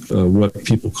what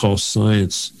people call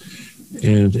science,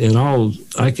 and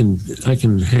I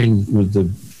can hang with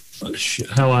the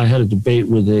hell. I had a debate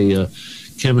with a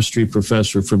chemistry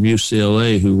professor from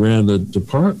UCLA who ran the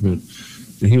department,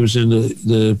 and he was in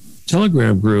the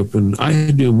Telegram group, and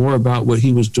I knew more about what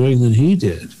he was doing than he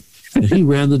did, and he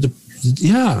ran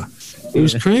it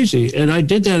was crazy, and I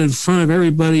did that in front of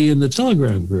everybody in the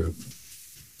Telegram group.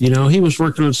 You know, he was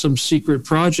working on some secret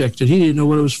project and he didn't know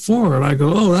what it was for. And I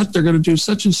go, oh, that they're going to do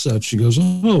such and such. He goes,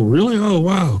 oh, really? Oh,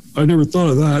 wow. I never thought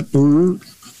of that.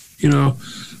 You know,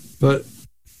 but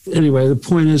anyway, the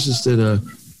point is that,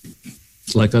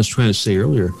 like I was trying to say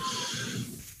earlier,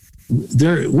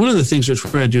 one of the things they're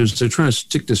trying to do is they're trying to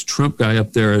stick this Trump guy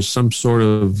up there as some sort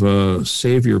of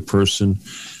savior person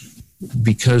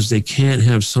because they can't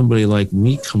have somebody like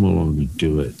me come along and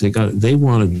do it. They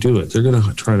want to do it. They're going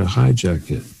to try to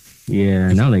hijack it.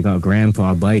 Yeah, now they got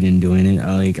Grandpa Biden doing it.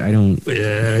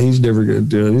 Yeah, he's never going to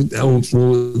do it. Well,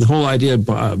 the whole idea of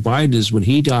Biden is when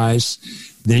he dies,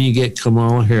 then you get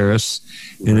Kamala Harris,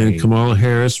 and then Kamala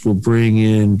Harris will bring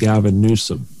in Gavin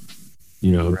Newsom,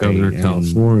 you know, governor of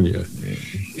California.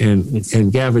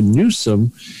 And Gavin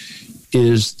Newsom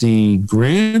is the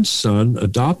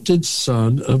adopted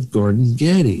son of Gordon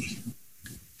Getty.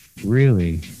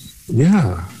 Really?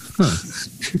 Yeah.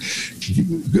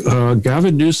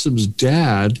 Gavin Newsom's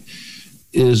dad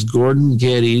is Gordon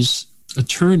Getty's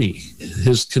attorney,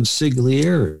 his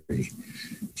consigliere.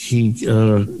 He,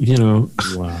 you know,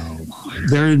 wow.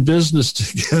 They're in business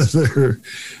together.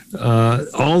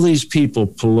 All these people,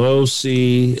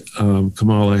 Pelosi,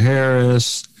 Kamala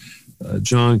Harris,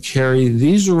 John Kerry,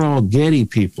 these are all Getty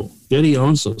people. Getty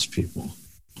owns those people.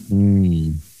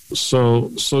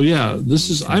 So yeah,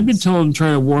 I've been trying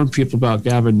to warn people about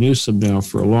Gavin Newsom now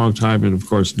for a long time, and of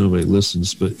course nobody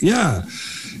listens, but yeah,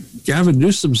 Gavin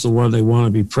Newsom's the one they want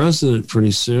to be president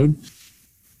pretty soon.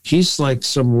 He's like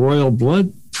some royal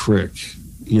blood prick,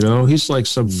 you know, he's like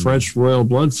some French royal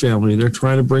blood family. They're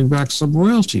trying to bring back some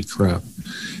royalty crap.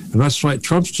 And that's why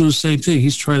Trump's doing the same thing.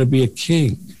 He's trying to be a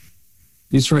king.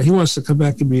 He's right. He wants to come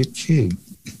back and be a king.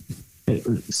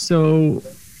 So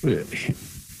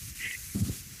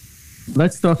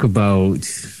let's talk about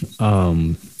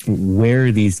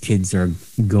where these kids are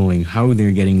going, how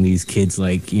they're getting these kids.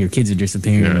 Like, your kids are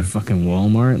disappearing in a fucking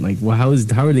Walmart. Like, well, how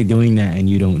are they doing that and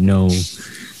you don't know?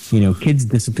 You know, kids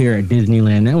disappear at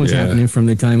Disneyland. That was happening from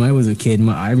the time I was a kid.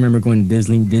 I remember going to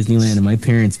Disneyland, and my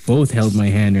parents both held my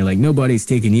hand. They're like, nobody's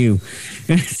taking you.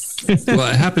 Well,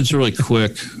 it happens really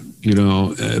quick. You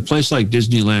know, a place like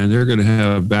Disneyland, they're going to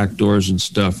have back doors and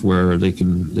stuff where they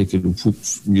can whoop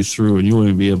you through, and you won't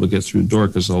even be able to get through the door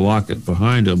because they'll lock it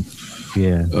behind them.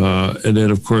 Yeah. And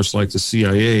then, of course, like the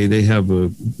CIA, they have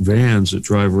vans that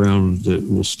drive around that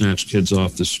will snatch kids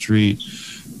off the street.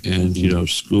 And, you know,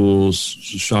 schools,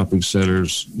 shopping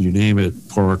centers, you name it,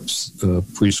 parks,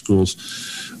 preschools.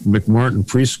 McMartin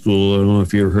Preschool, I don't know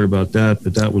if you ever heard about that,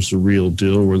 but that was the real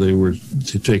deal where they were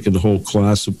taking the whole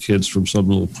class of kids from some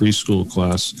little preschool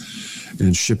class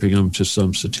and shipping them to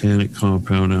some satanic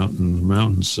compound out in the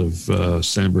mountains of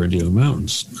San Bernardino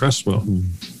Mountains, Crestwell.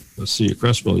 Let's see,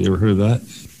 Crestwell, you ever heard of that?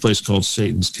 A place called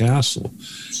Satan's Castle.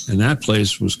 And that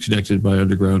place was connected by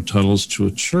underground tunnels to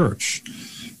a church.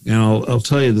 And I'll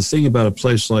tell you the thing about a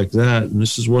place like that, and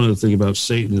this is one of the things about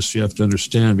Satanists you have to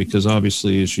understand, because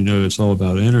obviously, as you know, it's all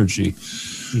about energy.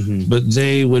 But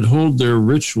they would hold their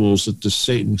rituals at the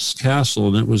Satan's Castle,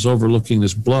 and it was overlooking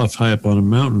this bluff high up on a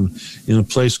mountain in a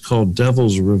place called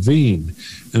Devil's Ravine.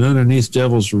 And underneath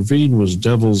Devil's Ravine was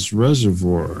Devil's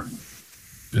Reservoir.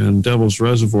 And Devil's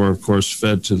Reservoir, of course,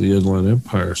 fed to the Inland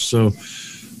Empire. So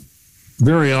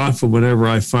very often, whenever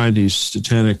I find these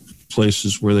satanic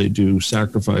places where they do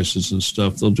sacrifices and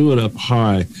stuff, they'll do it up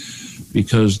high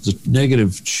because the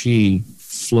negative chi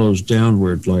flows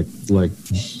downward like black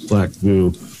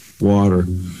goo, water,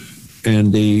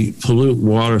 and they pollute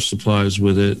water supplies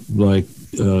with it. Like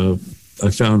I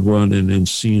found one in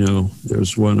Encino.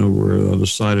 There's one over on the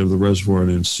side of the reservoir in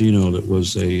Encino that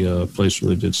was a place where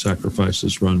they did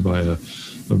sacrifices run by a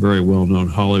very well-known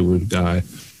Hollywood guy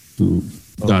who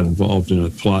got involved in a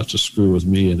plot to screw with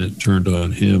me, and it turned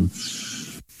on him.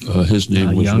 His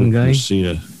name was Rick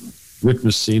Messina. Rick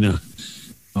Messina.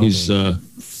 Okay. He's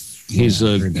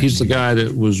the guy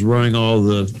that was running all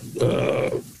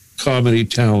the comedy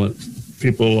talent.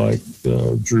 People like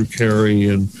Drew Carey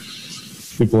and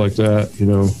people like that,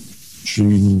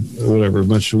 Gene, whatever.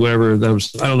 That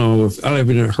was, I don't know if, I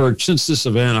haven't heard, since this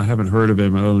event, I haven't heard of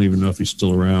him. I don't even know if he's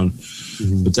still around.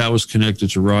 Mm-hmm. But that was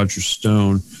connected to Roger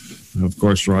Stone. And of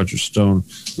course, Roger Stone,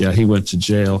 he went to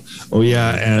jail. Oh,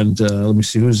 yeah, and let me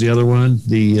see, who's the other one?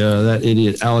 That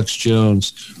idiot, Alex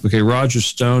Jones. Okay, Roger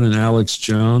Stone and Alex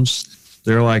Jones,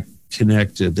 they're like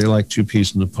connected. They're like two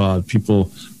peas in the pod.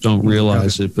 People don't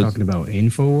realize it. But talking about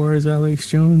InfoWars, Alex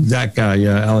Jones? That guy,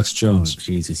 Alex Jones. Oh,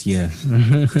 Jesus, yeah.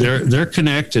 They're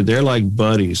connected. They're like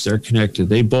buddies. They're connected.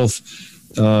 They both,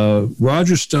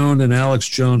 Roger Stone and Alex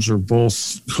Jones are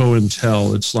both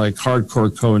COINTEL. It's like hardcore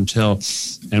COINTEL.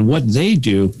 And what they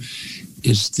do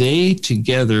is they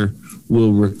together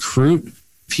will recruit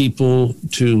people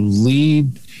to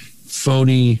lead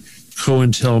phony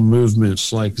COINTEL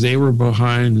movements. Like they were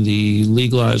behind the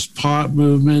legalized pot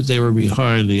movement, they were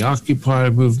behind the Occupy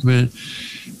movement,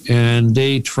 and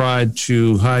they tried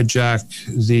to hijack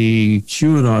the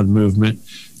QAnon movement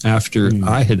after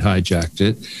I had hijacked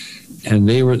it. And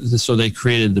they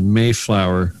created the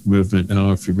Mayflower movement. I don't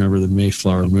know if you remember the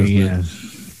Mayflower movement.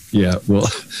 Yeah. Well,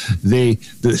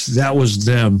 that was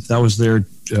them. That was their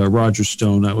Roger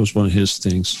Stone. That was one of his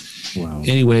things. Wow.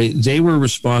 Anyway, they were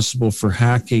responsible for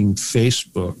hacking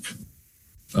Facebook.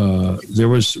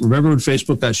 Remember when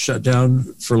Facebook got shut down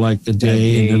for like a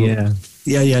day?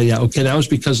 Yeah. Okay, that was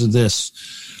because of this.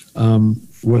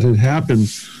 What had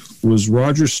happened was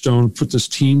Roger Stone put this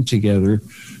team together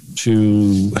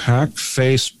to hack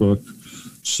Facebook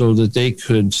so that they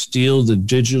could steal the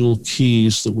digital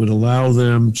keys that would allow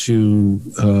them to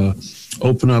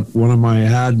open up one of my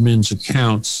admin's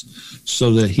accounts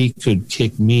so that he could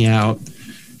kick me out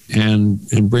and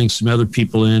bring some other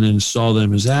people in and install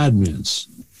them as admins.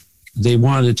 They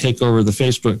wanted to take over the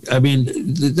Facebook. I mean,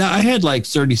 I had like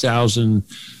 30,000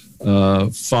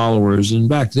 followers, and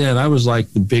back then I was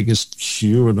like the biggest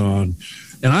QAnon,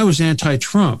 and I was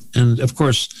anti-Trump. And of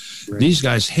course, these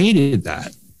guys hated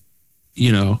that,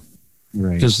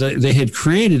 because they had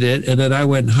created it, and then I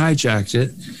went and hijacked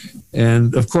it.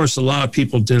 And of course, a lot of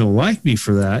people didn't like me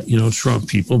for that, Trump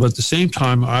people. But at the same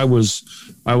time, I was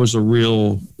a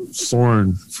real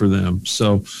thorn for them.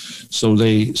 So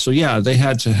they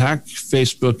had to hack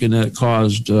Facebook, and that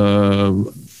caused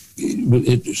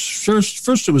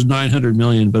first it was 900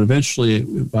 million, but eventually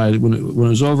when it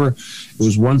was over, it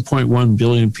was 1.1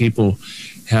 billion people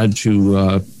had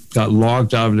to got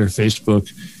logged out of their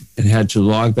Facebook and had to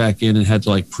log back in and had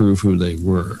to prove who they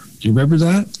were. Do you remember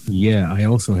that? Yeah, I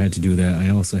also had to do that. I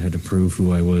also had to prove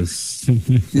who I was.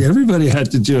 Everybody had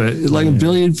to do it. A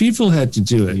billion people had to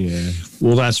do it. Yeah.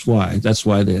 Well, that's why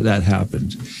that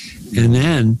happened. And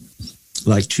then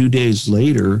 2 days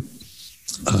later,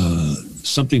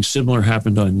 something similar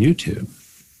happened on YouTube.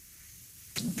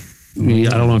 I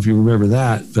don't know if you remember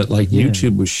that, but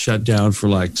YouTube was shut down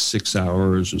for 6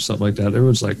 hours or something like that.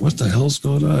 Everyone's like, what the hell's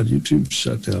going on? YouTube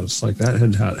shut down. It's like that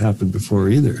hadn't happened before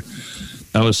either.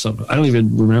 That was something, I don't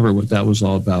even remember what that was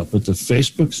all about. But the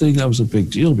Facebook thing, that was a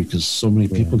big deal because so many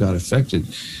people got affected.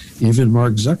 Even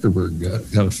Mark Zuckerberg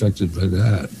got affected by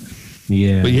that.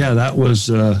 Yeah. But yeah, that was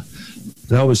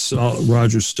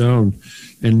Roger Stone.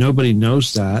 And nobody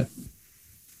knows that.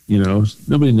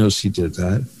 Nobody knows he did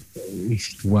that.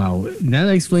 Wow. That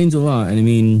explains a lot. I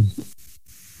mean,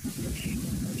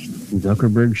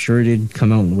 Zuckerberg sure did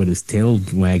come out with his tail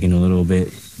wagging a little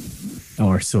bit,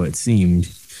 or so it seemed.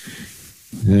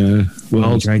 Yeah.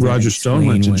 Well, Roger Stone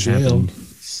went to jail.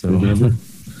 So, remember?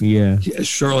 Yeah.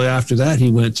 Shortly after that,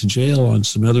 he went to jail on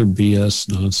some other BS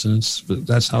nonsense. But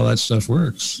that's how that stuff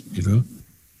works,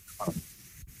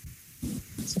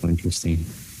 So interesting.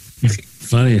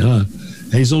 Funny, huh?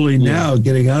 He's only now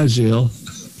getting out of jail.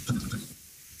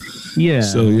 Yeah.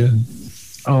 So, yeah.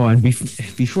 Oh, and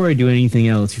before I do anything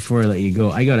else, before I let you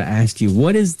go, I got to ask you,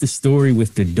 what is the story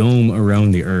with the dome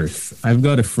around the Earth? I've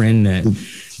got a friend that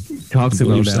talks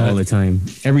about that all the time.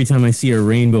 Every time I see a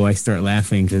rainbow, I start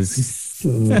laughing because...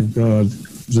 Oh, God.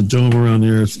 The dome around the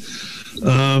Earth.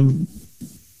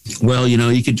 Well,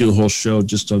 you could do a whole show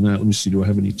just on that. Let me see. Do I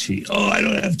have any tea? Oh, I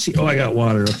don't have tea. Oh, I got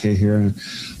water. Okay, here.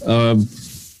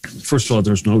 First of all,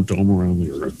 there's no dome around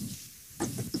the Earth.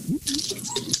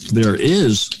 There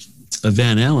is a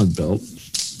Van Allen belt,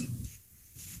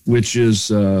 which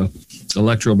is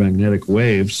electromagnetic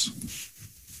waves,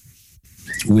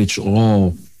 which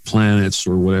all planets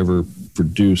or whatever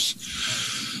produce.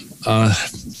 All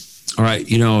right,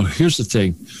 here's the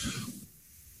thing.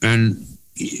 And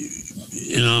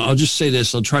I'll just say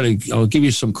this. I'll give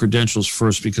you some credentials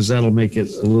first because that'll make it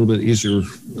a little bit easier.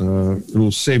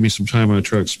 It'll save me some time when I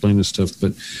try to explain this stuff.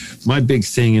 But my big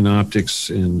thing in optics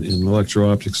and in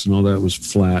electro-optics and all that was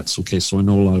flats. Okay, so I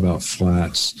know a lot about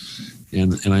flats.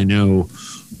 And I know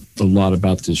a lot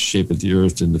about the shape of the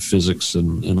Earth and the physics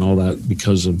and all that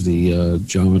because of the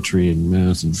geometry and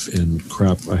math and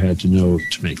crap I had to know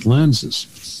to make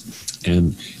lenses.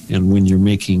 And when you're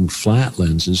making flat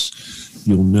lenses,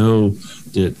 you'll know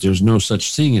that there's no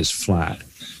such thing as flat.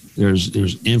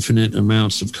 There's infinite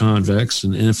amounts of convex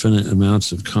and infinite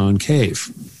amounts of concave.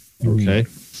 Okay?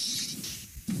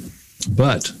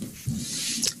 But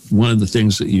one of the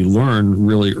things that you learn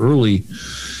really early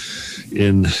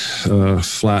in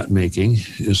flat making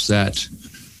is that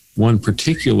one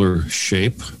particular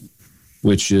shape,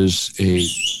 which is a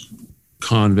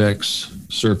convex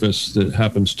surface that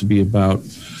happens to be about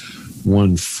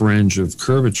one fringe of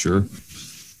curvature,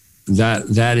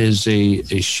 that is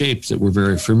a shape that we're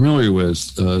very familiar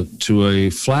with. To a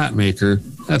flat maker,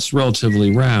 that's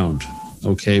relatively round,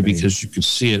 okay, because you can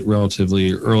see it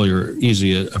relatively earlier,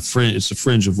 easy. It's a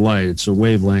fringe of light. It's a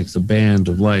wavelength, a band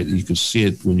of light. You can see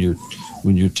it when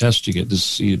you're testing it. To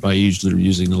see it by either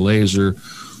using a laser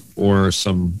or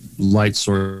some light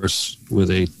source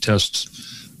with a test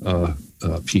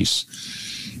piece.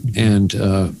 And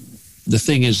the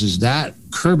thing is that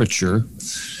curvature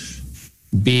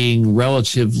being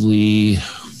relatively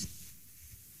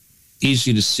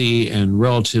easy to see and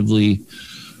relatively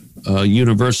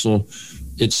universal,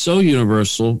 it's so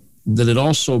universal that it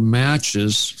also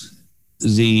matches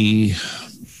the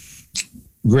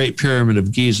Great Pyramid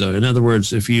of Giza. In other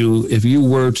words, if you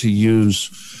were to use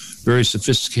very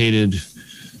sophisticated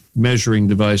measuring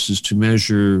devices to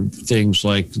measure things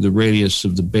like the radius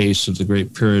of the base of the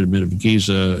Great Pyramid of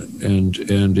Giza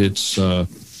and its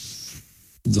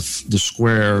the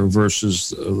square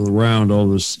versus the round, all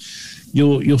this,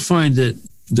 you'll find that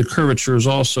the curvature is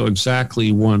also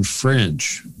exactly one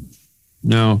fringe.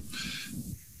 Now,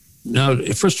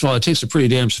 first of all, it takes a pretty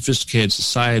damn sophisticated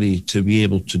society to be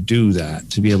able to do that,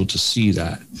 to be able to see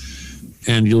that,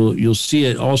 and you'll see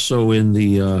it also in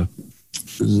the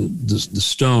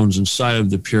stones inside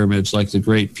of the pyramids, like the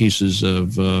great pieces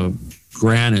of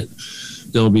granite.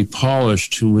 They'll be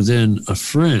polished to within a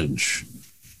fringe.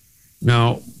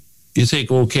 Now, you think,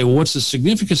 okay, well, what's the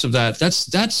significance of that?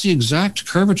 That's the exact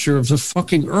curvature of the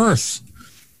fucking Earth.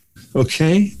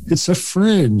 Okay? It's a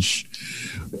fringe.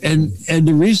 And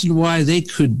the reason why they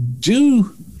could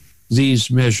do these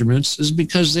measurements is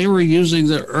because they were using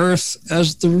the Earth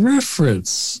as the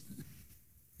reference.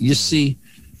 You see,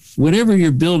 whenever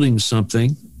you're building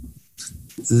something,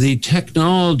 the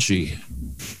technology,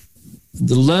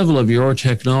 the level of your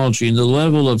technology and the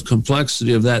level of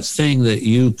complexity of that thing that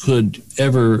you could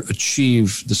ever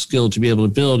achieve the skill to be able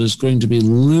to build is going to be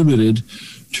limited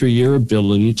to your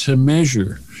ability to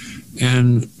measure.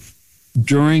 And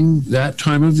during that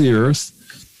time of the Earth,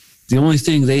 the only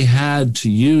thing they had to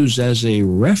use as a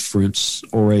reference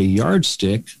or a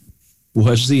yardstick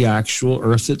was the actual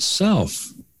Earth itself.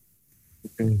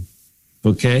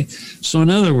 Okay? So in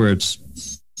other words,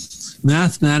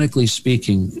 mathematically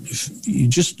speaking,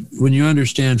 when you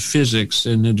understand physics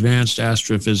and advanced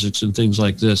astrophysics and things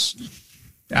like this,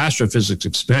 astrophysics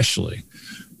especially,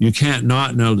 you can't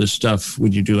not know this stuff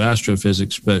when you do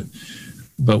astrophysics, but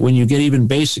when you get even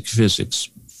basic physics,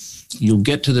 you'll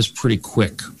get to this pretty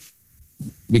quick.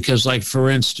 Because, like, for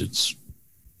instance,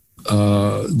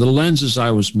 the lenses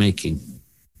I was making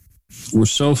were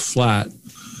so flat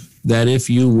that if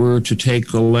you were to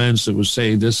take a lens that was,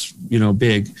 say, this,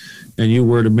 big, and you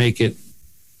were to make it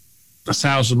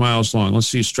 1,000 miles long, let's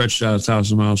say you stretched it out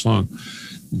 1,000 miles long,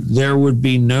 there would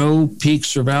be no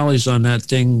peaks or valleys on that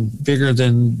thing bigger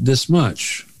than this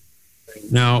much.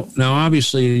 Now,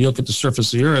 obviously, you look at the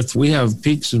surface of the Earth, we have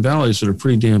peaks and valleys that are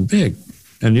pretty damn big,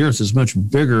 and the Earth is much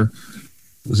bigger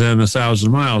than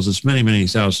 1,000 miles. It's many, many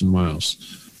thousand miles.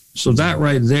 So that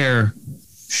right there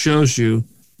shows you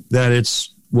that it's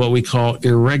what we call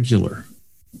irregular.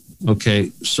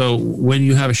 Okay, so when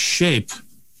you have a shape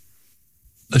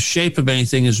of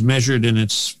anything is measured in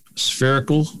its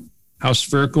how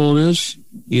spherical it is,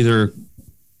 either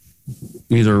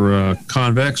either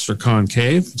convex or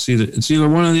concave. It's either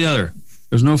one or the other.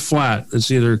 There's no flat. It's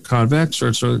either convex or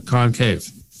it's concave.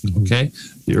 Okay?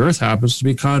 The Earth happens to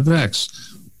be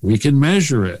convex. We can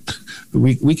measure it.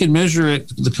 We can measure it,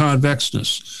 the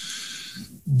convexness.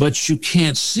 But you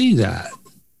can't see that.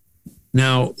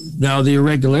 Now the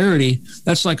irregularity,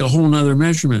 that's like a whole nother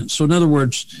measurement. So in other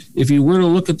words, if you were to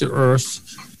look at the Earth,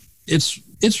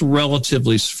 it's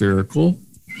relatively spherical.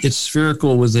 It's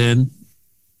spherical within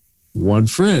one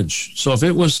fringe. So if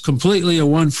it was completely a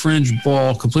one fringe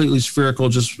ball, completely spherical,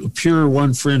 just a pure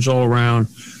one fringe all around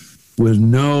with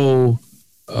no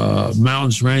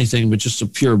mountains or anything, but just a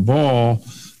pure ball,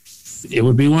 it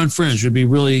would be one fringe. It would be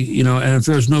really, and if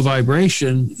there's no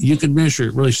vibration, you could measure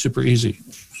it really super easy.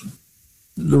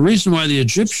 The reason why the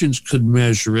Egyptians could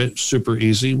measure it super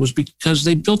easy was because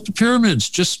they built the pyramids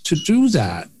just to do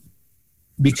that.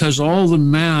 Because all the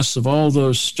mass of all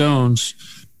those stones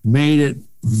made it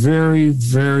very,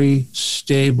 very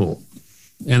stable.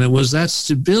 And it was that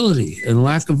stability and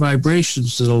lack of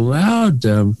vibrations that allowed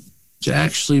them to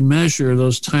actually measure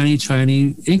those tiny,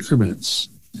 tiny increments.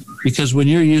 Because when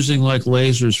you're using like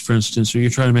lasers, for instance, or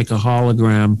you're trying to make a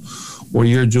hologram, or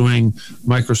you're doing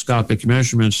microscopic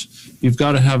measurements, you've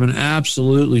got to have an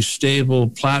absolutely stable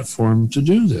platform to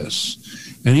do this.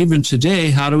 And even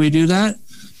today, how do we do that?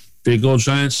 Big old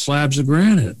giant slabs of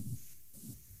granite.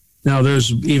 Now,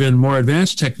 there's even more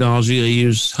advanced technology. They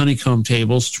use honeycomb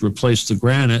tables to replace the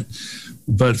granite,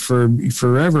 but for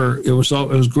forever it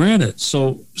was granite.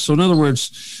 So in other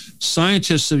words,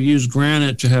 scientists have used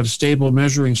granite to have stable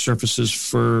measuring surfaces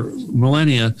for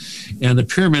millennia, and the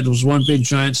pyramid was one big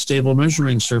giant stable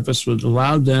measuring surface that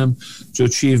allowed them to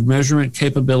achieve measurement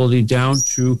capability down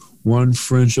to one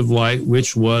fringe of light,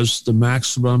 which was the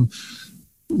maximum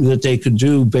that they could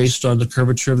do based on the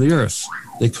curvature of the Earth.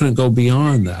 They couldn't go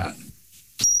beyond that.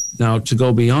 Now, to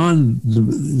go beyond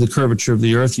the curvature of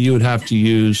the Earth, you would have to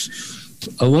use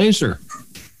a laser,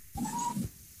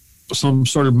 some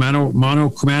sort of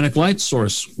monochromatic light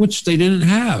source, which they didn't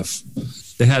have.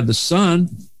 They had the sun,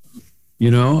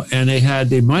 and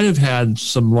they might have had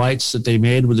some lights that they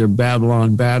made with their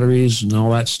Babylon batteries and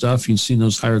all that stuff. You'd seen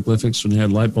those hieroglyphics when they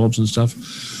had light bulbs and stuff.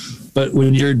 But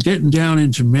when you're getting down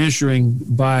into measuring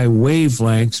by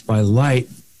wavelengths, by light,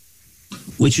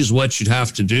 which is what you'd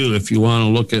have to do if you want to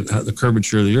look at the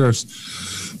curvature of the Earth,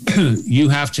 you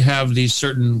have to have these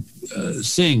certain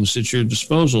things at your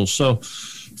disposal. So,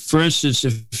 for instance,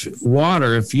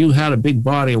 if you had a big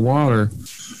body of water,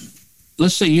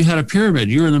 let's say you had a pyramid,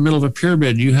 you're in the middle of a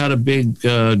pyramid, you had a big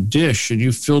dish, and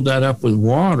you filled that up with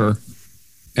water,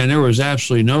 and there was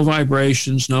absolutely no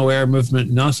vibrations, no air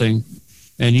movement, nothing,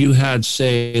 and you had,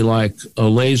 say, like a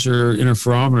laser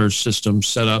interferometer system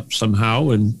set up somehow,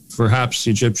 and perhaps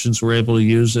the Egyptians were able to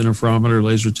use interferometer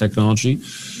laser technology,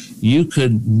 you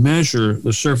could measure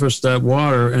the surface of that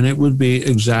water, and it would be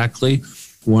exactly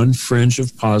one fringe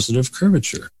of positive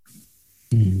curvature.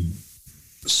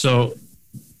 So,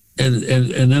 and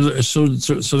then so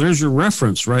there's your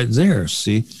reference right there.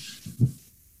 See,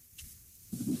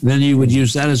 then you would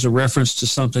use that as a reference to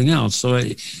something else. So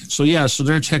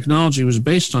their technology was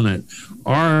based on it.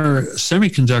 Our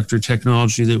semiconductor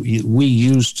technology that we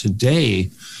use today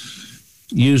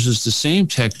uses the same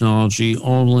technology,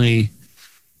 only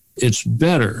it's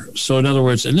better. So in other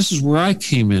words, and this is where I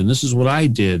came in, this is what I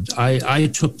did. I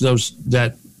took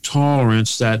that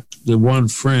tolerance, the one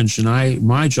fringe, and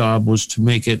my job was to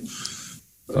make it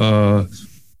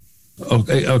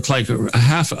like a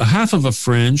half of a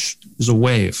fringe is a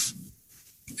wave.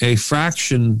 A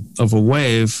fraction of a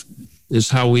wave is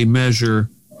how we measure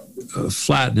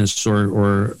flatness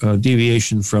or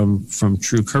deviation from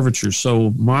true curvature.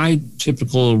 So my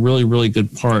typical really, really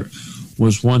good part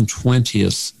was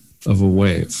 1/20th of a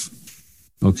wave.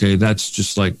 Okay, that's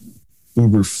just like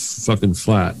uber fucking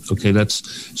flat. Okay,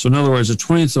 so in other words, a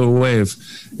 20th of a wave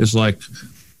is like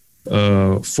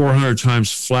 400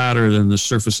 times flatter than the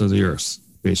surface of the Earth,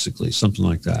 basically, something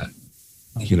like that.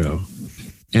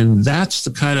 And that's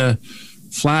the kind of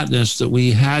flatness that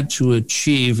we had to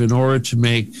achieve in order to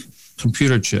make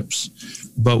computer chips.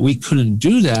 But we couldn't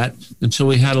do that until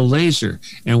we had a laser,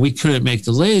 and we couldn't make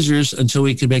the lasers until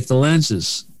we could make the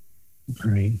lenses.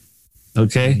 Right.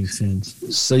 Okay. That makes sense.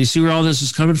 So you see where all this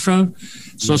is coming from?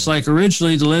 So It's like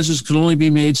originally the lenses could only be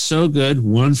made so good,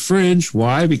 one fringe.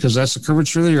 Why? Because that's the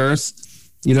curvature of the Earth.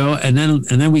 And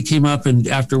then we came up, and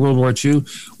after World War II,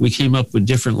 we came up with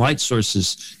different light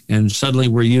sources, and suddenly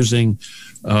we're using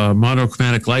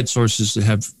monochromatic light sources that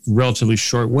have relatively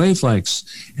short wavelengths,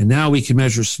 and now we can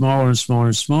measure smaller and smaller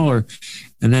and smaller,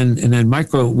 and then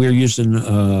we're using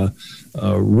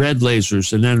red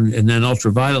lasers, and then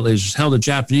ultraviolet lasers. Hell, the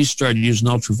Japanese started using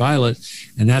ultraviolet,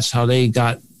 and that's how they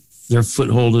got their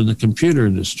foothold in the computer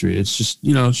industry. It's just,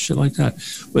 shit like that.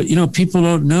 But, people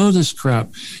don't know this crap.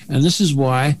 And this is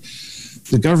why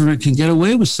the government can get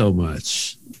away with so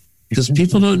much, because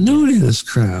people don't know any of this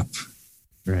crap.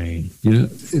 Right.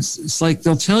 It's like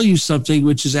they'll tell you something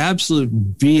which is absolute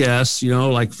BS,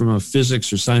 like from a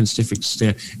physics or scientific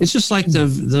standpoint. It's just like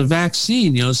the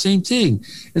vaccine, same thing.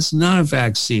 It's not a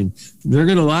vaccine. They're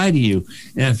going to lie to you.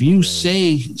 And if you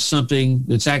say something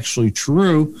that's actually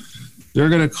true, they're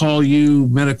going to call you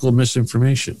medical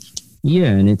misinformation.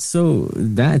 Yeah, and it's so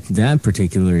that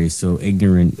particular is so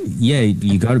ignorant. Yeah,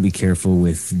 you got to be careful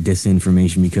with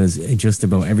disinformation, because just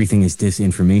about everything is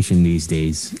disinformation these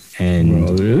days.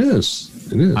 And it is.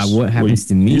 What happens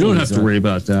to me? You don't have to worry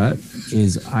about that.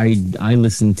 Is I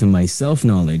listen to my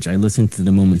self-knowledge. I listen to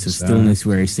the moments of stillness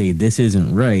where I say this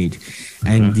isn't right.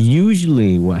 And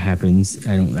usually, what happens?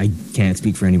 I can't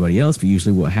speak for anybody else, but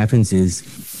usually, what happens is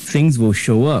things will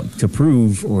show up to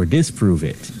prove or disprove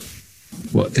it.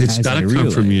 Well, it's got to come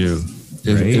from you.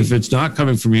 If it's not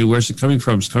coming from you, where's it coming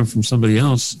from? It's coming from somebody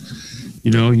else.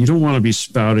 You don't want to be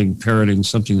parroting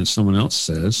something that someone else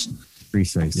says.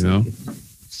 Precisely.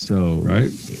 So,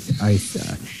 right.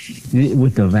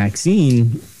 With the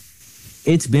vaccine,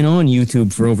 it's been on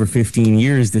YouTube for over 15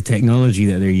 years, the technology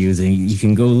that they're using. You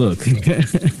can go look.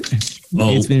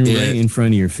 It's been right in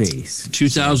front of your face.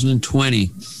 2020,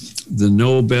 the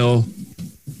Nobel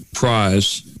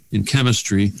Prize in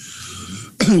Chemistry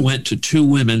went to 2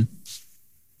 women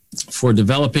for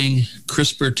developing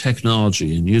CRISPR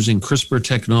technology and using CRISPR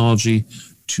technology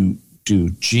to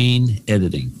do gene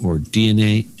editing or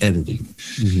DNA editing.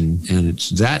 Mm-hmm. And it's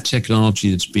that technology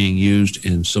that's being used.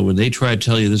 And so when they try to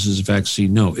tell you this is a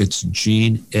vaccine, no, it's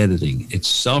gene editing. It's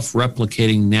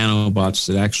self-replicating nanobots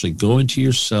that actually go into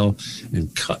your cell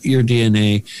and cut your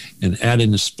DNA and add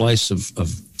in a splice of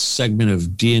segment of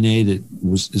DNA that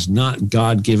is not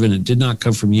God-given. It did not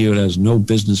come from you. It has no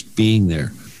business being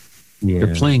there. Yeah.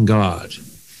 They're playing God.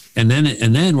 And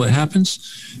then what happens?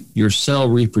 Your cell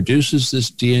reproduces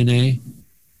this DNA,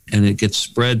 and it gets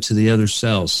spread to the other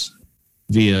cells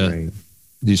via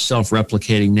these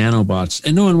self-replicating nanobots.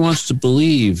 And no one wants to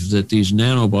believe that these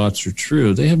nanobots are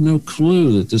true. They have no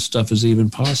clue that this stuff is even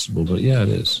possible, but yeah, it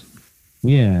is.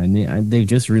 Yeah, and they've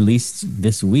just released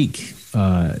this week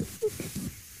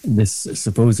this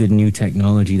supposed new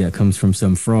technology that comes from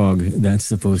some frog that's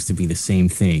supposed to be the same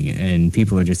thing, and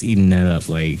people are just eating that up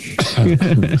like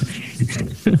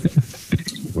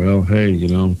well, hey,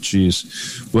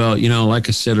 geez. Well, like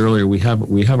I said earlier, we have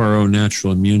our own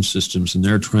natural immune systems, and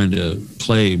they're trying to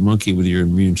play monkey with your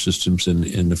immune systems.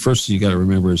 And the first thing you got to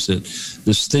remember is that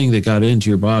this thing that got into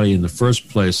your body in the first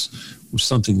place was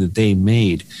something that they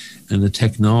made. And the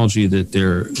technology that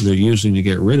they're using to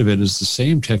get rid of it is the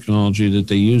same technology that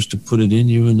they used to put it in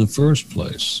you in the first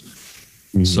place.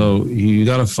 Mm-hmm. So you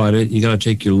got to fight it. You got to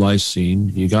take your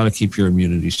lysine. You got to keep your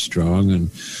immunity strong.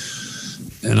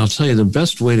 And I'll tell you, the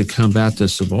best way to combat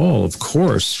this of all, of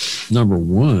course, number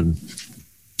one,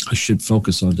 I should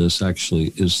focus on this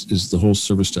actually, is the whole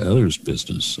service to others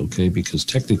business, okay? Because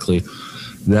technically,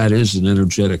 that is an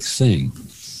energetic thing,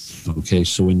 okay?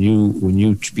 So when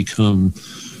you become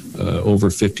over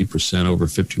 50%, over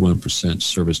 51%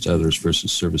 service to others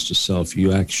versus service to self,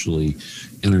 you actually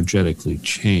energetically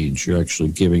change. You're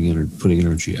actually putting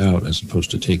energy out as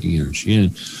opposed to taking energy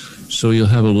in. So you'll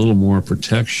have a little more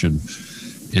protection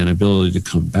and ability to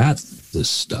combat this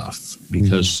stuff.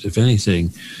 Because if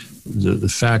anything, the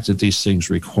fact that these things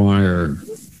require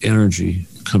energy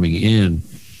coming in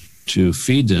to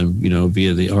feed them,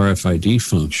 via the RFID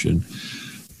function,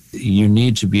 you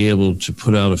need to be able to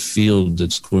put out a field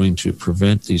that's going to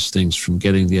prevent these things from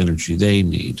getting the energy they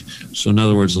need. So in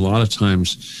other words, a lot of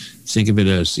times, think of it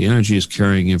as the energy is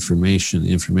carrying information.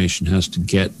 The information has to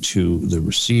get to the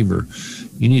receiver.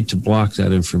 You need to block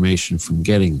that information from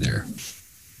getting there.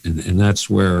 And that's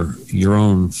where your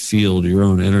own field, your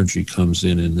own energy comes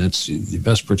in. And that's the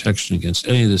best protection against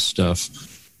any of this stuff,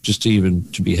 just to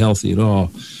be healthy at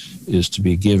all, is to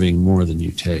be giving more than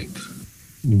you take.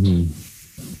 Mm-hmm.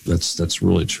 That's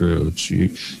really true.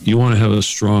 You want to have a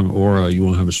strong aura. You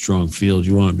want to have a strong field.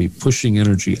 You want to be pushing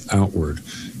energy outward.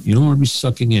 You don't want to be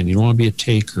sucking in. You don't want to be a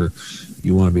taker.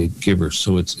 You want to be a giver.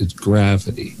 So it's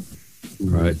gravity,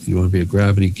 right? You want to be a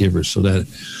gravity giver so that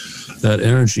that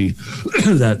energy,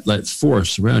 that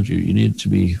force around you. You need to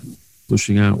be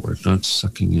pushing outward, not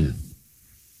sucking in.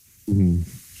 Mm-hmm.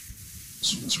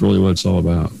 It's really what it's all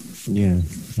about. Yeah,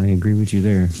 I agree with you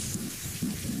there.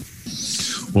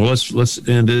 Well, let's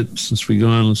end it since we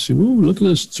gone. Let's see. Ooh, look at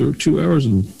this. 2 hours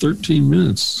and 13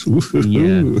 minutes.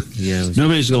 Yeah.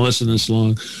 Nobody's going to listen this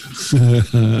long.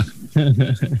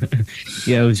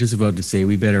 Yeah, I was just about to say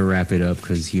we better wrap it up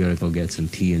because you got to go get some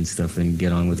tea and stuff and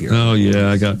get on with your... Oh,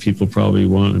 yeah. I got people probably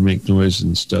wanting to make noise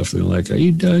and stuff. They're like, are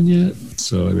you done yet?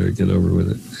 So I better get over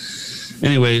with it.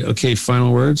 Anyway, okay,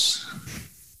 final words?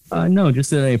 No,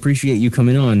 just that I appreciate you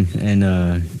coming on and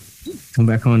come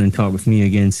back on and talk with me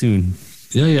again soon.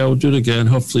 Yeah, we'll do it again.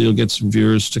 Hopefully you'll get some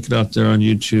viewers. Stick it out there on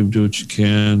YouTube. Do what you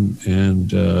can. And,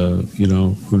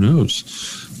 who knows?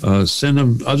 Send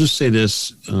them. I'll just say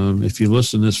this. If you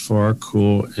listen this far,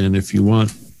 cool. And if you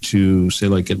want to, say,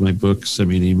 like, get my book, send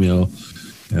me an email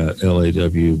at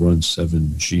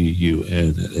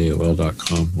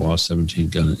law17gun@aol.com,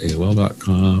 law17gun at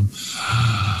aol.com.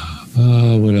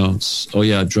 What else? Oh,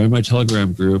 yeah, join my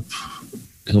Telegram group.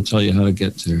 He'll tell you how to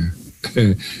get there.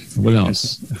 What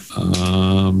else?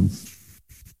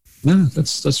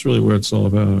 That's really what it's all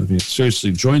about. I mean,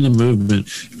 seriously, join the movement.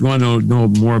 If you want to know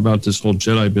more about this whole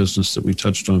Jedi business that we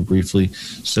touched on briefly,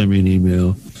 send me an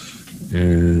email.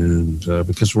 And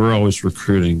because we're always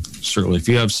recruiting, certainly. If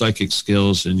you have psychic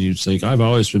skills and you say, I've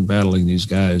always been battling these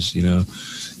guys, yeah,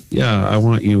 I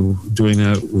want you doing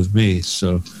that with me.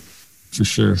 So, for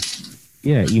sure.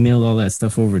 Yeah, email all that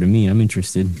stuff over to me. I'm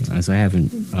interested, as I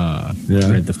haven't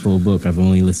read the full book. I've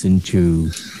only listened to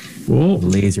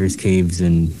Lasers, Caves,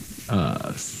 and...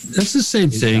 that's the same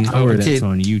thing. That's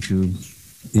on YouTube.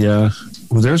 Yeah.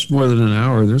 Well, there's more than an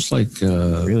hour. There's like...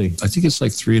 really? I think it's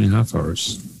like 3.5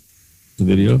 hours, the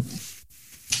video.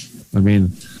 I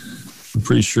mean, I'm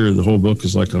pretty sure the whole book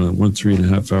is like on a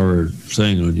 3.5 hour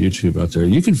thing on YouTube out there.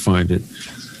 You can find it.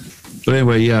 But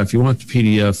anyway, yeah, if you want the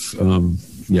PDF...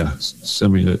 send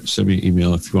me an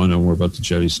email if you want to know more about the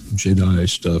Jedi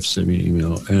stuff. Send me an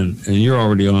email, and you're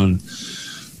already on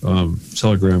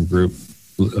Telegram group,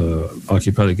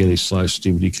 Occupy the Getty /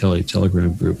 Stephen D. Kelley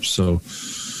Telegram group. So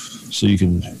you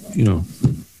can you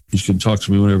can talk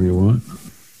to me whenever you want.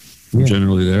 I'm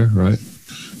generally there, right?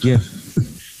 Yeah.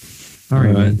 All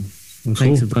right, man. Well,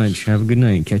 thanks a bunch. Have a good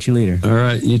night. Catch you later. All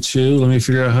right, you too. Let me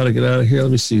figure out how to get out of here.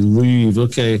 Let me see. Leave.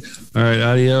 Okay. All right.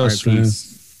 Adios. All right, peace.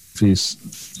 Peace.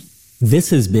 This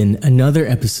has been another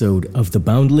episode of the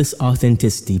Boundless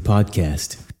Authenticity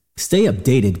Podcast. Stay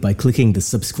updated by clicking the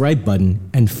subscribe button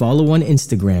and follow on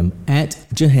Instagram at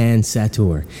Jehan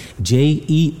Satur,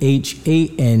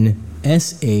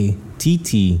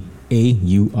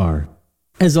 JehanSattaur.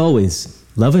 As always,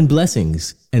 love and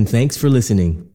blessings, and thanks for listening.